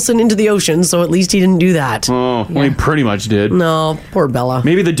throw Wilson into the ocean, so at least he didn't do that. Oh, well, he pretty much did. No, poor Bella.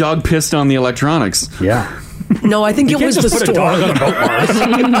 Maybe the dog pissed on the electronics. Yeah. No, I think it was the storm. On a boat, I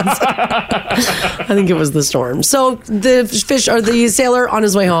think it was the storm. So the sailor on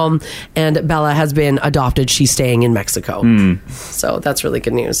his way home, and Bella has been adopted. She's staying in Mexico. So that's really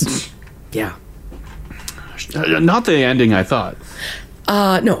good news. Yeah. Not the ending I thought.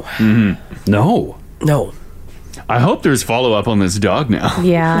 No. No. No. I hope there's follow-up on this dog now.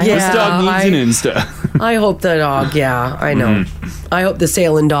 Yeah. This dog needs an Insta. I hope the dog, yeah, I know. I hope the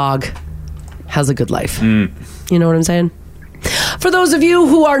sailing dog has a good life. You know what I'm saying? For those of you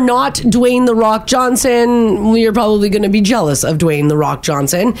who are not Dwayne "The Rock" Johnson, you're probably going to be jealous of Dwayne "The Rock"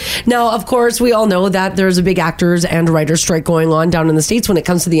 Johnson. Now, of course, we all know that there's a big actors and writers strike going on down in the States when it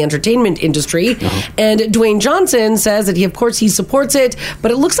comes to the entertainment industry. And Dwayne Johnson says that he supports it, but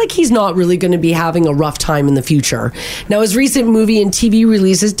it looks like he's not really going to be having a rough time in the future. Now, his recent movie and TV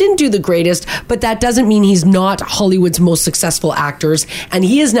releases didn't do the greatest, but that doesn't mean he's not Hollywood's most successful actors, and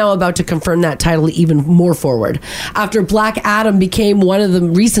he is now about to confirm that title even more forward. After Black Adam became one of the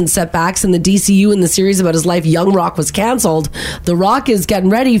recent setbacks in the DCU in the series about his life, Young Rock was canceled. The Rock is getting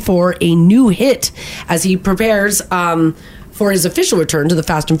ready for a new hit as he prepares for his official return to the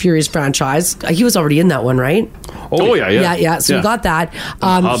Fast and Furious franchise. He was already in that one, right? Oh, yeah. Yeah. So we got that.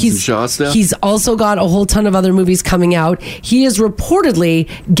 Hobbs and Shaw stuff. He's also got a whole ton of other movies coming out. He is reportedly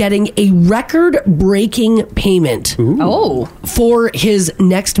getting a record-breaking payment for his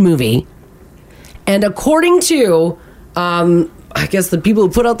next movie. And according to I guess the people who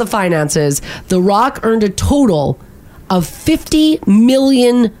put out the finances, The Rock earned a total of $50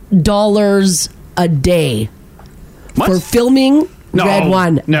 million a day for filming Red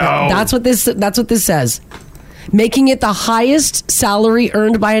One. No. That's what this says. Making it the highest salary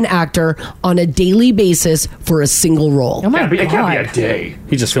earned by an actor on a daily basis for a single role. Oh my It can't be God. a day.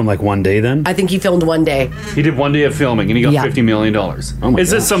 He just filmed like one day then? I think he filmed one day. He did one day of filming and he got Yeah. $50 million. Is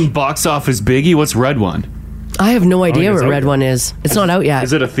this some box office biggie? What's Red One? I have no idea it's what out Red yet. One is. It's not out yet.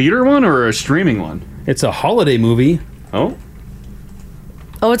 Is it a theater one or a streaming one? It's a holiday movie. Oh.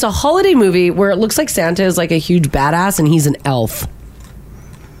 Oh, it's a holiday movie where it looks like Santa is like a huge badass and he's an elf.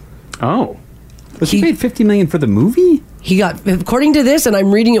 Oh. But he paid $50 million for the movie? He got, according to this, and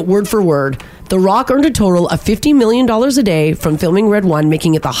I'm reading it word for word, The Rock earned a total of $50 million a day from filming Red One,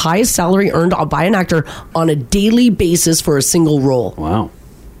 making it the highest salary earned by an actor on a daily basis for a single role. Wow.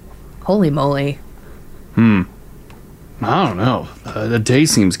 Holy moly. I don't know. The day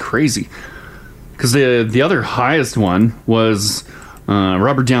seems crazy. Because the other highest one was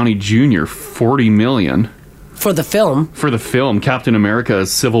Robert Downey Jr., $40 million. For the film? For the film, Captain America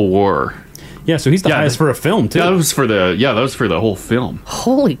Civil War. Yeah, so he's the highest for a film, too. That was for the whole film.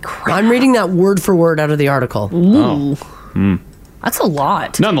 Holy crap. I'm reading that word for word out of the article. Ooh. That's a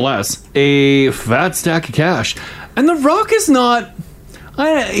lot. Nonetheless, a fat stack of cash. And The Rock is not...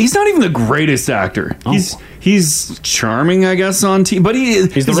 he's not even the greatest actor. He's charming, I guess, on TV. But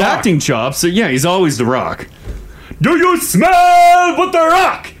his acting chops, so yeah, he's always The Rock. Do you smell what The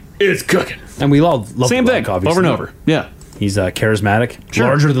Rock is cooking? And we all love Same The thing, Rock, obviously. over and over. Yeah. He's charismatic, Sure.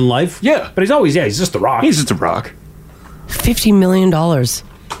 larger than life. Yeah. But he's just The Rock. He's just The Rock. $50 million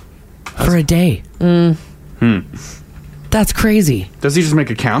for a day. That's crazy. Does he just make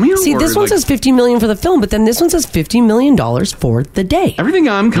a cameo? See, this one says $50 million for the film, but then this one says $50 million for the day. Everything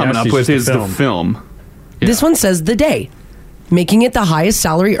I'm coming up with is the film. This one says the day, making it the highest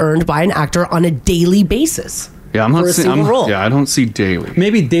salary earned by an actor on a daily basis. Yeah, I'm not for a single role. Yeah, I don't see daily.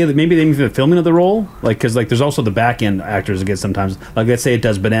 Maybe daily. Maybe they mean for the filming of the role, because there's also the back end actors that get sometimes. Like let's say it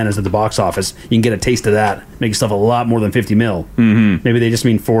does bananas at the box office, you can get a taste of that. Make yourself a lot more than 50 mil. Mm-hmm. Maybe they just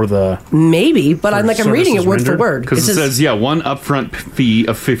mean for the. Maybe, but I'm reading it word for word because it says one upfront fee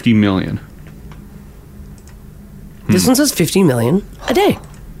of $50 million. This one says $50 million a day.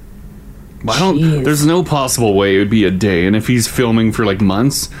 There's no possible way it would be a day, and if he's filming for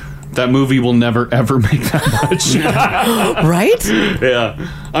months. That movie will never, ever make that much. Right? Yeah.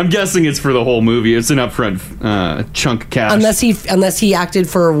 I'm guessing it's for the whole movie. It's an upfront chunk of cash. Unless he acted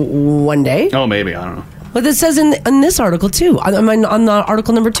for one day? Oh, maybe. I don't know. But this says in this article, too. I'm on the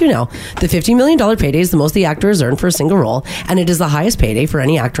article number 2 now. The $50 million payday is the most the actor has earned for a single role, and it is the highest payday for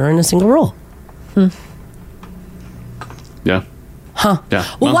any actor in a single role. Yeah. Huh. Yeah.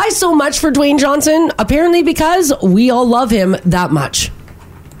 Well, why so much for Dwayne Johnson? Apparently because we all love him that much.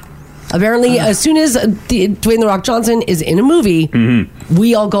 Apparently, as soon as Dwayne The Rock Johnson is in a movie,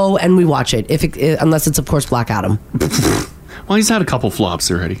 we all go and we watch it. Unless it's, of course, Black Adam. Well, he's had a couple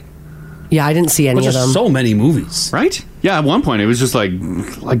flops already. Yeah, I didn't see any of them. So many movies, right? Yeah, at one point it was just like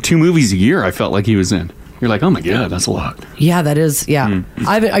 2 movies a year. I felt like he was in. You're like, oh my god, that's a lot. Yeah, that is. Yeah.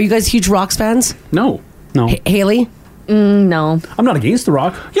 Are you guys huge Rock fans? No. Haley? No. I'm not against The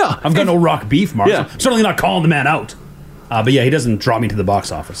Rock. Yeah, I've got no Rock beef, Mark. Yeah. So certainly not calling the man out. But yeah, he doesn't draw me to the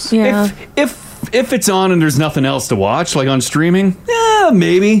box office. Yeah. If it's on and there's nothing else to watch, like on streaming, yeah,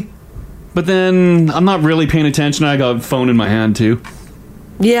 maybe. But then I'm not really paying attention. I got a phone in my hand too.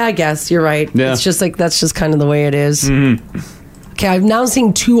 Yeah, I guess you're right. Yeah. It's just that's just kind of the way it is. Okay, I've now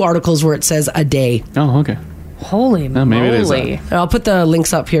seen 2 articles where it says a day. Oh, okay. Holy moly. Maybe it is And I'll put the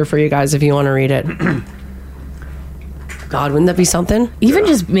links up here for you guys if you want to read it. God, wouldn't that be something? Even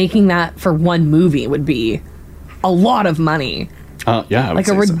just making that for one movie would be a lot of money. Yeah, I would like a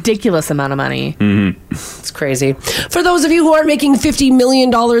say so. ridiculous amount of money. It's crazy. For those of you who aren't making $50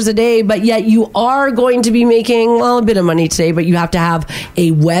 million a day, but yet you are going to be making, a bit of money today, but you have to have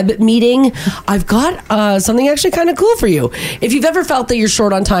a web meeting, I've got something actually kind of cool for you. If you've ever felt that you're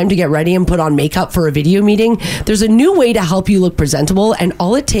short on time to get ready and put on makeup for a video meeting, there's a new way to help you look presentable, and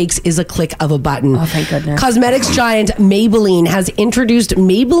all it takes is a click of a button. Oh, thank goodness. Cosmetics giant Maybelline has introduced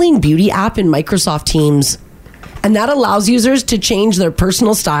Maybelline Beauty app in Microsoft Teams. And that allows users to change their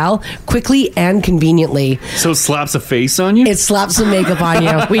personal style quickly and conveniently. So it slaps a face on you? It slaps some makeup on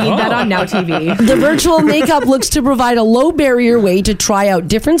you. We need that on Now TV. The virtual makeup looks to provide a low barrier way to try out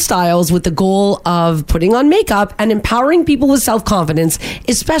different styles with the goal of putting on makeup and empowering people with self-confidence,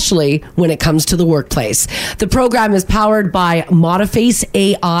 especially when it comes to the workplace. The program is powered by Modiface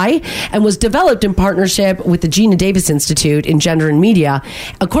AI and was developed in partnership with the Gina Davis Institute in Gender and Media.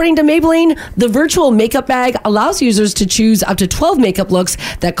 According to Maybelline, the virtual makeup bag allows users to choose up to 12 makeup looks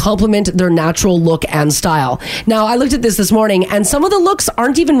that complement their natural look and style. Now, I looked at this morning, and some of the looks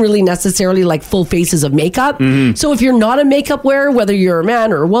aren't even really necessarily like full faces of makeup. So if you're not a makeup wearer, whether you're a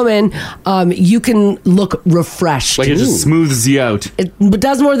man or a woman, you can look refreshed. Like it just smooths you out. It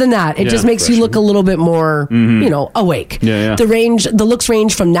does more than that. It just makes you look a little bit more, awake. Yeah. The looks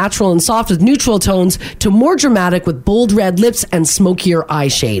range from natural and soft with neutral tones to more dramatic with bold red lips and smokier eye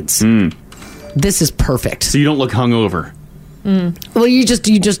shades. This is perfect. So you don't look hungover. Well, you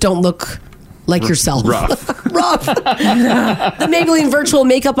just don't look like yourself. Rough. Rough. The Maybelline virtual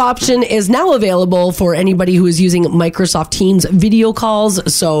makeup option is now available for anybody who is using Microsoft Teams video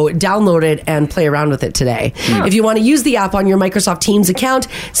calls. So download it and play around with it today. If you want to use the app on your Microsoft Teams account,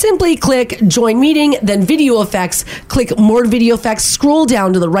 simply click Join Meeting, then Video Effects. Click More Video Effects, scroll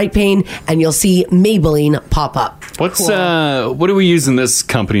down to the right pane, and you'll see Maybelline pop up. What do we use in this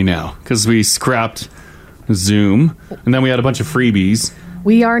company now? Because we scrapped Zoom, and then we had a bunch of freebies.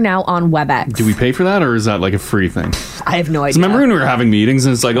 We are now on WebEx. Do we pay for that, or is that like a free thing? I have no idea. Remember when we were having meetings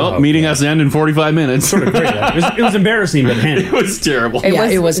and it's like, meeting has to end in 45 minutes? Sort of great. It was embarrassing, but handy. It was terrible.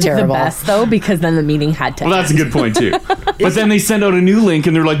 It was terrible. The best, though, because then the meeting had to Well, that's a end. good point, too. But then they send out a new link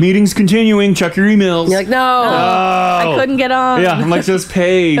and they're like, meeting's continuing, check your emails. You're like, no. I couldn't get on. Yeah, I'm like, just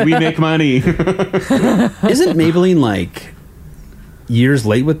pay. We make money. Isn't Maybelline like years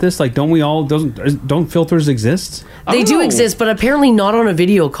late with this? Like, don't filters exist? They do exist, but apparently not on a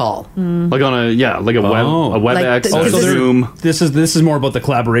video call. Like on a WebEx, Like or Zoom. This is more about the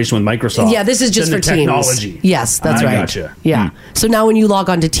collaboration with Microsoft. Yeah, this is just than for the Teams. technology. Yes, that's right. Gotcha. Yeah. So now when you log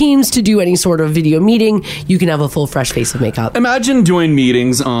on to Teams to do any sort of video meeting, you can have a full fresh face of makeup. Imagine doing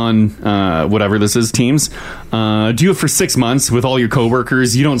meetings on whatever this is, Teams. Do it for 6 months with all your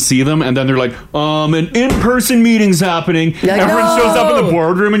coworkers. You don't see them, and then they're like, an in-person meeting's happening. Like, everyone shows up in the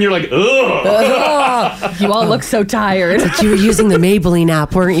boardroom, and you're like, ugh. You all look so tired. Like you were using the Maybelline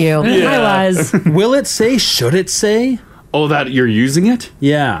app, weren't you? Yeah. I was. Will it say? Should it say? Oh, that you're using it?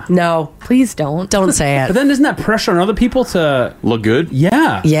 Yeah. No. Please don't. Don't say it. But then isn't that pressure on other people to look good?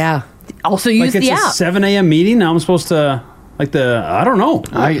 Yeah. Yeah. Also use like the it's app. a 7 a.m. meeting. Now I'm supposed to I don't know.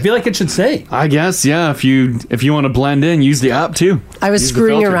 I feel like it should say. I guess, yeah. If you want to blend in, use the app too. I was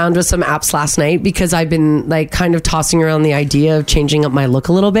screwing around with some apps last night because I've been like kind of tossing around the idea of changing up my look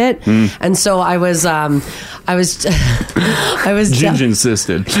a little bit, and so I was Ginger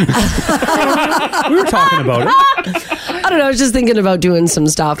insisted. We were talking about it. I don't know. I was just thinking about doing some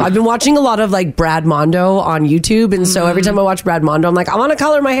stuff. I've been watching a lot of like Brad Mondo on YouTube, and so every time I watch Brad Mondo, I'm like, I want to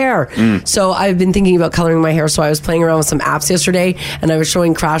color my hair. So I've been thinking about coloring my hair. So I was playing around with some apps yesterday, and I was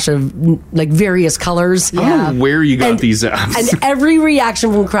showing Crash of like various colors. I don't know where you got these apps. And every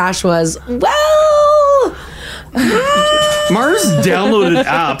reaction from Crash was, well. Mars downloaded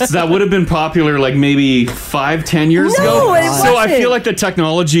apps that would have been popular like maybe 5-10 years ago. it So I wasn't. feel like the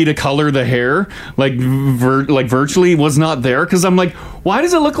technology to color the hair like virtually was not there, because I'm like, why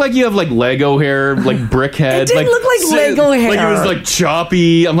does it look like you have like Lego hair, like brick head? It didn't look like Lego hair. Like it was like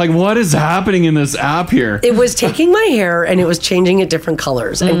choppy. I'm like, what is happening in this app here? It was taking my hair and it was changing it different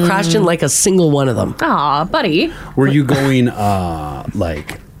colors, and Crash didn't like a single one of them. Aw, buddy. Were you going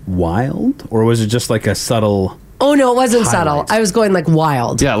like wild, or was it just like a subtle? Oh no, it wasn't Highlights. subtle. I was going like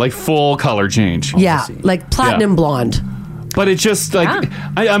wild. Yeah, like full color change. Yeah, like platinum blonde. But it's just like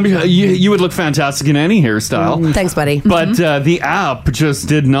I mean, you would look fantastic in any hairstyle. Thanks, buddy. But the app just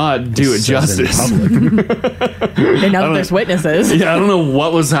did not do it justice. And now there's witnesses. Yeah, I don't know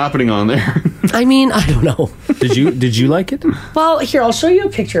what was happening on there. I mean, I don't know. Did you like it? Well, here, I'll show you a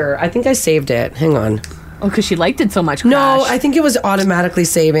picture. I think I saved it. Hang on. Oh, because she liked it so much. No, Crash. I think it was automatically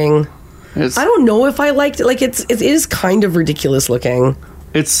saving. I don't know if I liked it. Like it is kind of ridiculous looking.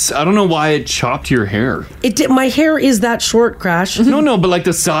 I don't know why it chopped your hair. It did. My hair is that short, Crash. No, but like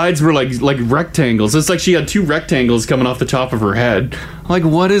the sides were like rectangles. It's like she had two rectangles coming off the top of her head. Like,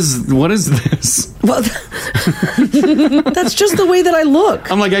 what is this? Well, that's just the way that I look.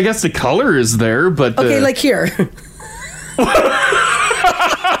 I'm like, I guess the color is there, but Okay, like here.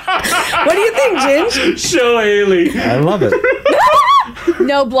 What do you think, Ginge? Show Haley. I love it.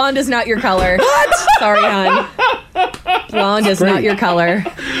 No, blonde is not your color. What? Sorry, hon. Blonde is not your color.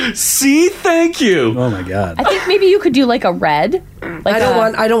 See, thank you. Oh my god. I think maybe you could do like a red. Like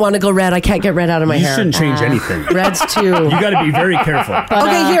I don't want to go red. I can't get red out of my You hair. shouldn't change anything. Red's too. You got to be very careful.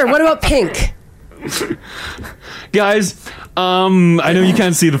 Okay, here. What about pink? Guys, I know you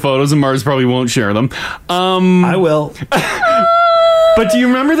can't see the photos, and Mars probably won't share them. I will. But do you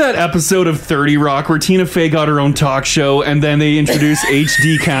remember that episode of 30 Rock where Tina Fey got her own talk show and then they introduced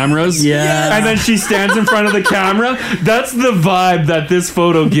HD cameras? Yeah. And then she stands in front of the camera? That's the vibe that this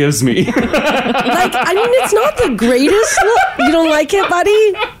photo gives me. Like, I mean, it's not the greatest look. You don't like it,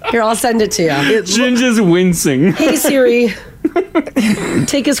 buddy? Here, I'll send it to you. Ginger's wincing. Hey, Siri.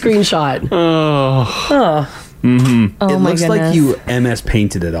 Take a screenshot. Oh. Mm-hmm. Oh it my looks like goodness. you MS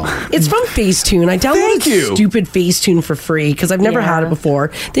painted it on. It's from Facetune. I downloaded stupid Facetune for free because I've never had it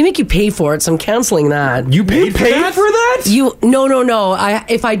before. They make you pay for it, so I'm canceling that. You paid for that? No.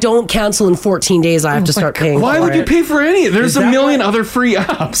 If I don't cancel in 14 days, I have to start paying. Why for would it. you pay for any? There's a million other free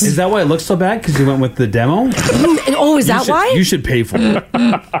apps. Is that why it looks so bad? Because you went with the demo? Oh, is that why? You should pay for it.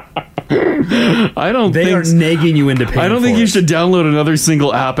 I don't They think are nagging you into paying I don't think you should download another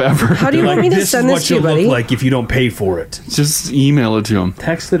single app ever. How do you want me to send this to you, buddy? Look like if you don't pay for it. Just email it to them.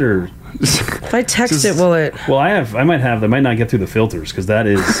 Text it or... If I text it, will it? Well, I might not get through the filters because that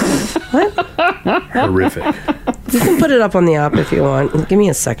is horrific. You can put it up on the app if you want. Give me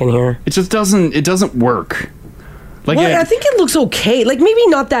a second here. It just doesn't work. Like I think it looks okay. Like maybe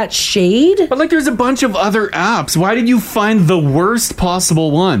not that shade. But like there's a bunch of other apps. Why did you find the worst possible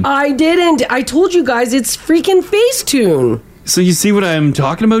one? I didn't. I told you guys it's freaking Facetune. So you see what I'm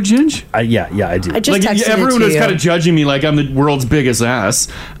talking about, Ginge? Yeah, I do. I just texted everyone it to was you. kind of judging me like I'm the world's biggest ass.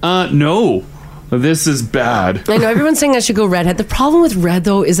 No. This is bad. I know everyone's saying I should go redhead. The problem with red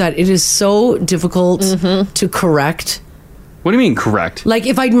though is that it is so difficult to correct. What do you mean correct? Like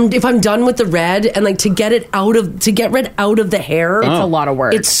if I'm done with the red and like to get red out of the hair, It's a lot of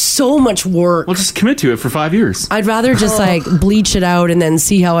work. It's so much work. Well, just commit to it for 5 years. I'd rather just like bleach it out and then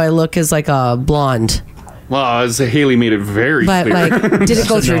see how I look as like a blonde. Well, as Haley made it very But clear. like, did it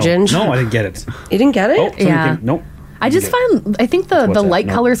go through, Ginge? No, I didn't get it. You didn't get it? Oh, Yeah. Nope. I just I think the What's that? light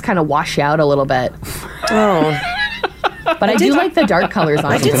No. colors kind of wash you out a little bit. Oh. But I do like the dark colors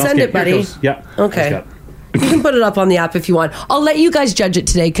on I it. did send it, buddy. Yeah. Okay. You can put it up on the app if you want. I'll let you guys judge it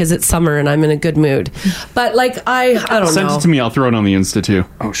today because it's summer and I'm in a good mood. But like, I don't Send know. it to me. I'll throw it on the Insta too.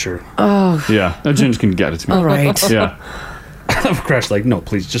 Oh, sure. Oh. Yeah. Ginge can get it to me. All right. Yeah. Crash like, no,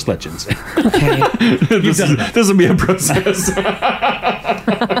 please, just let Jen say. Okay. this will be a process.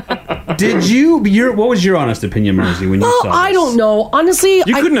 Did you? What was your honest opinion, Marcy, when you Oh, saw this? I don't know. Honestly,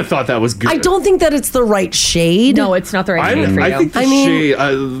 You couldn't have thought that was good. I don't think that it's the right shade. No, it's not the right shade for you. I think the shade.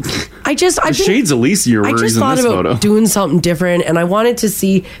 The shade's at least your I worries just in thought this about photo. doing something different, and I wanted to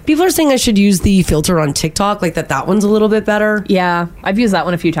see. People are saying I should use the filter on TikTok, like that one's a little bit better. Yeah, I've used that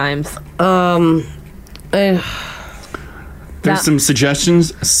one a few times. There's some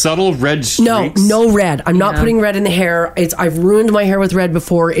suggestions. Subtle red streaks. No red. I'm not putting red in the hair. I've ruined my hair with red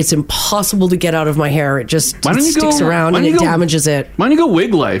before. It's impossible to get out of my hair. It just sticks around and it damages it. Why don't you go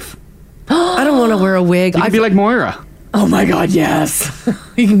wig life? I don't want to wear a wig. You could be like Moira. Oh my God, yes.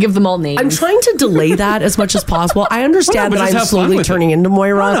 You can give them all names. I'm trying to delay that as much as possible. I understand Well, no, but that just I'm have fun slowly with turning into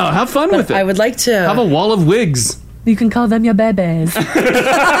Moira. No, have fun but with it. I would like to have a wall of wigs. You can call them your babies.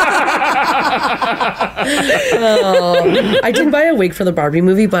 I did buy a wig for the Barbie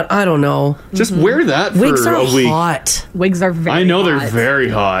movie, but I don't know. Just wear that for Wigs are a week. hot. Wigs are very I know they're hot. very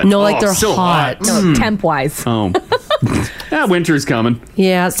hot. No, like they're so hot. No, temp-wise. Oh. Yeah, winter's coming.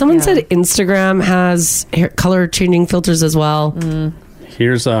 Yeah, someone said Instagram has hair color changing filters as well.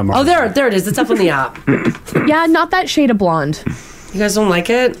 Here's Oh, there it is. It's up on the app. Yeah, not that shade of blonde. You guys don't like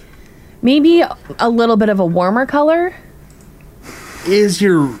it? Maybe a little bit of a warmer color. Is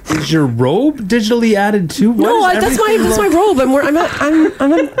your robe digitally added too? No, that's my robe.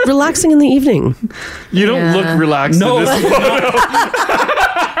 I'm relaxing in the evening. You don't look relaxed in this photo.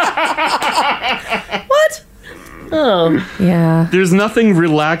 What? Oh, yeah. There's nothing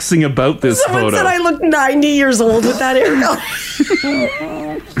relaxing about this Someone photo. said I look 90 years old with that hair color.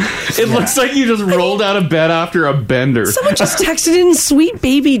 It looks like you just rolled out of bed after a bender. Someone just texted in sweet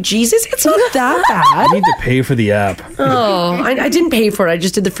baby Jesus. It's not that bad. You need to pay for the app. Oh, I didn't pay for it. I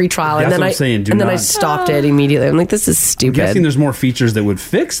just did the free trial, That's and then what I'm saying. Do then I not. stopped it immediately. I'm like, this is I'm stupid. guessing there's more features that would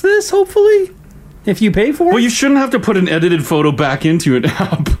fix this. Hopefully, if you pay for it. Well, you shouldn't have to put an edited photo back into an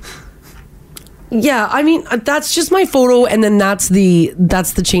app. Yeah, I mean that's just my photo, and then that's the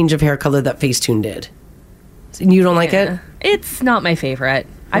change of hair color that Facetune did. And you don't like it? It's not my favorite.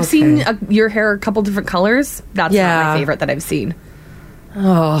 I've seen your hair a couple different colors. That's not my favorite that I've seen.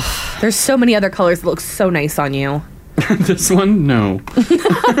 Oh, there's so many other colors that look so nice on you. This one, no.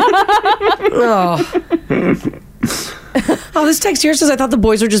 Oh, this text here says I thought the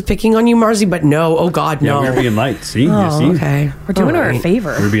boys were just picking on you, Marzi, but no. Oh God, no. Yeah, we're being light. See, Oh, you see, okay. We're doing her a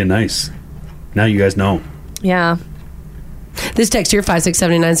favor. We're being nice. Now you guys know. Yeah. This text here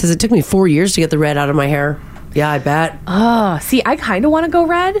 5679 says it took me 4 years to get the red out of my hair. Yeah, I bet. Oh, see, I kind of want to go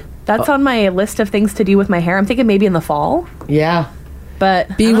red. That's on my list of things to do with my hair. I'm thinking maybe in the fall. Yeah.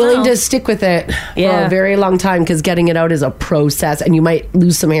 But be willing to stick with it for a very long time because getting it out is a process and you might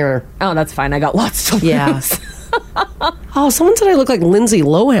lose some hair. Oh, that's fine. I got lots to lose. Yeah. Oh, someone said I look like Lindsay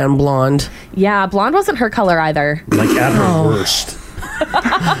Lohan blonde. Yeah, blonde wasn't her color either. Like at her worst.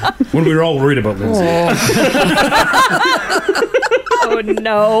 When we were all worried about Lindsay. Oh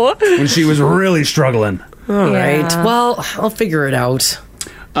no. When she was really struggling. All right. Well, I'll figure it out.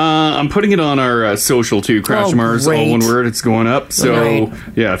 I'm putting it on our social too. Crash Mars, all one word. It's going up. So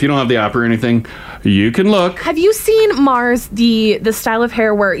yeah, if you don't have the app or anything, you can look. Have you seen Mars the style of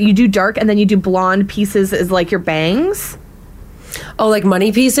hair where you do dark and then you do blonde pieces as like your bangs? Oh, like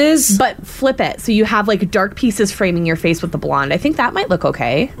money pieces? But flip it. So you have like dark pieces framing your face with the blonde. I think that might look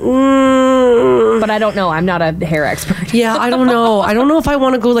okay. But I don't know. I'm not a hair expert. Yeah, I don't know. I don't know if I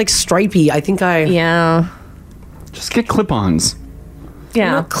want to go like stripey. I think Yeah. Just get clip-ons. Yeah.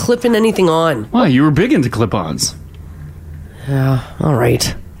 I'm not clipping anything on. Wow, you were big into clip-ons. Yeah, all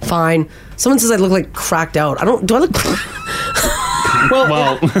right. Fine. Someone says I look like cracked out. Do I look...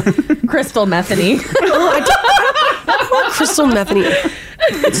 well, crystal methany. Crystal methany.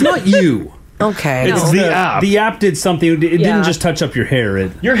 It's not you. Okay. It's the app. The app did something. It didn't just touch up your hair.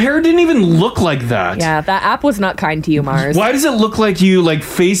 Your hair didn't even look like that. Yeah, that app was not kind to you, Mars. Why does it look like you like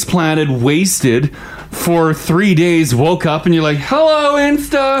face planted, wasted for 3 days, woke up and you're like, hello,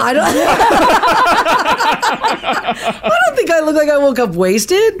 Insta? I don't think I look like I woke up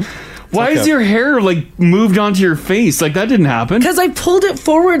wasted. Why is your hair like moved onto your face? Like that didn't happen. Because I pulled it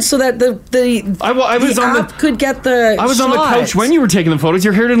forward so that the app could get the I was on the couch when you were taking the photos.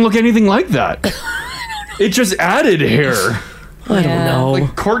 Your hair didn't look anything like that. It just added hair. I don't know.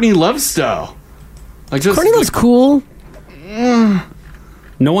 Like Courtney Love style. Like just Courtney Love's cool.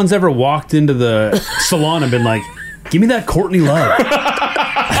 No one's ever walked into the salon and been like, give me that Courtney Love.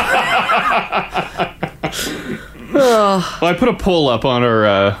 Well, I put a poll up on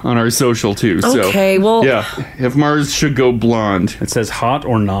our social too. So, Okay, well- yeah, if Mars should go blonde, it says hot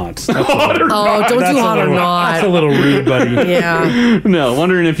or not. Oh, don't do hot or not. That's a little rude, buddy. Yeah. No,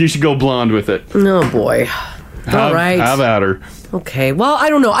 wondering if you should go blonde with it. Oh boy. All right. Have at her. Okay. Well, I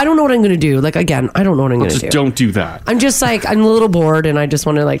don't know. I don't know what I'm going to do. Like again, I don't know what I'm going to Just do. don't do that. I'm just like I'm a little bored, and I just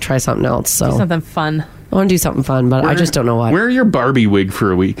want to like try something else. So something fun. I want to do something fun, but I just don't know what. Wear your Barbie wig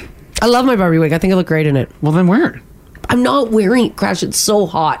for a week. I love my Barbie wig. I think I look great in it. Well, then wear it. I'm not wearing it, Crash. It's so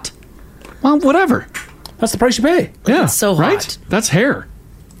hot. Well, whatever. That's the price you pay. Yeah, It's so hot. right. That's hair.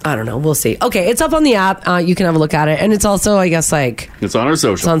 I don't know. We'll see. Okay, it's up on the app. You can have a look at it, and it's also, I guess, like It's on our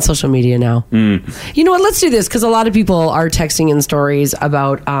social. it's on social media now. You know what? Let's do this because a lot of people are texting in stories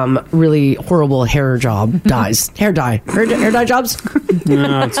about really horrible hair dyes, hair dye jobs.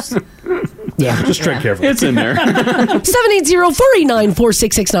 No, it's, Yeah, just tread carefully. It's in there.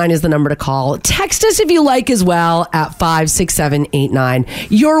 780-489-4669 is the number to call. Text us if you like as well at 56789.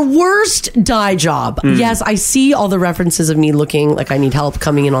 Your worst dye job. Yes, I see all the references of me looking like I need help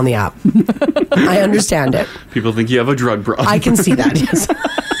coming in on the app. I understand it. People think you have a drug problem. I can see that, yes.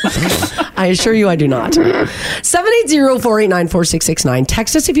 I assure you I do not. 780-489-4669.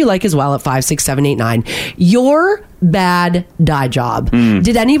 Text us if you like as well at 56789. Your bad dye job.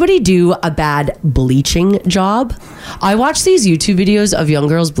 Did anybody do a bad bleaching job? I watch these YouTube videos of young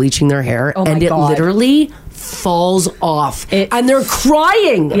girls bleaching their hair, and it literally falls off, and they're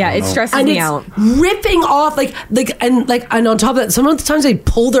crying. Yeah, it stresses me out. Ripping off, and on top of that, sometimes they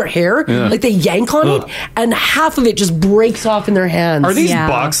pull their hair, like they yank on it, and half of it just breaks off in their hands. Are these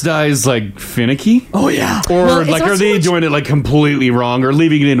box dyes like finicky? Oh yeah. Or Well, like are they doing it like completely wrong or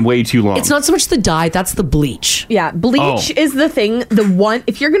leaving it in way too long? It's not so much the dye, that's the bleach. Yeah, bleach is the thing. The one,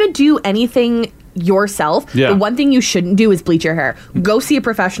 if you're gonna do anything yourself, the one thing you shouldn't do is bleach your hair. Go see a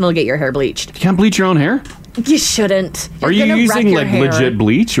professional, get your hair bleached. You can't bleach your own hair? You shouldn't. Are you using like legit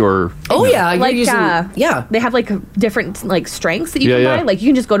bleach or? Oh yeah, like using, they have like different like strengths that you can Yeah, yeah. buy. Like you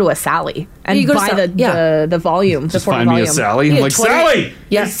can just go to a Sally and You go to buy Sa- the volume. Just the 40 find me volume. a Sally. I'm like, 20 Sally!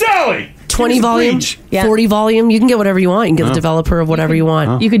 Yeah. Hey, Sally! 20 Here's volume, bleach. 40 volume. You can get whatever you want. You can get the developer of whatever you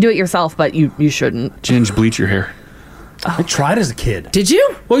want. You can do it yourself, but you shouldn't. Ginge, bleach your hair. I tried as a kid. Did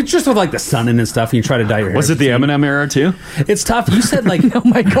you? Well, it's just with like the sun in and stuff, and you try to dye your hair. Was it the Eminem era too? It's tough. You said like, Oh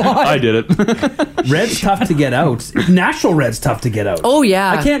my god. I did it. red's tough to get out. Natural red's tough to get out. Oh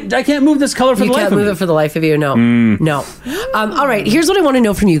yeah. I can't move this color for You the life can't of move me. it for the life of you. No. No. All right. Here's what I want to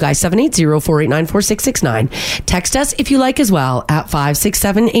know from you guys. 780-489-4669. Text us if you like as well at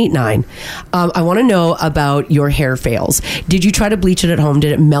 56789. I want to know about your hair fails. Did you try to bleach it at home?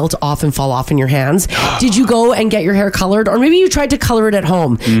 Did it melt off and fall off in your hands? Did you go and get your hair colored? Or maybe you tried to color it at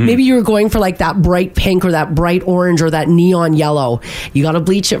home. Maybe you were going for like that bright pink or that bright orange or that neon yellow. You got to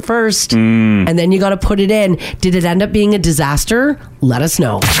bleach it first and then you got to put it in. Did it end up being a disaster? Let us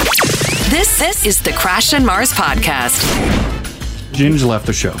know. This is the Crash and Mars podcast. Ginge left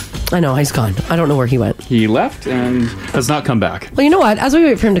the show. left. I know, he's gone. I don't know where he went. He left and has not come back. Well, you know what? As we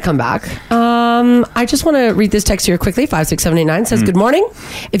wait for him to come back, I just want to read this text here quickly. 56789 says, Good morning.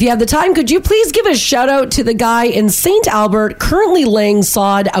 If you have the time, could you please give a shout out to the guy in St. Albert currently laying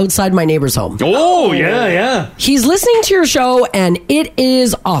sod outside my neighbor's home? Oh, yeah. He's listening to your show, and it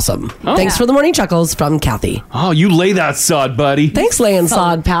is awesome. Thanks for the morning chuckles from Kathy. Oh, you lay that sod, buddy. Thanks, laying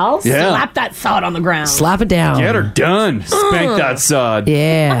sod, pal. Yeah. Slap that sod on the ground. Slap it down. Get her done. Spank that sod.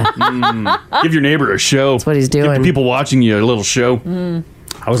 Yeah. Give your neighbor a show. That's what he's doing. Give the people watching you a little show.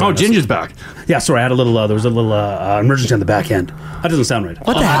 Ginger's back. Yeah, sorry, I had there was a little emergency on the back end. That doesn't sound right.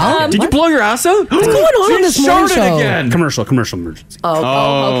 What the hell? Did you blow your ass out? What's going on this morning show? Again. Commercial emergency.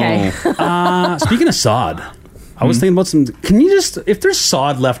 Oh, okay. Speaking of sod, I was thinking about can you just, if there's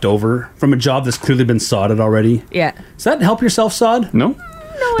sod left over from a job that's clearly been sodded already, Yeah. does that help yourself sod? No.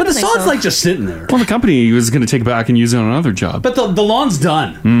 But the sod's like just sitting there. Well, the company was going to take it back and use it on another job. But the lawn's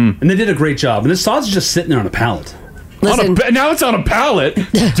done, and they did a great job. And the sod's just sitting there on a pallet. Listen, now it's on a pallet.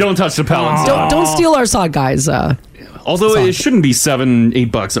 Don't touch the pallet. Don't steal our sod, guys. Although it shouldn't be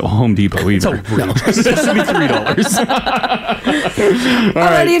 $7-8 at Home Depot either. It should be $3.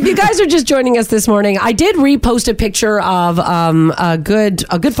 Alrighty, if you guys are just joining us this morning, I did repost a picture of a good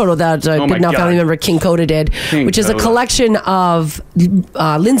photo that Good Enough family member King Coda did, which is a collection of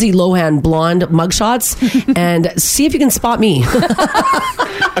Lindsay Lohan blonde mugshots, and see if you can spot me.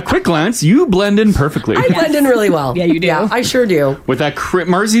 A quick glance, you blend in perfectly. I blend in really well. Yeah, you do. Yeah, I sure do. With that,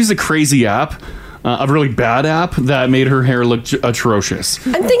 Mars used a crazy app. A really bad app that made her hair look atrocious.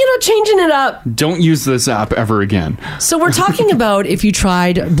 I'm thinking of changing it up. Don't use this app ever again. So we're talking about if you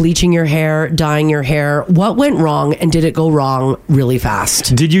tried bleaching your hair, dyeing your hair, what went wrong, and did it go wrong really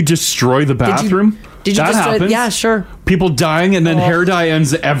fast? Did you destroy the bathroom? Did you that destroy? happens. Yeah, sure. People dying and then hair dye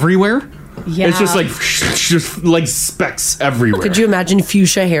ends everywhere. Yeah. It's just like specks everywhere. Could you imagine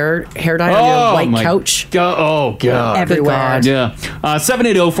fuchsia hair dye on your white couch? Oh, God. Everywhere. Yeah.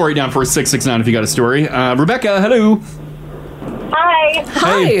 780-489-4669 if you got a story. Rebecca, hello. Hi.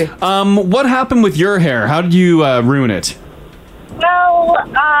 Hey, what happened with your hair? How did you ruin it? Well,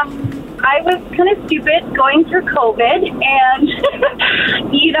 I was kind of stupid going through COVID,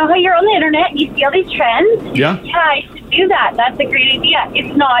 and you know how you're on the internet and you see all these trends? Yeah. Yeah, I should do that. That's a great idea.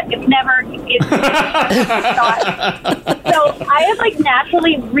 It's not. It's never. It's not. So I have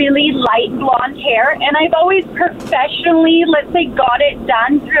naturally really light blonde hair, and I've always professionally, let's say, got it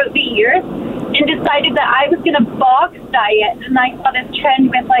done throughout the years, and decided that I was going to box dye it, and I saw this trend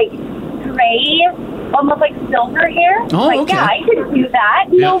with gray, almost like silver hair. Oh, okay. Yeah, I could do that.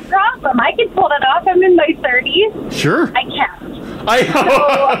 No problem. I could pull that off. I'm in my 30s. Sure. I can't.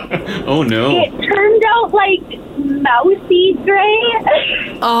 Oh, no. It turned out mousy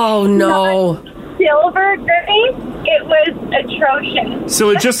gray. Oh, no. Not silver gray. It was atrocious.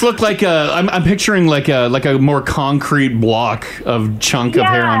 So it just looked like I'm picturing like a more concrete block of chunk of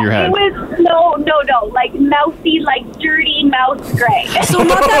hair on your head. It was no, like mousy, dirty mouse gray. So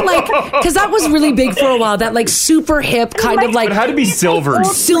not that because that was really big for a while. That super hip kind of It had to be silver.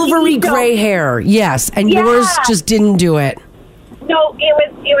 silvery gray hair. Yes, and yours just didn't do it. No, it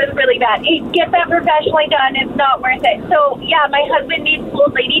was really bad. Get that professionally done. It's not worth it. So, yeah, my husband made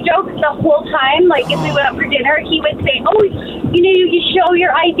old lady jokes the whole time. If we went out for dinner, he would say, you show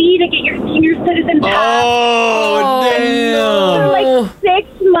your ID to get your senior citizen pass. Oh, damn. For 6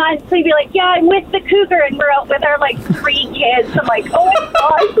 months, he'd be like, yeah, I'm with the cougar, and we're out with our 3 kids. I'm like, oh my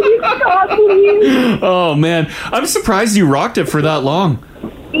gosh, please stop, please. Oh, man. I'm surprised you rocked it for that long.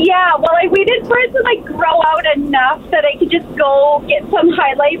 Yeah, well, I waited for it to grow out enough that I could just go get some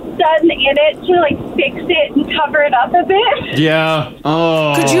highlights done in it to fix it and cover it up a bit. Yeah.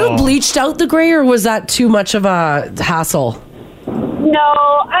 Oh. Could you have bleached out the gray, or was that too much of a hassle? No,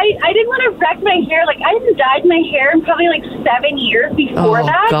 I didn't want to wreck my hair. I hadn't dyed my hair in probably 7 years before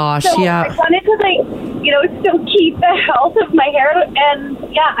that. Oh gosh, so yeah. I wanted to still keep the health of my hair, and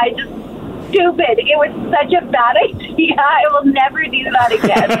yeah, I just. Stupid. It was such a bad idea. I will never do that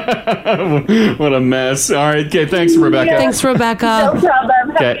again. What a mess. All right. Okay. Thanks, Rebecca. Yeah. Thanks, Rebecca. No problem.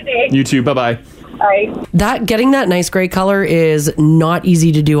 Have a good day. You too. Bye-bye. Bye. Getting that nice gray color is not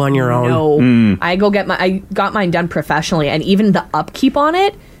easy to do on your own. No. I got mine done professionally, and even the upkeep on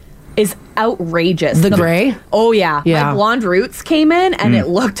it is outrageous. The gray? Oh, yeah. Yeah. My blonde roots came in, and it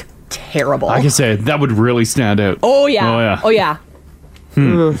looked terrible. I can say that would really stand out. Oh, yeah. Oh, yeah.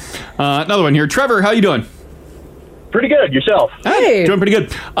 Another one here. Trevor, how you doing? Pretty good. Yourself? Hey. Doing pretty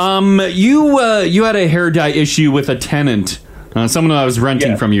good. You had a hair dye issue with a tenant, someone I was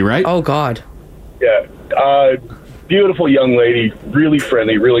renting from you, right? Oh, God. Yeah. beautiful young lady, really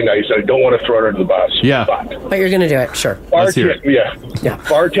friendly, really nice. I don't want to throw her under the bus. Yeah. But you're going to do it, sure. Let's hear it. Yeah.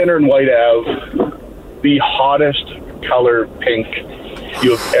 Bartender in White Ave, the hottest color pink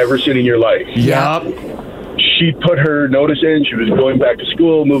you've ever seen in your life. Yep. She put her notice in. She was going back to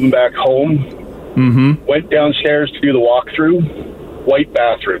school, moving back home. Mm-hmm. Went downstairs to do the walkthrough. White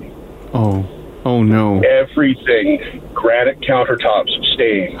bathroom. Oh no. Everything. Granite countertops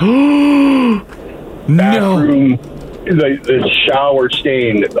stained. Bathroom, the shower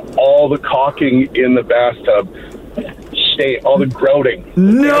stained. All the caulking in the bathtub stained. All the grouting.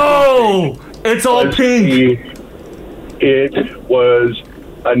 No! It's all pink. It was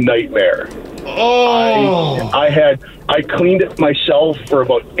a nightmare. Oh! I cleaned it myself for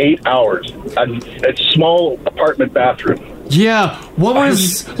about 8 hours. A small apartment bathroom. Yeah. What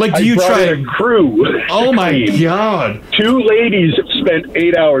was like? Do you brought try in a crew? Oh my God! 2 ladies spent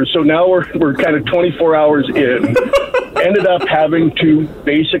 8 hours, so now we're kind of 24 hours in. Ended up having to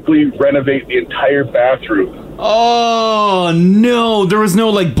basically renovate the entire bathroom. Oh no! There was no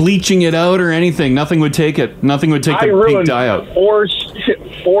like bleaching it out or anything. Nothing would take it. Nothing would take the pink dye out. Four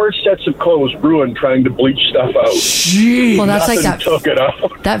sets of clothes ruined trying to bleach stuff out. Jeez. Well, that's like Nothing that. Took it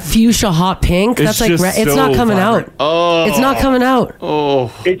out. That fuchsia hot pink. It's That's like just it's so not coming vibrant. out. Oh. It's not coming out.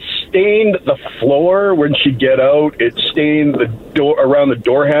 Oh. It stained the floor when she get out. It stained the door around the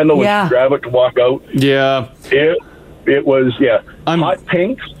door handle when Yeah. she grab it to walk out. Yeah. It was hot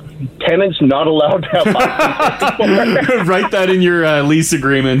pink. Tenants not allowed to have hot pink. Write that in your lease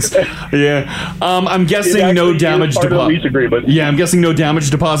agreements. Yeah. I'm guessing no damage lease agreement. Yeah, I'm guessing no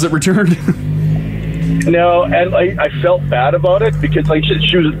damage deposit returned. No, and I felt bad about it because like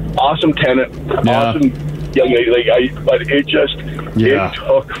she was an awesome tenant, awesome young lady. But it just it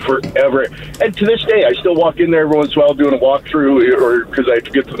took forever. And to this day, I still walk in there every once in a while doing a walkthrough, or because I have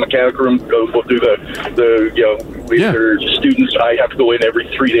to get to the mechanic room. We'll do if they're students, I have to go in every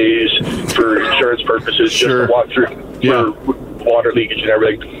 3 days for insurance purposes, just to walk through for water leakage and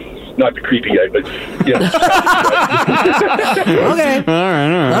everything. Not the creepy guy, but Okay. All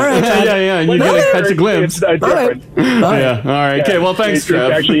right. Yeah. And you get a catch a glimpse. It's different. Yeah. All right. Okay. Well, thanks, It's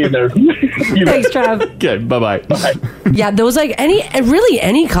Trev. actually in there. Thanks, Trev. Okay. Bye. Yeah, those like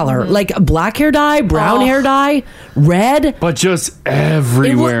any color, like black hair dye, brown hair dye, red, but just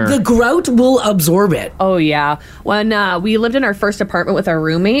everywhere. The grout will absorb it. Oh yeah. When we lived in our first apartment with our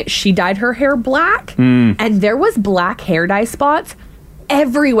roommate, she dyed her hair black, and there was black hair dye spots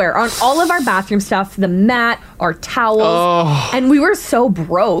everywhere on all of our bathroom stuff, the mat, our towels, and we were so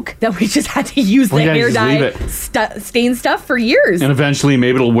broke that we just had to use the hair dye stain stuff for years. And eventually,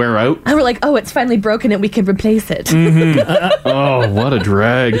 maybe it'll wear out. And we're like, oh, it's finally broken and we can replace it. Oh, what a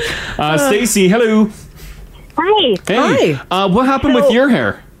drag. Stacy, hello. Hi. Hey. What happened with your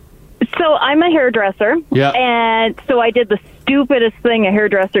hair? So I'm a hairdresser. Yeah. And so I did the stupidest thing a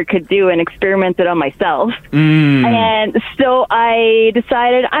hairdresser could do and experimented on myself. And so I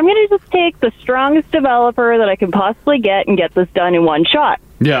decided I'm going to just take the strongest developer that I can possibly get and get this done in one shot.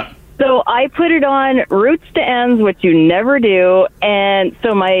 Yeah. So I put it on roots to ends, which you never do. And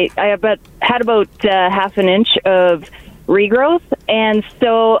so I had about half an inch of regrowth. And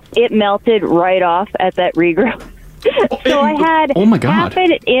so it melted right off at that regrowth. So I had half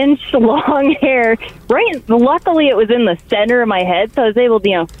an inch long hair. Right, luckily it was in the center of my head, so I was able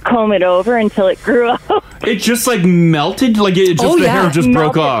to comb it over until it grew out. It just like melted, like it just the hair just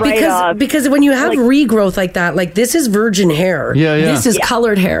broke off. Because when you have regrowth like that, like this is virgin hair. Yeah. This is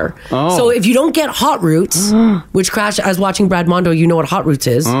colored hair. Oh. So if you don't get hot roots, which Crash, as watching Brad Mondo, you know what hot roots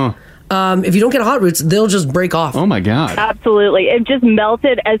is. If you don't get hot roots, they'll just break off. Oh my God. Absolutely. It just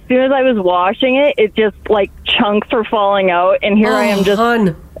melted. As soon as I was washing it, it just like chunks were falling out. And here I am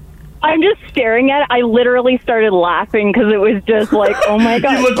I'm just staring at it. I literally started laughing because it was just like, oh my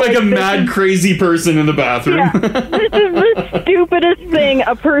God. You look like a mad, crazy person in the bathroom. Yeah, this is the stupidest thing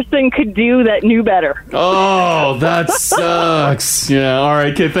a person could do that knew better. Oh, that sucks. Yeah. All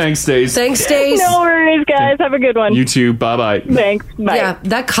right. Okay. Thanks, Stace. Thanks, Stace. No worries, guys. Have a good one. You too. Bye-bye. Thanks. Bye. Yeah,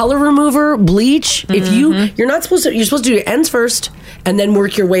 that color remover, bleach, if you're supposed to do your ends first and then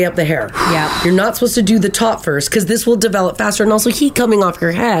work your way up the hair. Yeah. You're not supposed to do the top first because this will develop faster, and also heat coming off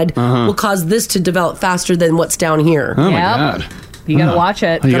your head will cause this to develop faster than what's down here. Oh my God. You gotta watch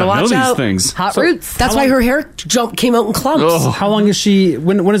it. You gotta watch know out. these things. Hot roots. That's why her hair came out in clumps. How long is she?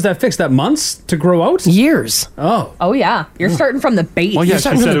 When is that fixed? That months to grow out? Years. Oh yeah. You're starting from the base. Well, yeah,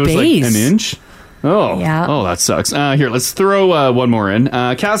 she said it was like an inch. Oh. Yeah. Oh, that sucks. Here, let's throw one more in.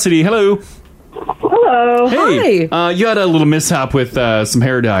 Cassidy, hello. Hello. Hey. You had a little mishap with some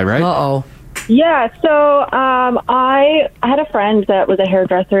hair dye, right? Uh-oh. Yeah, so I had a friend that was a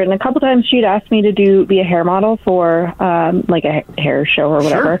hairdresser, and a couple times she'd asked me to be a hair model for like a hair show or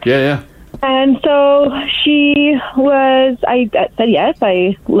whatever. Sure. Yeah. And so I said yes.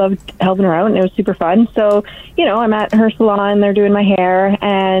 I loved helping her out, and it was super fun. So, I'm at her salon, they're doing my hair,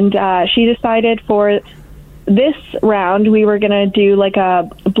 and she decided for this round we were going to do like a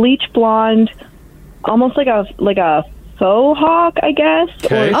bleach blonde, almost like a faux hawk, I guess,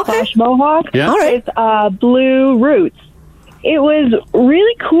 or slash mohawk. Yeah. All right. With blue roots. It was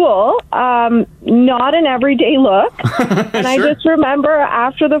really cool. Not an everyday look. And I just remember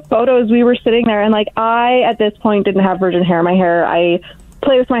after the photos, we were sitting there, and I, at this point, didn't have virgin hair in my hair. I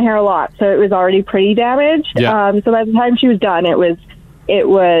play with my hair a lot, so it was already pretty damaged. Yeah. So by the time she was done, it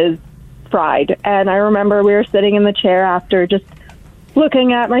was fried. And I remember we were sitting in the chair after, just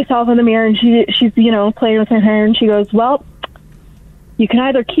looking at myself in the mirror, and she's playing with her hair, and she goes, "Well, you can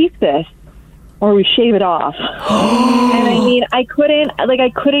either keep this or we shave it off." And I mean, I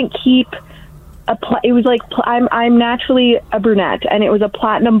couldn't keep it was like, I'm naturally a brunette, and it was a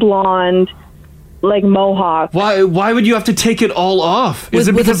platinum blonde, like mohawk. Why would you have to take it all off? Is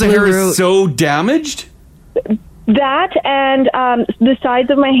it because the hair is so damaged? That and the sides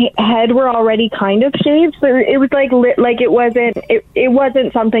of my head were already kind of shaved, so it was like it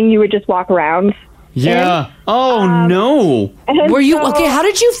wasn't something you would just walk around. Yeah. Oh no. Were you okay? How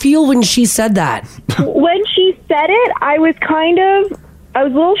did you feel when she said that? When she said it, I was a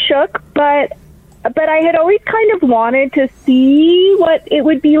little shook, but I had always kind of wanted to see what it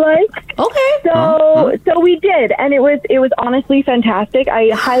would be like. Okay. So we did, and it was honestly fantastic.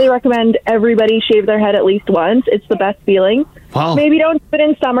 I highly recommend everybody shave their head at least once. It's the best feeling. Wow. Maybe don't do it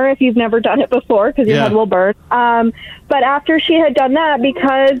in summer if you've never done it before, because your head will burn. But after she had done that,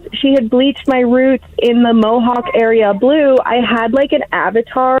 because she had bleached my roots in the mohawk area blue, I had like an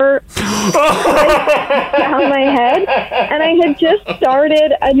avatar down my head. And I had just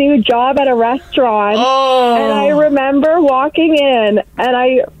started a new job at a restaurant. And I remember walking in,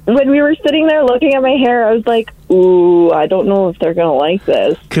 and when we were sitting there looking at my hair, I was like, ooh, I don't know if they're going to like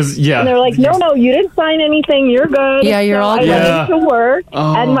this. And they're like, no, you didn't sign anything. You're good. Yeah, you're all good. I went into work,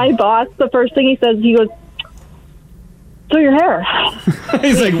 and my boss, the first thing he says, he goes, "So your hair?"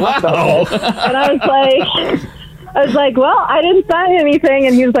 He's like, wow. And I was like, well, I didn't sign anything.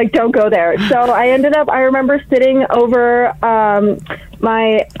 And he was like, don't go there. So I remember sitting over,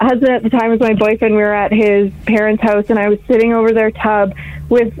 my husband at the time was my boyfriend. We were at his parents' house, and I was sitting over their tub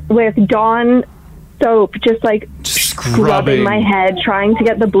with Dawn soap, just scrubbing my head, trying to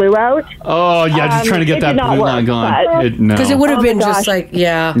get the blue out. Oh yeah, just trying to get that blue line gone. Because it would have been just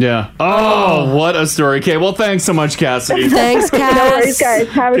Yeah. Oh, what a story. Okay, well, thanks so much, Cassie. Thanks, Cass. No worries, guys.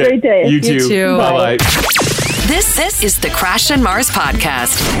 Have a great day. You too. Bye. This is the Crash and Mars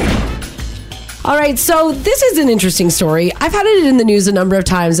podcast. All right, so this is an interesting story. I've had it in the news a number of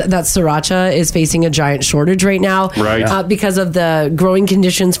times that sriracha is facing a giant shortage right now. Right. Because of the growing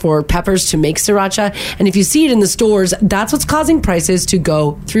conditions for peppers to make sriracha. And if you see it in the stores, that's what's causing prices to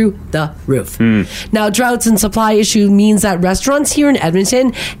go through the roof. Now, droughts and supply issue means that restaurants here in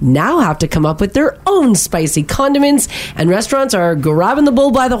Edmonton now have to come up with their own spicy condiments. And restaurants are grabbing the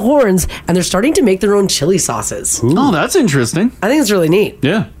bull by the horns, and they're starting to make their own chili sauces. Ooh. Oh, that's interesting. I think it's really neat.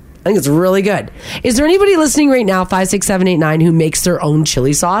 Yeah. I think it's really good. Is there anybody listening right now, 56789, who makes their own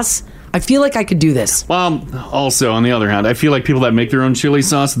chili sauce? I feel like I could do this. Well, also, on the other hand, I feel like people that make their own chili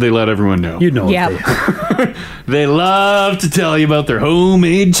sauce, they let everyone know. You know Yep. They love to tell you about their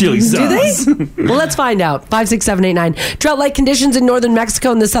homemade chili sauce. Do they? Well, let's find out. 56789. Drought-like conditions in northern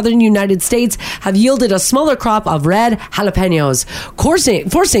Mexico and the southern United States have yielded a smaller crop of red jalapenos,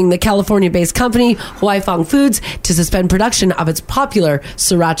 forcing the California-based company Huaifeng Foods to suspend production of its popular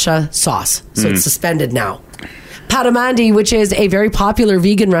sriracha sauce. So it's suspended now. Patamandi, which is a very popular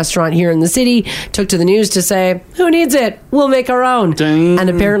vegan restaurant here in the city, took to the news to say, who needs it? We'll make our own. Dang. And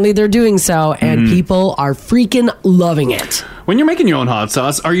apparently they're doing so, and people are freaking loving it. When you're making your own hot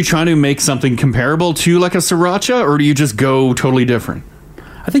sauce, are you trying to make something comparable to like a sriracha, or do you just go totally different?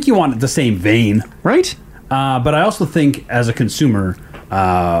 I think you want the same vein. Right? But I also think as a consumer,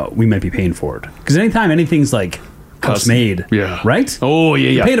 we might be paying for it. Because anytime anything's like house-made, right? Oh,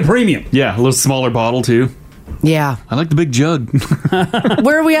 yeah. You paid a premium. Yeah, a little smaller bottle too. Yeah. I like the big jug.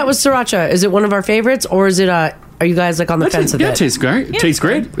 Where are we at with sriracha? Is it one of our favorites, or is it are you guys like on the fence with it? Yeah, it tastes great. It tastes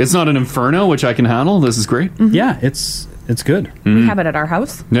great. It's not an inferno, which I can handle. This is great. Yeah, it's good. We have it at our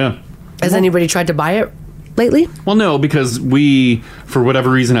house. Yeah. Has anybody tried to buy it? lately? Well, no, because we, for whatever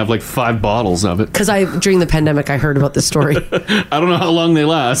reason, have like 5 bottles of it. Because during the pandemic, I heard about this story. I don't know how long they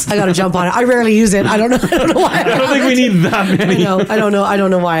last. I got to jump on it. I rarely use it. I don't know why. I don't think we need that many. I don't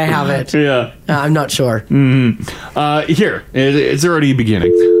know why I have it. Yeah. I'm not sure. Mm-hmm. Here, it's already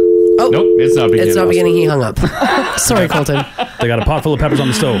beginning. Oh, nope, it's not beginning. It's not beginning. He hung up. Sorry, Colton. They got a pot full of peppers on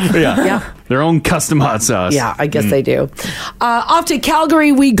the stove. Yeah. Their own custom hot sauce. Yeah, I guess they do. Off to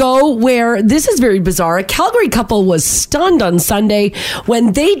Calgary we go, where this is very bizarre. A Calgary couple was stunned on Sunday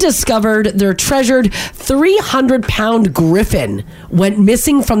when they discovered their treasured 300-pound griffin went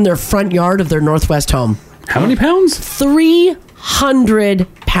missing from their front yard of their Northwest home. How many pounds? 300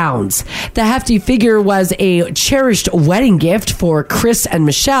 pounds. The hefty figure was a cherished wedding gift for Chris and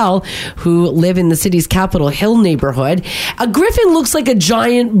Michelle, who live in the city's Capitol Hill neighborhood. A griffin looks like a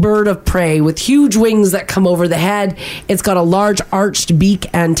giant bird of prey with huge wings that come over the head. It's got a large arched beak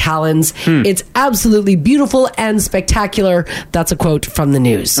and talons. It's absolutely beautiful and spectacular. That's a quote from the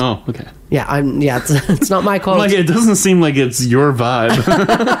news. Oh, okay. Yeah, it's not my quote. Like, it doesn't seem like it's your vibe.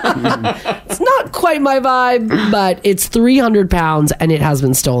 It's not quite my vibe, but it's 300 pounds and it has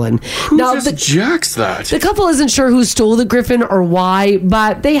been stolen. Who just jacks that? The couple isn't sure who stole the griffin or why,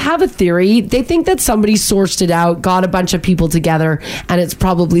 but they have a theory. They think that somebody sourced it out, got a bunch of people together, and it's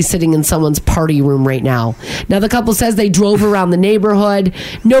probably sitting in someone's party room right now. Now, the couple says they drove around the neighborhood.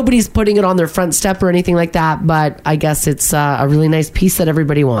 Nobody's putting it on their front step or anything like that, but I guess it's a really nice piece that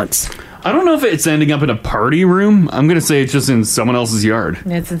everybody wants. I don't know if it's ending up in a party room. I'm going to say it's just in someone else's yard.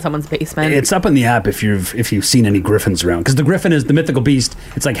 It's in someone's basement. It's up in the app if you've seen any griffins around, because the griffin is the mythical beast.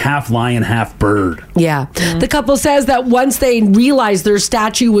 It's like half lion, half bird. Yeah. The couple says that once they realized their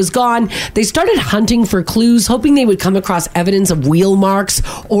statue was gone, they started hunting for clues, hoping they would come across evidence of wheel marks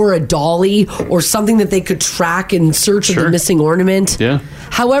or a dolly or something that they could track in search of the missing ornament. Yeah.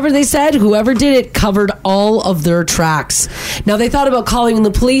 However, they said whoever did it covered all of their tracks. Now, they thought about calling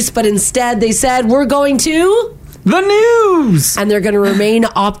the police, but instead they said, we're going to the news, and they're going to remain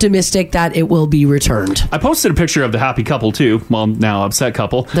optimistic that it will be returned. I posted a picture of the happy couple too. Well, now upset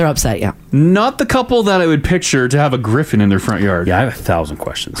couple. They're upset, yeah. Not the couple that I would picture to have a griffin in their front yard. Yeah, I have 1,000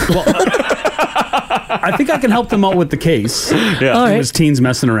 questions. Well, I think I can help them out with the case. Yeah. All right. It was teens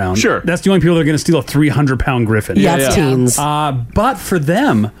messing around. Sure. That's the only people that are going to steal a 300-pound griffin. Yeah, it's teens. But for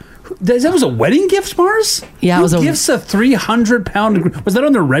them, that was a wedding gift, Mars? Yeah, it was Who gives a 300-pound? Was that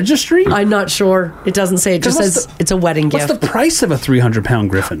on the registry? I'm not sure. It doesn't say. It just says it's a wedding gift. What's the price of a 300-pound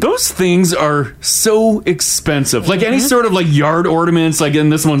griffin? Those things are so expensive. Like any sort of like yard ornaments, like,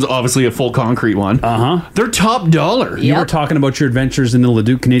 and this one's obviously a full concrete one. They're top dollar. You were talking about your adventures in the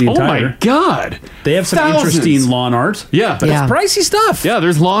Leduc Canadian Tire. Oh my God. They have some interesting lawn art. Yeah. But it's pricey stuff. Yeah,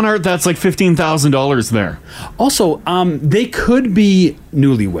 there's lawn art that's like $15,000 there. Also, they could be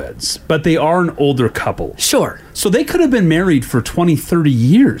newlyweds, but they are an older couple. Sure. So they could have been married for 20, 30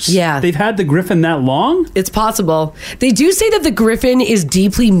 years. Yeah. They've had the griffin that long? It's possible. They do say that the griffin is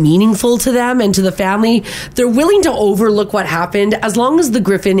deeply meaningful to them and to the family. They're willing to overlook what happened as long as the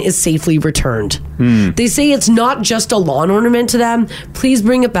griffin is safely returned. They say it's not just a lawn ornament to them. Please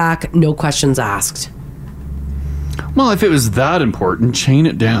bring it back. No questions asked. Well, if it was that important, chain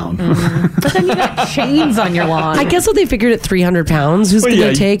it down. But then you got chains on your lawn. I guess what they figured at 300 pounds. Who's going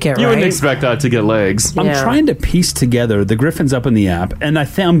to take it, You right? wouldn't expect that to get legs. I'm trying to piece together the griffin's up in the app, and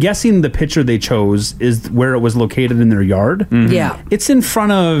I'm guessing the picture they chose is where it was located in their yard. Yeah. It's in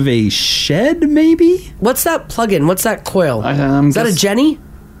front of a shed, maybe? What's that plug-in? What's that coil? Is that a Jenny?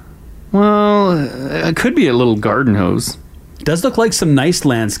 Well, it could be a little garden hose. Does look like some nice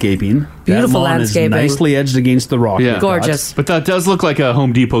landscaping. Beautiful that lawn landscaping. Is nicely edged against the rock. Yeah. Gorgeous. But that does look like a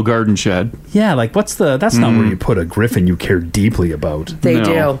Home Depot garden shed. Yeah, like that's not where you put a griffin you care deeply about. They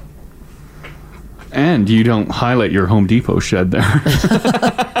do. And you don't highlight your Home Depot shed there.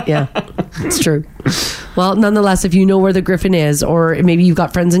 Yeah, it's true. Well, nonetheless, if you know where the griffin is, or maybe you've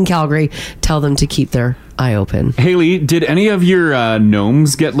got friends in Calgary, tell them to keep their eye open. Haley, did any of your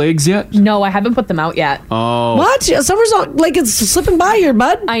gnomes get legs yet? No, I haven't put them out yet. Oh. What? Summer's not, like it's slipping by here,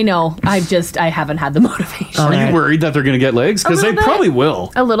 bud. I know. I haven't had the motivation. Are you worried that they're going to get legs? Because they probably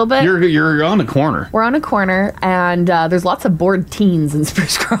will. A little bit. You're on a corner. We're on a corner, and there's lots of bored teens in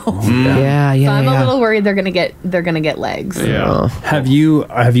Spruce Grove. Yeah. So I'm a little worried they're gonna get legs. Yeah. Have you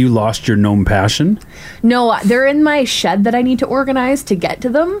lost your gnome passion? No, they're in my shed that I need to organize to get to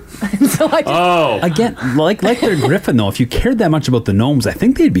them. And so I just, Again, like their griffin though, if you cared that much about the gnomes, I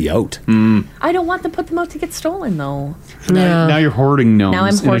think they'd be out. I don't want to put them out to get stolen though. Now you're hoarding gnomes. Now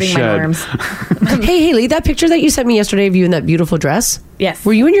I'm hoarding my worms. Hey, Haley, that picture that you sent me yesterday of you in that beautiful dress. Yes.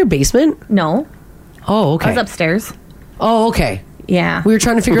 Were you in your basement? No. Oh, okay. I was upstairs. Oh, okay. Yeah. We were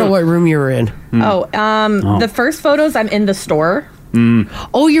trying to figure out what room you were in. The first photos, I'm in the store.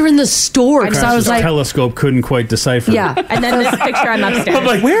 Oh, you're in the store. Because I was like, telescope couldn't quite decipher. Yeah. And then this picture, I'm upstairs. I'm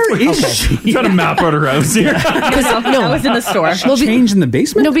like, where is she? Trying to map out her house here. I was in the store. Change in the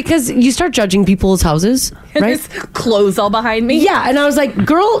basement? No, because you start judging people's houses, right? There's clothes all behind me. Yeah, and I was like,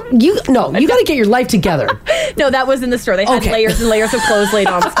 girl, you got to get your life together. No, that was in the store. They had layers and layers of clothes laid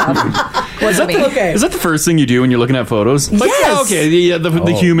on stuff. Is that the first thing you do when you're looking at photos? Like, Yes.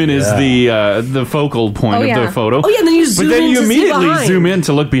 The human is the focal point of the photo. Oh, yeah, and then you zoom But then in you to see immediately behind. zoom in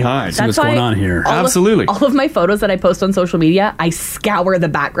to look behind. That's why Absolutely. All of my photos that I post on social media, I scour the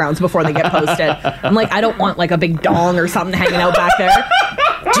backgrounds before they get posted. I'm like, I don't want like a big dong or something hanging out back there.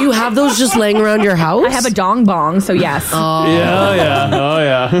 Do you have those just laying around your house? I have a dong bong, so yes. Oh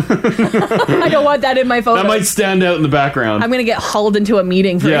yeah. I don't want that in my photos. That might stand out in the background. I'm going to get hauled into a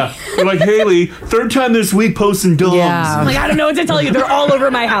meeting for Yeah. They're like, Haley, third time this week posting dogs. I'm like, I don't know what to tell you. They're all over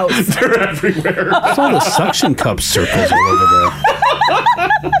my house. They're everywhere. It's all the suction cup circles all over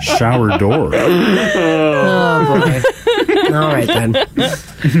the shower door. Oh, boy. All right,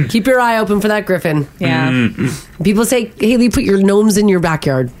 then. Keep your eye open for that griffin. Yeah. People say, Haley, put your gnomes in your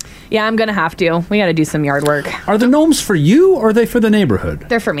backyard. Yeah, I'm going to have to. We got to do some yard work. Are the gnomes for you or are they for the neighborhood?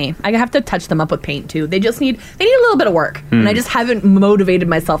 They're for me. I have to touch them up with paint too. They need a little bit of work. And I just haven't motivated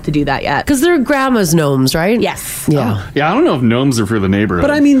myself to do that yet. Because they're grandma's gnomes, right? Yes. Yeah. Yeah, I don't know if gnomes are for the neighborhood.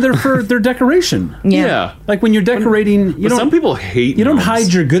 But I mean, they're for their decoration. Yeah. Like when you're decorating, you But don't. some people hate You don't gnomes.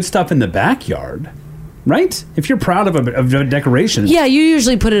 hide your good stuff in the backyard, right? If you're proud of a decoration. Yeah, you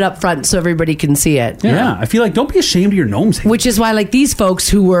usually put it up front so everybody can see it. Yeah, I feel like don't be ashamed of your gnomes. Haley. Which is why, like, these folks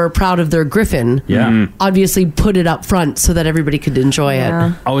who were proud of their griffin, obviously put it up front so that everybody could enjoy it.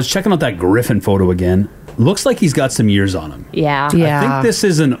 I was checking out that griffin photo again. Looks like he's got some years on him. Yeah. I think this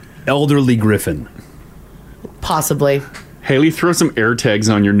is an elderly griffin. Possibly. Haley, throw some air tags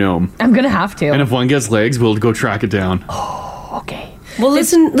on your gnome. I'm going to have to. And if one gets legs, we'll go track it down. Okay. Well,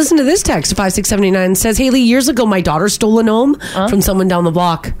 listen to this text. 5679 says, Haley, years ago, my daughter stole a gnome from someone down the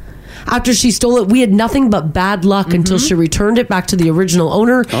block. After she stole it, we had nothing but bad luck until she returned it back to the original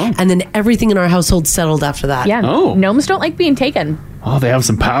owner, and then everything in our household settled after that. Yeah. Gnomes don't like being taken. Oh, they have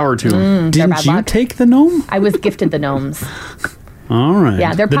some power to them. They're Didn't bad you luck. take the gnome? I was gifted the gnomes. All right.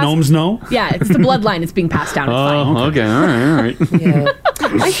 Yeah, they're the pass- gnomes know. Yeah, it's the bloodline. It's being passed down. It's fine. Okay. All right. Yeah.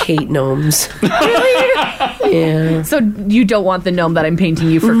 I hate gnomes. Yeah. So you don't want the gnome that I'm painting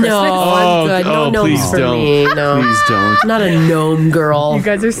you for Christmas? No, I'm good. No gnomes please for don't. me. No. Please don't. Not a gnome girl. You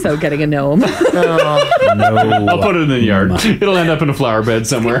guys are so getting a gnome. No. I'll put it in the yard. It'll end up in a flower bed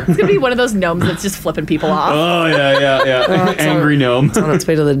somewhere. It's gonna be one of those gnomes that's just flipping people off. Oh, yeah. Angry gnome. It's on its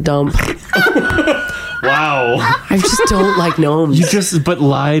way to the dump. Wow. I just don't like gnomes. But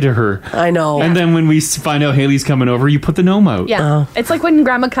lie to her. I know. And then when we find out Haley's coming over, you put the gnome out. Yeah, it's like when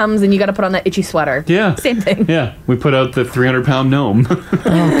Grandma comes and you got to put on that itchy sweater. Yeah. Same thing. Yeah. We put out the 300-pound gnome.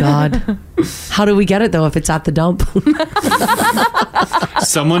 Oh, God. How do we get it, though, if it's at the dump?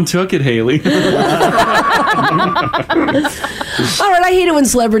 Someone took it, Haley. All right, I hate it when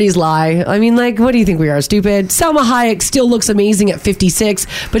celebrities lie. I mean, like, what do you think we are, stupid? Salma Hayek still looks amazing at 56,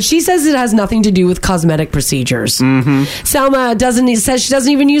 but she says it has nothing to do with cosmetic procedures. Salma says she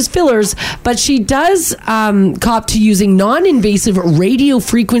doesn't even use fillers, but she does cop to using non-invasive radio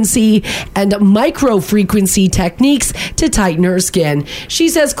frequency and micro frequency techniques to tighten her skin. She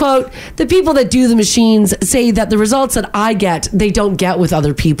says, quote, "The people that do the machines say that the results that I get, they don't get with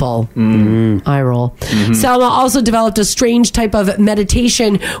other people." Eye roll. Salma also developed a strange type of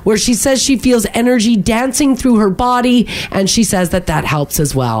meditation where she says she feels energy dancing through her body, and she says that helps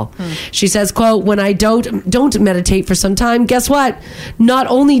as well. She says, quote, "When I don't meditate for some time, guess what? Not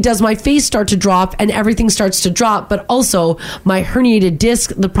only does my face start to drop and everything starts to drop, but also my herniated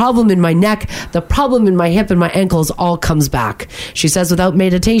disc, the problem in my neck, the problem in my hip and my ankles all comes back." She says without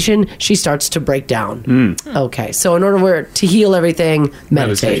meditation, she starts to break down. Okay, so in order to heal everything,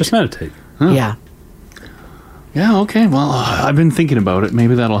 meditate. Just meditate. Yeah. Yeah, okay. Well, I've been thinking about it.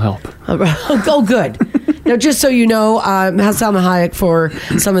 Maybe that'll help. Oh, good. Now, just so you know, Salma Hayek, for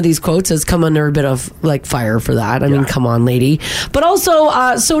some of these quotes, has come under a bit of like fire for that. I mean, come on, lady. But also,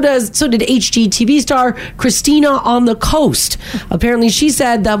 so did HGTV star Christina on the Coast. Apparently, she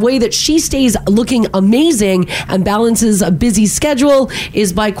said the way that she stays looking amazing and balances a busy schedule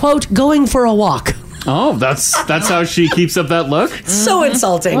is by, quote, going for a walk. Oh, that's how she keeps up that look? So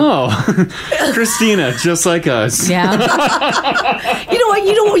insulting. Oh, Christina, just like us. Yeah. You know what?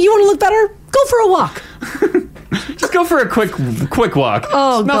 You want to look better? Go for a walk. Just go for a quick walk.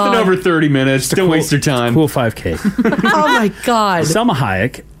 Oh, Nothing God. over 30 minutes. Don't waste your time. Cool 5K. Oh, my God. Selma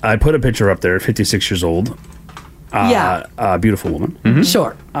Hayek, I put a picture up there, 56 years old. Beautiful woman. Mm-hmm.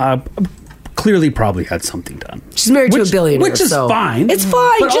 Sure. Clearly probably had something done. She's married to a billionaire. Which is so fine. It's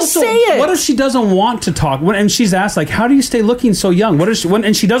fine. But Just also, say it. What if she doesn't want to talk? And she's asked, like, how do you stay looking so young? What is she,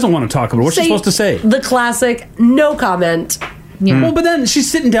 and she doesn't want to talk about it. What's she supposed to say? The classic, no comment. Well, but then she's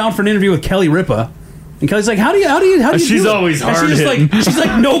sitting down for an interview with Kelly Ripa. And Kelly's like, how do you She's do it? always And hard she's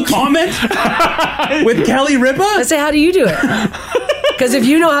like, no comment with Kelly Ripa? I say, how do you do it? Because if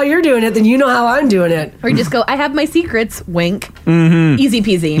you know how you're doing it, then you know how I'm doing it. Or you just go, I have my secrets, wink. Mm-hmm. Easy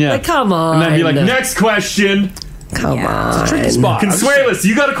peasy. Yeah. Like, come on. And then be like, next question. Come on. Tricky spot. Consuelos,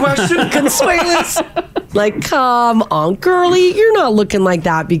 you got a question? Consuelos. Like, come on, girlie. You're not looking like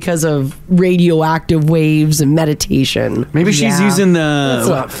that because of radioactive waves and meditation. Maybe she's using the... That's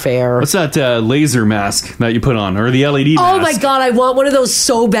not fair. What's that laser mask that you put on? Or the LED mask? Oh my God, I want one of those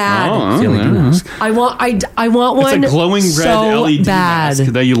so bad. I want one. It's a glowing red so LED bad.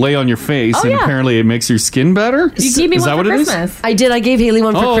 mask that you lay on your face, Oh, and yeah. apparently it makes your skin better. You gave me Is one that for what it is? Christmas. I did. I gave Haley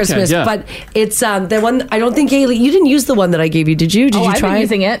one for Oh, okay, Christmas, yeah. but it's the one. I don't think Haley. You didn't use the one that I gave you, did you? Did you I've try been it?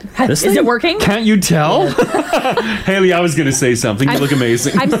 using it. This Is thing? it working? Can't you tell? Haley, I was going to say something. You look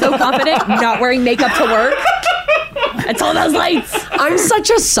amazing. I'm so confident not wearing makeup to work. It's all those lights. I'm such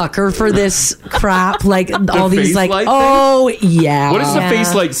a sucker for this crap. Like all The these, face like, light oh yeah. What is the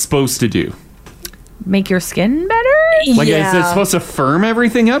face light supposed to do? Make your skin better? Like, is it supposed to firm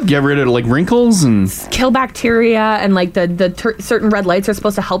everything up? Get rid of, like, wrinkles and... Kill bacteria, and, like, the certain red lights are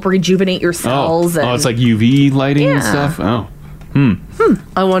supposed to help rejuvenate your cells. Oh, it's like UV lighting and Yeah. stuff? Oh.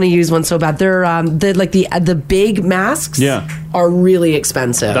 I want to use one so bad. They're the big masks. Yeah. Are really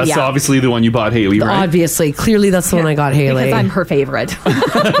expensive. That's obviously the one you bought Haley, right? Obviously, clearly that's the one I got Haley. Because I'm her favorite.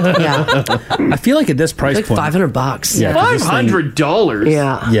 Yeah. I feel like at this price Like point... $500. Yeah, 'cause this thing- $500?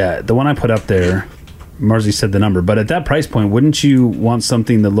 Yeah. Yeah, the one I put up there, Marzi said the number, but at that price point, wouldn't you want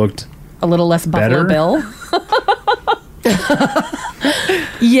something that looked A little less Buffalo better? Bill.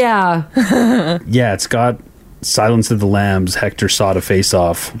 Yeah. Yeah, it's got Silence of the Lambs, Hector saw to face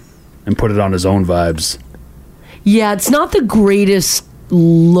off, and put it on his own vibes. Yeah, it's not the greatest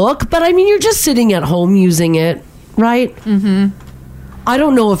look, but I mean, you're just sitting at home using it, right? Mm-hmm. I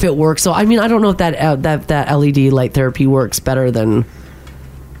don't know if it works. So I mean, I don't know if that LED light therapy works better than,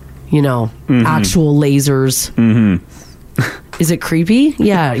 actual lasers. Mm-hmm. Is it creepy?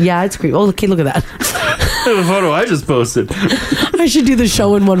 Yeah, it's creepy. Oh, okay, look at that. The photo I just posted. I should do the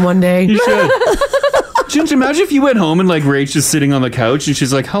show in one day. You should. Just imagine if you went home and, like, Rachel's just sitting on the couch and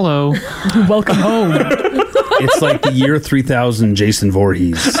she's like, hello. Welcome home. It's like the year 3000 Jason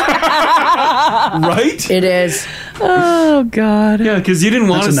Voorhees. Right? It is. Oh, God. Yeah, because you didn't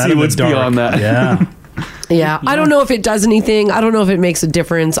want to That's a night see in the what's dark. beyond that. Yeah. Yeah, I don't know if it does anything. I don't know if it makes a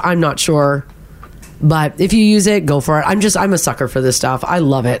difference. I'm not sure. But if you use it, go for it. I'm a sucker for this stuff. I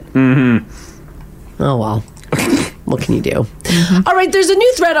love it. Mm-hmm. Oh, well. What can you do? All right, there's a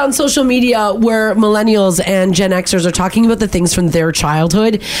new thread on social media where millennials and Gen Xers are talking about the things from their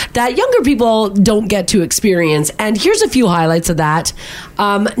childhood that younger people don't get to experience. And here's a few highlights of that.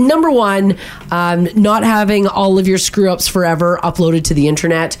 Number one, not having all of your screw-ups forever uploaded to the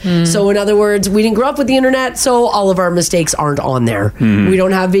internet. So in other words, we didn't grow up with the internet, so all of our mistakes aren't on there. We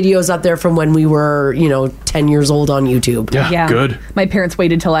don't have videos up there from when we were, 10 years old on YouTube. Yeah, good. My parents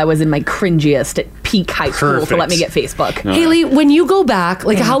waited till I was in my cringiest at peak high school to let me get Facebook. Haley, when you go back,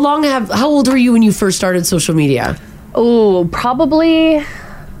 like how old were you when you first started social media? Oh, probably.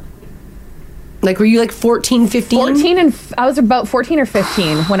 Like, were you like 14, 15? 14 and I was about 14 or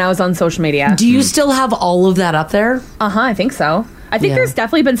 15 when I was on social media. Do you still have all of that up there? I think so. I think there's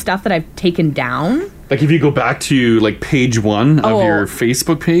definitely been stuff that I've taken down. Like, if you go back to, like, page 1 of your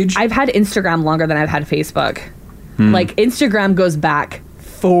Facebook page? I've had Instagram longer than I've had Facebook. Like, Instagram goes back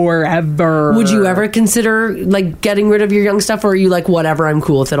forever. Would you ever consider, like, getting rid of your young stuff, or are you like, whatever, I'm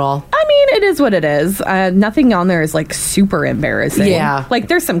cool with it all? I mean, it is what it is. Nothing on there is, like, super embarrassing. Yeah. Like,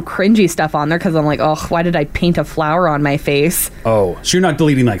 there's some cringy stuff on there because I'm like, oh, why did I paint a flower on my face? Oh, so you're not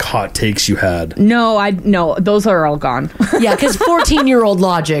deleting, like, hot takes you had? No, those are all gone. Yeah, because 14-year-old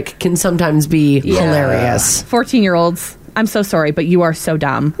logic can sometimes be hilarious. 14-year-olds, I'm so sorry, but you are so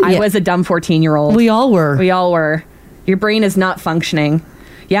dumb. I was a dumb 14-year-old. We all were. Your brain is not functioning.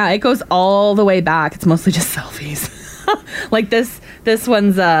 Yeah, it goes all the way back. It's mostly just selfies. Like this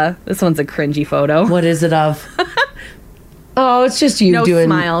one's a cringy photo. What is it of? Oh, it's just you doing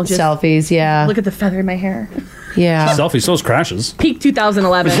smile, just selfies. Yeah. Look at the feather in my hair. Yeah. Selfies, so is crashes. Peak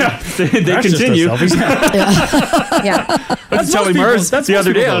 2011. They Crash just continue. does selfies. Yeah. That's Telly Mars. The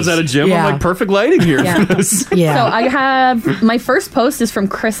other day I was at a gym. I'm like, perfect lighting here. Yeah. For this. So I have my first post is from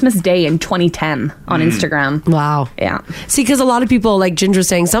Christmas Day in 2010 on Instagram. Wow. Yeah. See, because a lot of people, like Ginger's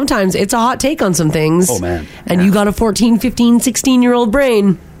saying, sometimes it's a hot take on some things. Oh, man. And you got a 14, 15, 16-year-old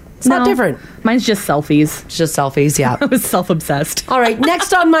brain. It's not different. Mine's just selfies. It's just selfies, yeah. I was self-obsessed. All right,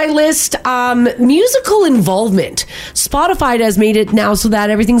 next on my list, musical involvement. Spotify has made it now so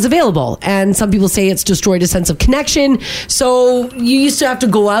that everything's available. And some people say it's destroyed a sense of connection. So you used to have to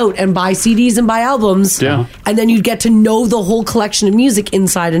go out and buy CDs and buy albums. Yeah. And then you'd get to know the whole collection of music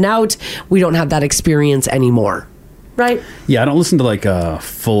inside and out. We don't have that experience anymore. Right? Yeah, I don't listen to like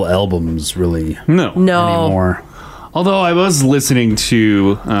full albums really. No. Anymore. Although I was listening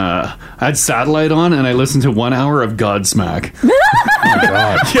to, I had satellite on and I listened to 1 hour of Godsmack. Oh my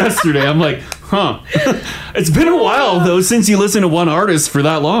God. Yesterday. I'm like, it's been a while though since you listen to one artist for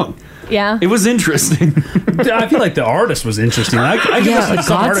that long. Yeah. It was interesting. I feel like the artist was interesting. I could listen to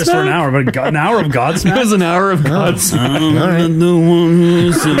some artist for an hour, but an hour of Godsmack? It was an hour of Godsmack. The one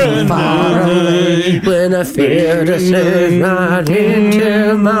who's far away when I feel the sun right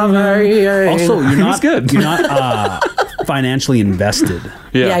into my veins. Also, you're not good. You're not financially invested.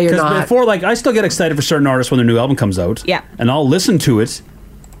 Yeah, you're not. Before, like, I still get excited for certain artists when their new album comes out. Yeah. And I'll listen to it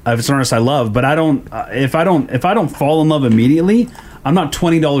if it's an artist I love, but I don't. If I don't fall in love immediately, I'm not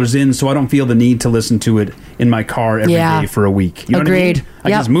 $20 in, so I don't feel the need to listen to it in my car every day for a week. You know Agreed. What I mean? I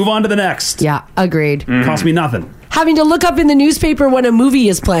can just move on to the next. Yeah, agreed. Cost me nothing. Having to look up in the newspaper when a movie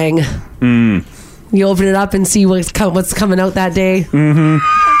is playing. You open it up and see what's coming out that day.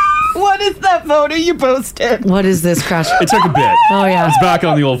 What is that photo you posted? What is this, Crash? It took a bit. Oh, yeah. It's back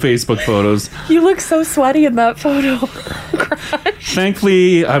on the old Facebook photos. You look so sweaty in that photo.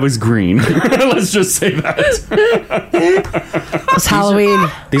 Thankfully, I was green. Let's just say that. It's Halloween.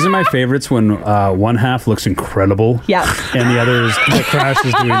 These are my favorites when one half looks incredible. Yeah. And the other is the Crash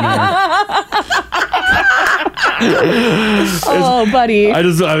is doing Oh, buddy. I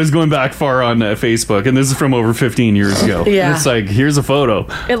was going back far on Facebook, and this is from over 15 years ago. Yeah. And it's like, here's a photo.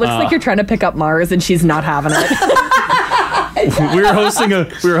 It looks like you're trying to pick up Mars and she's not having it. we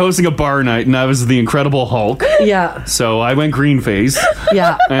were hosting a bar night, and I was the Incredible Hulk. Yeah. So I went green face.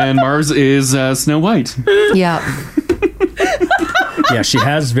 Yeah. And Mars is Snow White. Yeah. Yeah, she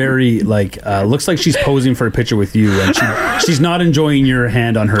has very, like, looks like she's posing for a picture with you, and she's not enjoying your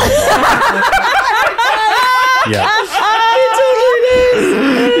hand on her. Yeah.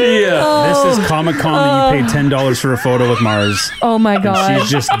 This is Comic-Con that you paid $10 for a photo with Mars. Oh my God. And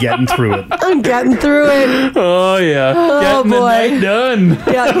she's just getting through it. I'm getting through it. Oh, yeah. Oh, Getting boy. the night done.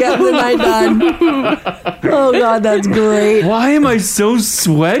 Yeah, getting the night done. Oh, God, that's great. Why am I so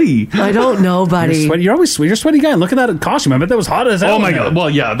sweaty? I don't know, buddy. You're always sweet. You're a sweaty guy. And look at that costume. I bet that was hot as hell. Oh, my God. Well,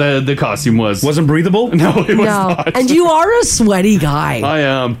 yeah, the costume wasn't breathable? No, it was No. not. And you are a sweaty guy. I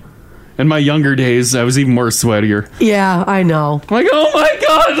am. In my younger days, I was even more sweatier. Yeah, I know. Like, oh my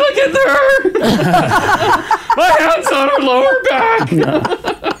God, look at her! My hand's on her lower back!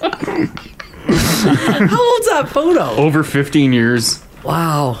 How old's that photo? Over 15 years.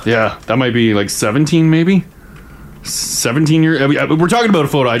 Wow. Yeah, that might be like 17 maybe? 17 years? We're talking about a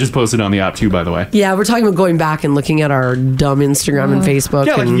photo I just posted on the app too, by the way. Yeah, we're talking about going back and looking at our dumb Instagram and Facebook.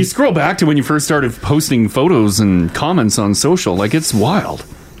 Yeah, like and if you scroll back to when you first started posting photos and comments on social, like it's wild.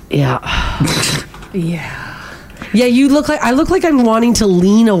 Yeah. Yeah. Yeah, you look like I look like I'm wanting to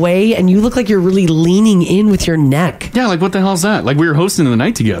lean away, and you look like you're really leaning in with your neck. Yeah, like what the hell's that? Like we were hosting the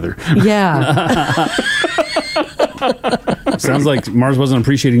night together. Yeah. Sounds like Mars wasn't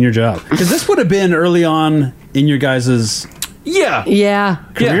appreciating your job. Because this would have been early on in your guys' Yeah.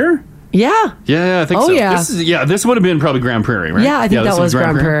 career? Yeah. Yeah, I think Oh, so. yeah. This would have been probably Grand Prairie, right? Yeah, I think that was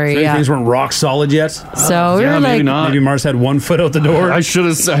Grand Prairie, So yeah. things weren't rock solid yet. So we yeah, were maybe like, not. Maybe Mars had 1 foot out the door. I should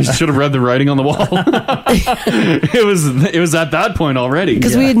have read the writing on the wall. It was at that point already.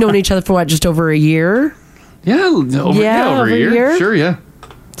 because we had known each other for what, just over a year? Yeah, over a year. Sure, yeah.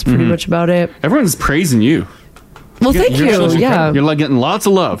 That's pretty much about it. Everyone's praising you. Well, thank you. Yeah. You're like getting lots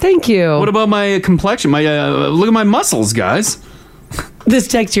of love. Thank you. What about my complexion? My look at my muscles, guys. This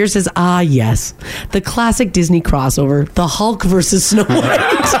text here says, yes, the classic Disney crossover, the Hulk versus Snow White.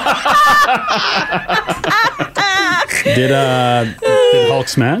 Did Hulk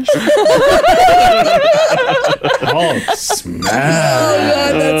smash? Hulk smash. Oh,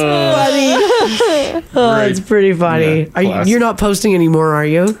 God, that's funny. Oh, Great. it's pretty funny. Yeah, You're not posting anymore, are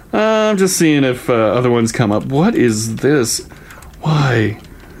you? I'm just seeing if other ones come up. What is this? Why?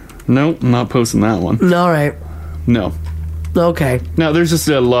 Nope, I'm not posting that one. All right. No. Okay. No, there's just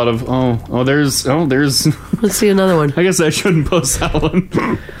a lot of there's Let's see another one. I guess I shouldn't post that one.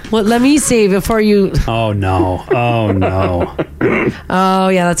 Well, let me see before you. Oh no! Oh no! Oh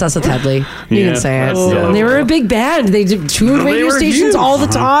yeah, that's us with Headley. You can say it. Yeah. They were a big band. They did toured radio stations all the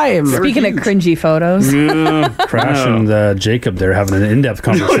time. Speaking of cringy photos. Crash and Jacob, they're having an in-depth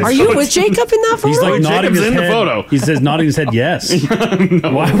conversation. Are you with Jacob in that photo? He's like nodding Jacob's his in the head. photo. He says nodding his head yes.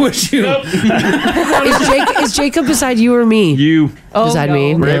 Why would you? Is Jacob beside you or me? You. Beside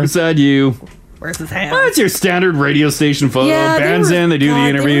me. Right Yeah. beside you. Where's his hand? That's your standard radio station photo. Yeah, they Band's were- in, they do God, the they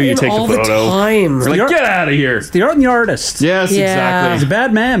interview, were you in take all the the photo. time. It's like, get out of here. It's the art and the artist. Yes, Yeah. exactly. He's a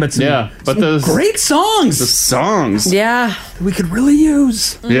bad man, but some, But some those great songs. The songs. Yeah. That we could really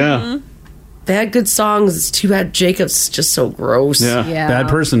use. Yeah. They had good songs. It's too bad Jacob's just so gross. Yeah. Bad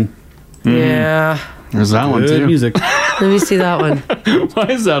person. Yeah. There's that one Good too. music. Let me see that one. Why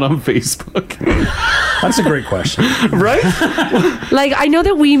is that on Facebook? That's a great question. Right? Like, I know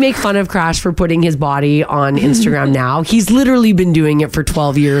that we make fun of Crash for putting his body on Instagram now. He's literally been doing it for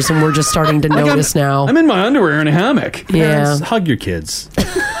 12 years, and we're just starting to notice now. I'm in my underwear in a hammock. Yeah. Parents, hug your kids.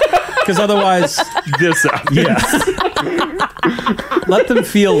 Because otherwise, This up. yeah. Let them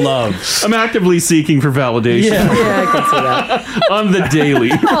feel love. I'm actively seeking for validation Yeah, I can see that. on the daily.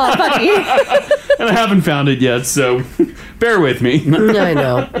 Oh, buddy. And I haven't found it yet, so bear with me. I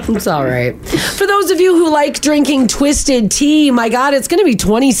know. It's all right. For those of you who like drinking twisted tea, my God, it's going to be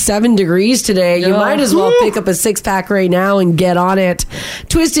 27 degrees today. You might as well pick up a 6-pack right now and get on it.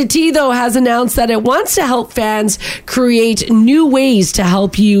 Twisted Tea, though, has announced that it wants to help fans create new ways to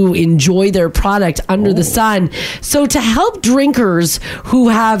help you enjoy their product under the sun. So to help drinkers who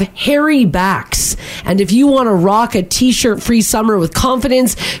have hairy backs, and if you want to rock a t-shirt free summer with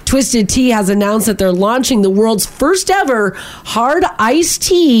confidence, Twisted Tea has announced that they're launching the world's first ever hard iced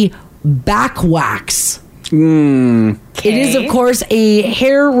tea back wax. It is, of course, a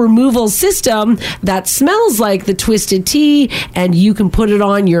hair removal system that smells like the Twisted Tea, and you can put it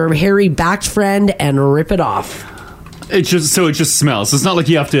on your hairy backed friend and rip it off. It just smells. It's not like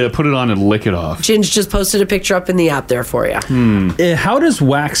you have to put it on and lick it off. Ginge just posted a picture up in the app there for you. How does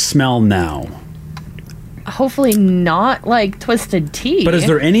wax smell now? Hopefully not like Twisted Tea. But is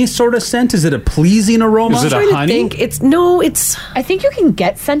there any sort of scent? Is it a pleasing aroma? Is it a honey? I think you can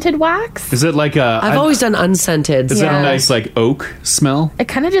get scented wax. Is it like a... I've always done unscented. Is it a nice like oak smell? It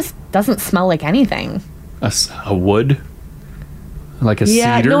kind of just doesn't smell like anything. A wood? Like a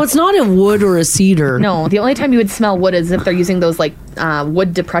cedar? No, it's not a wood or a cedar. No, the only time you would smell wood is if they're using those like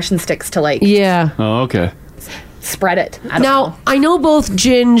wood depression sticks to like Oh, okay. spread it. I know both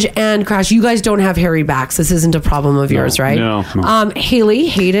Ginge and Crash, you guys don't have hairy backs. This isn't a problem of yours, right? no. Haley,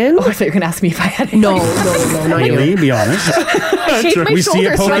 Hayden. Oh, I thought you were going to ask me if I had No, not you. Haley, be honest. I shaved my We see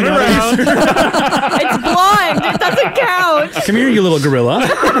it shoulders poking right out. It's blonde. It doesn't count. Come here, you little gorilla.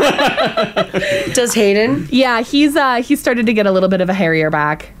 Does Hayden? Yeah, he's started to get a little bit of a hairier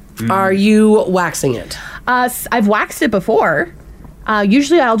back. Are you waxing it? I've waxed it before.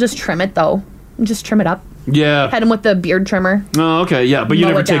 Usually I'll just trim it though. Just trim it up. Yeah. Hit him with the beard trimmer. Oh, okay. Yeah, but you Mow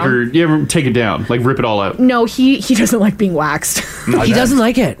never it down. you ever take it down, like rip it all out. No, he doesn't like being waxed. He doesn't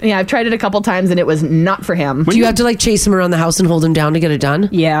like it. Yeah, I've tried it a couple times and it was not for him. Do you have to like chase him around the house and hold him down to get it done?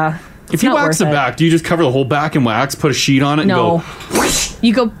 Yeah. If you wax the back, do you just cover the whole back in wax, put a sheet on it, and No. go?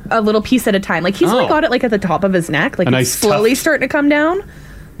 You go a little piece at a time. Like he's only got it like at the top of his neck. Like A it's nice slowly tuft. starting to come down.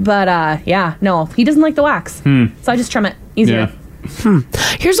 But yeah, no, he doesn't like the wax. So I just trim it. Easier.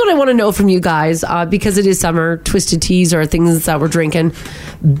 Here's what I want to know from you guys, because it is summer. Twisted teas are things that we're drinking.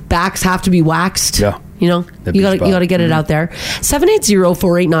 Backs have to be waxed. Yeah. You know, That'd you be got spot. to get it out there.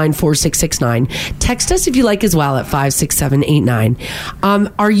 780-489-4669. Text us if you like as well at 56789.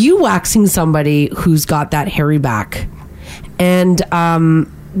 Are you waxing somebody who's got that hairy back? And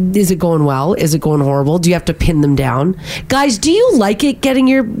is it going well? Is it going horrible? Do you have to pin them down? Guys, do you like it getting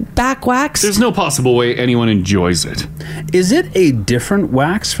your back waxed? There's no possible way anyone enjoys it. Is it a different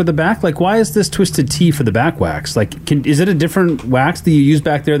wax for the back? Like, why is this Twisted Tea for the back wax? Like, is it a different wax that you use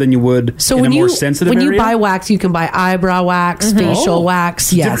back there than you would So in when a more you sensitive when area? you buy wax, you can buy eyebrow wax, facial Oh. wax.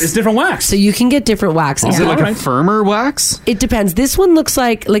 It's Yes, different- it's different wax. So you can get different waxes. Is it like a firmer wax? It depends. This one looks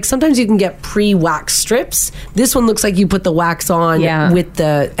like sometimes you can get pre-wax strips. This one looks like you put the wax on with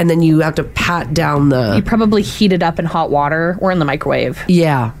the, and then you have to pat down the. You probably heat it up in hot water or in the microwave.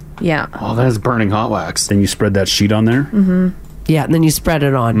 Yeah. Yeah. Oh, that is burning hot wax. Then you spread that sheet on there. Mm-hmm. Yeah, and then you spread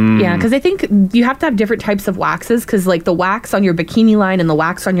it on. Yeah, because I think you have to have different types of waxes because like the wax on your bikini line and the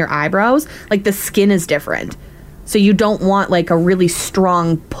wax on your eyebrows, like the skin is different. So you don't want like a really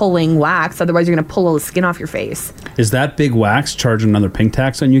strong pulling wax, otherwise you're going to pull all the skin off your face. Is that big wax charging another pink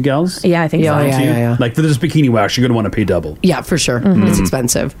tax on you gals? Yeah, I think so. Yeah. Like for this bikini wax, you're going to want to pay double. Yeah, for sure. Mm-hmm. It's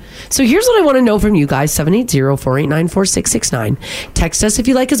expensive. So here's what I want to know from you guys. 780-489-4669. Text us if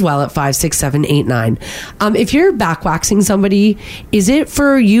you like as well at 56789. If you're back waxing somebody, is it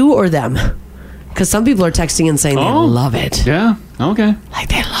for you or them? Because some people are texting and saying they love it. Yeah. Okay. Like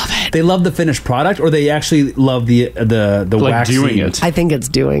they love it. They love the finished product, or they actually love the Like waxing? doing it. I think it's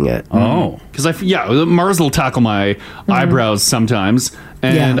doing it. Oh. Because Mars will tackle my eyebrows sometimes,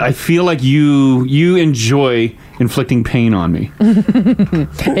 and I feel like you enjoy inflicting pain on me.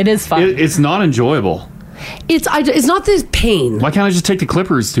 It is fun. It's not enjoyable. It's not the pain. Why can't I just take the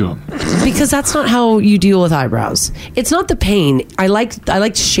clippers to them? Because that's not how you deal with eyebrows. It's not the pain. I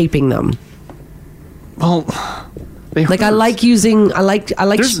like shaping them. Well, I like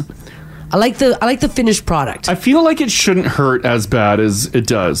the finished product. I feel like it shouldn't hurt as bad as it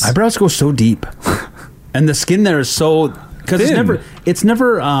does. Eyebrows go so deep, and the skin there is so because it's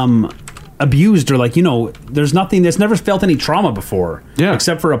never abused or there's nothing that's never felt any trauma before. Yeah,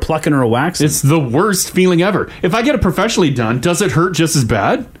 except for a plucking or a waxing. It's the worst feeling ever. If I get it professionally done, does it hurt just as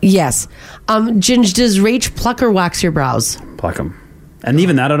bad? Yes. Ginge, does Rach pluck or wax your brows? Pluck them, and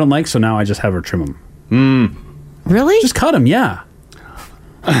even that I don't like. So now I just have her trim them. Really? Just cut them, yeah.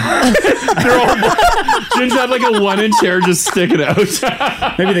 Ginge had like a 1-inch hair just sticking out.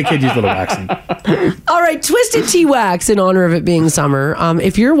 Maybe the kid used a little waxing. All right, Twisted Tea Wax in honor of it being summer.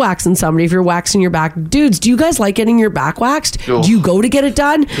 If you're waxing somebody, if you're waxing your back, dudes, do you guys like getting your back waxed? Oh. Do you go to get it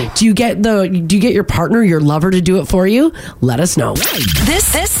done? Do you get your partner, your lover, to do it for you? Let us know.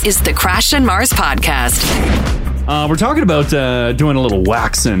 This is the Crash and Mars podcast. We're talking about doing a little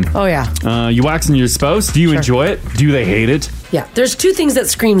waxing. Oh, yeah. You waxing your spouse? Do you enjoy it? Do they hate it? Yeah, there's two things that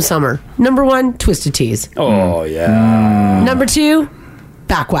scream summer. Number one, Twisted Teas. Oh, yeah. Number two,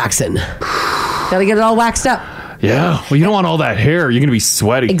 back waxing. Gotta get it all waxed up. Yeah. Well, you don't want all that hair. You're going to be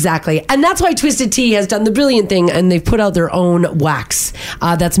sweaty. Exactly. And that's why Twisted Tea has done the brilliant thing, and they've put out their own wax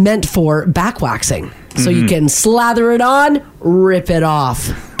that's meant for back waxing. So you can slather it on, rip it off.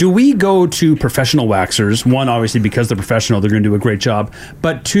 Do we go to professional waxers? One, obviously, because they're professional, they're going to do a great job.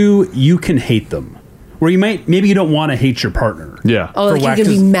 But two, you can hate them. Where maybe you don't want to hate your partner. Yeah. Oh, like you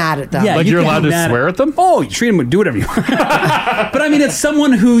can be mad at them. Yeah, like you're allowed to swear at them? Oh, you treat them, do whatever you want. But I mean, it's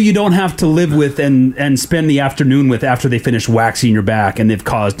someone who you don't have to live with and spend the afternoon with after they finish waxing your back and they've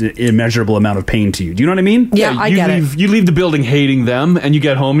caused an immeasurable amount of pain to you. Do you know what I mean? Yeah, I get it. You leave the building hating them, and you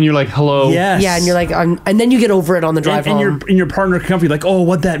get home and you're like, hello. Yes. Yeah, and you're like, and then you get over it on the drive home. And your partner can come for you like, oh,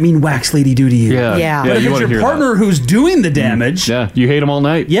 what'd that mean wax lady do to you? Yeah. But if it's your partner who's doing the damage. Yeah, you hate them all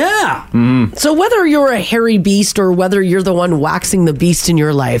night. Yeah. So whether you're a hairy beast or whether you're the one waxing the beast in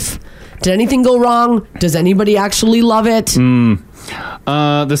your life, did anything go wrong? Does anybody actually love it?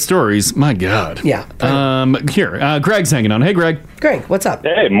 The stories, my God. Yeah. Here, Greg's hanging on. Hey, Greg. Greg, what's up?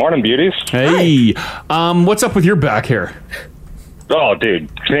 Hey, morning, beauties. Hey. What's up with your back hair? Oh, dude,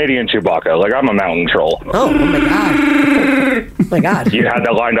 Canadian Chewbacca. Like, I'm a mountain troll. Oh my God. Oh my God. You had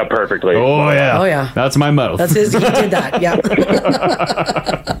that lined up perfectly. Oh, yeah. Oh, yeah. That's my mouth. That's his. He did that. Yeah.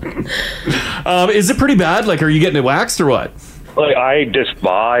 Is it pretty bad? Like, are you getting it waxed or what? Like, I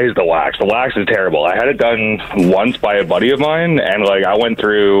despise the wax. The wax is terrible. I had it done once by a buddy of mine, and, like, I went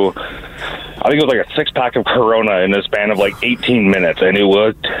through, I think it was like a 6-pack of Corona in the span of, like, 18 minutes, and it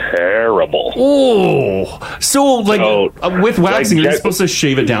was terrible. Oh. So, with waxing, are you supposed to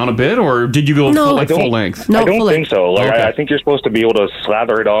shave it down a bit, or did you go full length? I don't think so. Like, I think you're supposed to be able to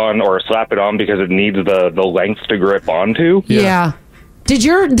slather it on or slap it on because it needs the length to grip onto. Yeah. Did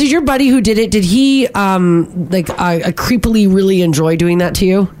your buddy who did it, did he creepily really enjoy doing that to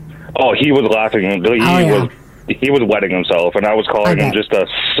you? Oh, he was laughing. He was wetting himself, and I was calling him just a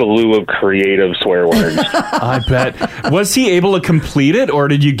slew of creative swear words. I bet. Was he able to complete it, or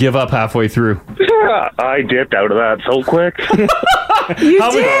did you give up halfway through? I dipped out of that so quick.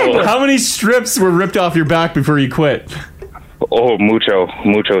 How many strips were ripped off your back before you quit? Oh, mucho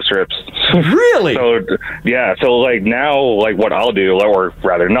strips. Really? So, yeah. So, like, now, like, what I'll do, or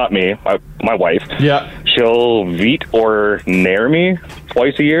rather, not me, my wife. Yeah. She'll Veet or Nair me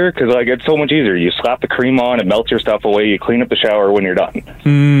twice a year because, like, it's so much easier. You slap the cream on, it melts your stuff away, you clean up the shower when you're done.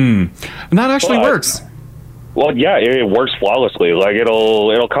 And that actually works. Well, yeah, it works flawlessly. Like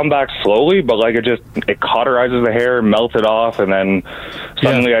it'll come back slowly, but like it cauterizes the hair, melts it off, and then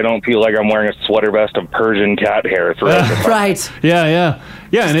suddenly I don't feel like I'm wearing a sweater vest of Persian cat hair throughout the Right. Yeah.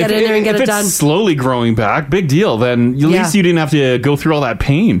 Just And get in there and get if it it's done. slowly growing back, big deal. Then at least you didn't have to go through all that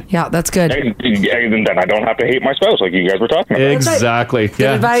pain. Yeah, that's good. And then I don't have to hate my spouse like you guys were talking about. Exactly.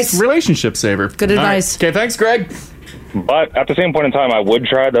 Good advice. Relationship saver. Good advice. Okay, thanks, Greg. But at the same point in time, I would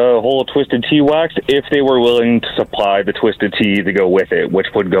try the whole Twisted Tea wax if they were willing to supply the Twisted Tea to go with it, which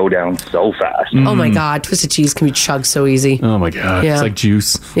would go down so fast. Oh my God, Twisted Cheese can be chugged so easy. Oh my God, Yeah. it's like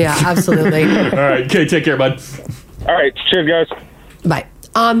juice. Yeah, absolutely. All right, okay, take care, bud. All right, cheers, guys. Bye.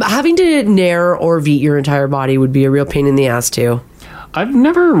 Having to nair or veet your entire body would be a real pain in the ass too. I've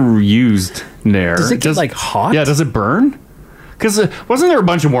never used Nair. Does it get like hot? Yeah, does it burn? Because wasn't there a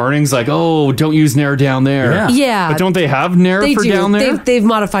bunch of warnings like, oh, don't use Nair down there? Yeah. But don't they have Nair They for do. down there? They've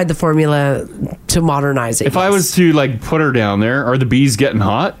modified the formula to modernize it. If I was to like put her down there, are the bees getting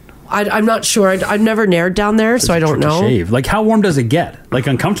hot? I'm not sure. I've never naired down there, so I don't know. Shave. Like, how warm does it get? Like,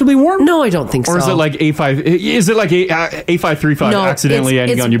 uncomfortably warm? No, I don't think so. Or is it like A5? Is it like A535 accidentally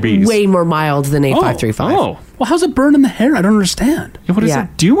ending on your bees? Way more mild than A535. Oh. Well, how's it burn in the hair? I don't understand. What is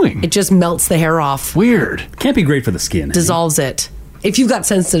it doing? It just melts the hair off. Weird. Can't be great for the skin. Dissolves it. If you've got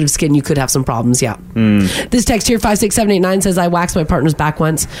sensitive skin, you could have some problems, yeah. This text here, 56789, says, I waxed my partner's back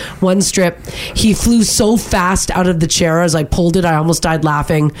once. One strip. He flew so fast out of the chair as I pulled it, I almost died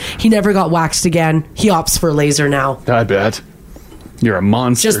laughing. He never got waxed again. He opts for laser now. I bet. You're a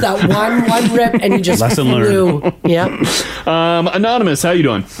monster. Just that one rip, and he just Lesson flew. learned. Yeah. Anonymous, how you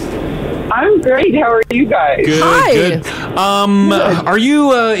doing? I'm great. How are you guys? Good. Are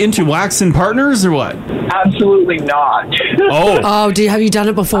you into waxing partners or what? Absolutely not. Oh. Have you done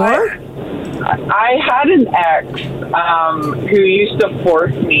it before? I had an ex who used to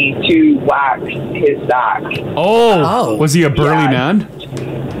force me to wax his back. Oh. Was he a burly man?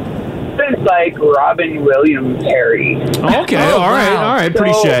 It's like Robin Williams Harry. Okay. All right.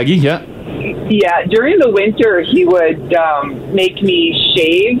 Pretty So- shaggy. Yeah. Yeah, during the winter, he would make me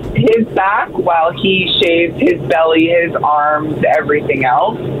shave his back while he shaved his belly, his arms, everything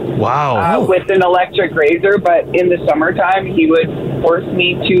else. Wow. With an electric razor, but in the summertime, he would force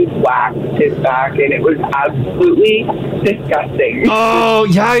me to wax his back, and it was absolutely disgusting. Oh,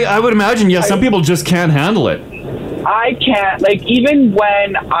 yeah, I would imagine. Yeah, some people just can't handle it. I can't, like, even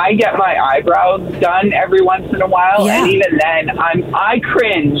when I get my eyebrows done every once in a while, and even then, I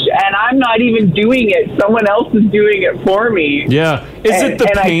cringe, and I'm not even doing it. Someone else is doing it for me. Yeah. Is it the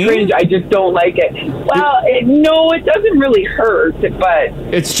pain? I cringe. I just don't like it. Well, no, it doesn't really hurt, but...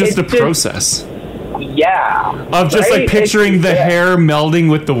 It's just a process. Yeah. Of just right? like picturing the hair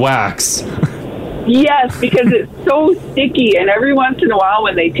melding with the wax. Yes, because it's so sticky, and every once in a while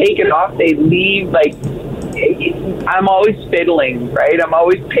when they take it off, they leave, like... I'm always fiddling, right? I'm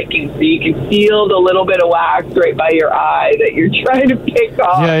always picking, so you can feel the little bit of wax right by your eye that you're trying to pick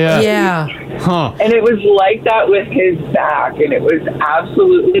off. Yeah. Huh. And it was like that with his back, and it was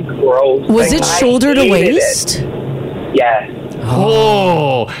absolutely gross. Was it I shoulder to hated waist? it. Yes.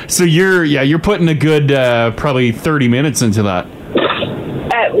 Oh, so you're putting a good probably 30 minutes into that.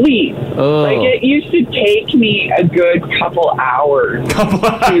 At least. Oh. Like, it used to take me a good couple hours to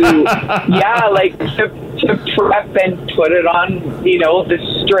prep and put it on, the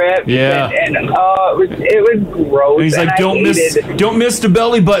strips. Yeah. And it was gross. And he's like, don't miss the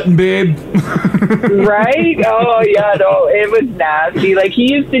belly button, babe. Right? Oh, yeah, no, it was nasty. Like,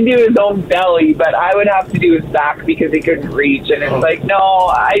 he used to do his own belly, but I would have to do his back because he couldn't reach. And it's like,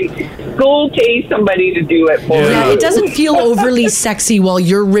 no, go pay somebody to do it for me. Yeah, it doesn't feel overly sexy while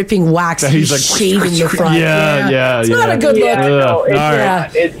you're ripping wax. He's He's like, shaving the front. Yeah. It's not a good look. Yeah, no, it's All right.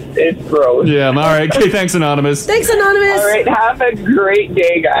 not. It's gross. Yeah, all right. Okay, thanks, Anonymous. Thanks, Anonymous. All right, have a great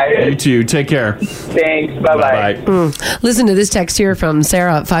day, guys. You too. Take care. Thanks. Bye-bye. Listen to this text here from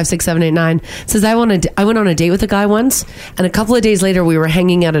Sarah at 56789. It says, I went on a date with a guy once, and a couple of days later we were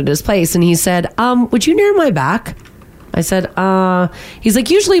hanging out at his place, and he said, would you nair my back? I said, he's like,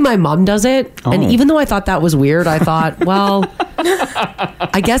 usually my mom does it. And even though I thought that was weird, I thought, well,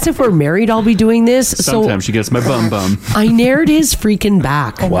 I guess if we're married, I'll be doing this. Sometimes she gets my bum. I naired his freaking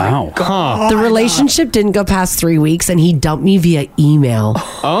back. Wow. God. The relationship didn't go past 3 weeks, and he dumped me via email.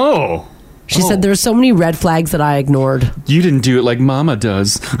 Oh. She said there were so many red flags that I ignored. You didn't do it like Mama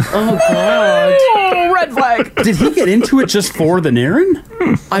does. Oh, God. red flag. Did he get into it just for the Naren?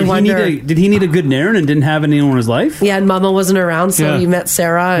 I wonder. Did he need a good Naren and didn't have anyone in his life? Yeah, and Mama wasn't around, so Yeah. he met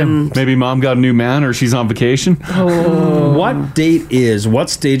Sarah and... Maybe mom got a new man or she's on vacation. What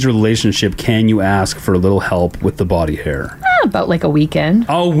stage relationship can you ask for a little help with the body hair? About like a weekend.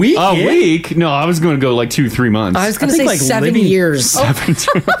 A week? A week? No, I was going to go like 2-3 months. I was going to say 7 years. I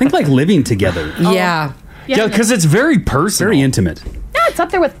think like living together. Yeah. Yeah, because it's very personal. Very intimate. Yeah, it's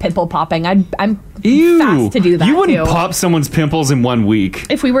up there with pimple popping. I'm Ew. fast to do that. You wouldn't too. pop someone's pimples in 1 week.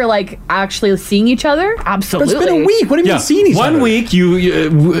 If we were like actually seeing each other, absolutely. But it's been a week. What do you mean seeing each other? 1 week,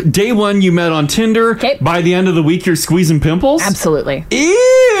 day one you met on Tinder. By the end of the week, you're squeezing pimples? Absolutely.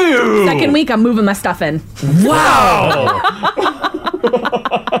 Ew. Second week, I'm moving my stuff in. Wow.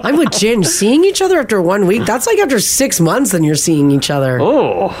 I'm with Ginge. Seeing each other after 1 week, that's like after 6 months then you're seeing each other.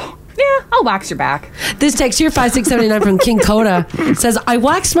 Oh. Yeah, I'll wax your back. This text here, 5679 from King Coda, says, I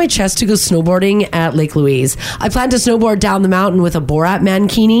waxed my chest to go snowboarding at Lake Louise. I plan to snowboard down the mountain with a Borat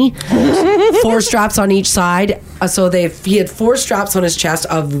mankini, 4 straps on each side. So he had 4 straps on his chest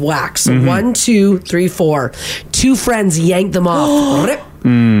of wax. 1, 2, 3, 4. 2 friends yanked them off. Rip.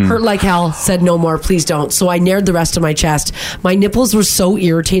 Hurt like hell, said no more, please don't. So I nared the rest of my chest. My nipples were so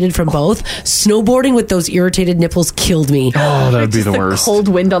irritated from both. Snowboarding with those irritated nipples killed me. Oh, that would be the worst. Cold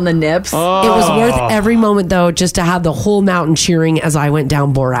wind on the nips. It was worth every moment, though, just to have the whole mountain cheering as I went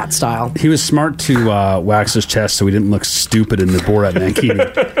down Borat style. He was smart to wax his chest so he didn't look stupid in the Borat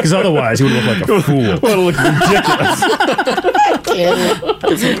mankini. Because otherwise he would look like a fool. Would look ridiculous.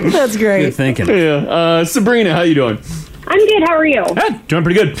 That's great. Good thinking. Yeah. Sabrina, how you doing? I'm good. How are you? Doing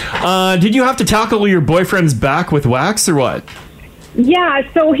pretty good. Did you have to tackle your boyfriend's back with wax or what? Yeah,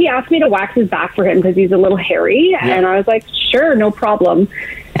 so he asked me to wax his back for him because he's a little hairy, and I was like, sure, no problem.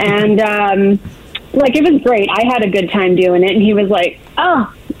 And, it was great. I had a good time doing it, and he was like,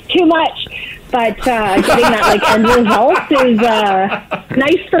 oh, too much. But getting that, end result is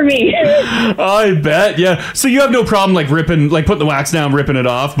nice for me. I bet, yeah. So you have no problem, ripping, putting the wax down, ripping it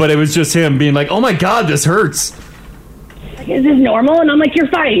off, but it was just him being like, oh my God, this hurts. Is this normal? And I'm like, you're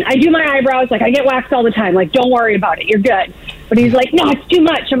fine. I do my eyebrows. I get waxed all the time. Don't worry about it. You're good. But he's like, no, it's too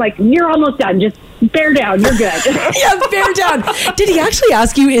much. I'm like, you're almost done. Just bear down. You're good. Yeah, bear down. Did he actually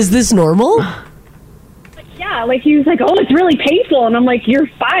ask you, is this normal? Yeah, he was like, oh, it's really painful. And I'm like, you're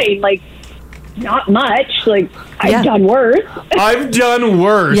fine. Not much. I've done worse. I've done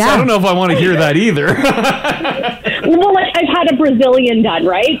worse. Yeah. I don't know if I want to hear that either. Well, I've had a Brazilian done,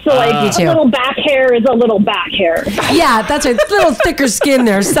 right? So, Me too. a little back hair is a little back hair. Yeah, that's a little thicker skin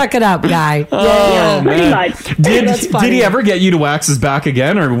there. Suck it up, guy. Oh, pretty man. much. That's funny. Did he ever get you to wax his back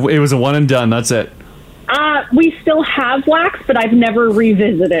again, or it was a one and done? That's it. We still have wax, but I've never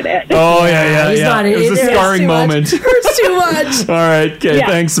revisited it. Oh, yeah. He's not- It was it a hurts scarring too much. moment. Hurts too much. All right. Okay. Yeah.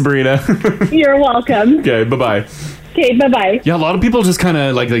 Thanks, Sabrina. You're welcome. Okay. Bye-bye. Okay, bye-bye. Yeah, a lot of people just kind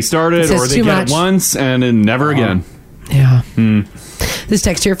of they started It's or just they too get much. it once and then never again. Yeah. This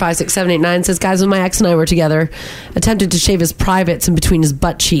text here, 56789, says, guys, when my ex and I were together, attempted to shave his privates in between his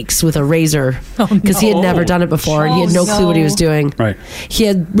butt cheeks with a razor because he had never done it before and he had no clue what he was doing. Right. He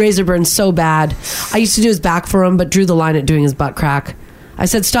had razor burns so bad. I used to do his back for him, but drew the line at doing his butt crack. I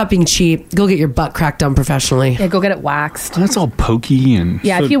said, stop being cheap. Go get your butt crack done professionally. Yeah, go get it waxed. That's all pokey and...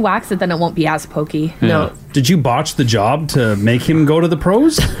 Yeah, if you wax it, then it won't be as pokey. No. Did you botch the job to make him go to the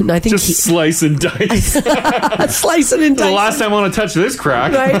pros? No, I think Just slice and dice. slice it and The dice. last time I want to touch this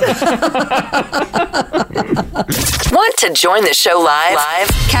crack. Want to join the show live?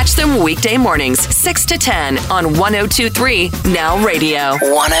 Catch them weekday mornings, 6 to 10 on 102.3 Now Radio.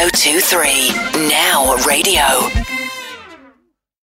 102.3 Now Radio.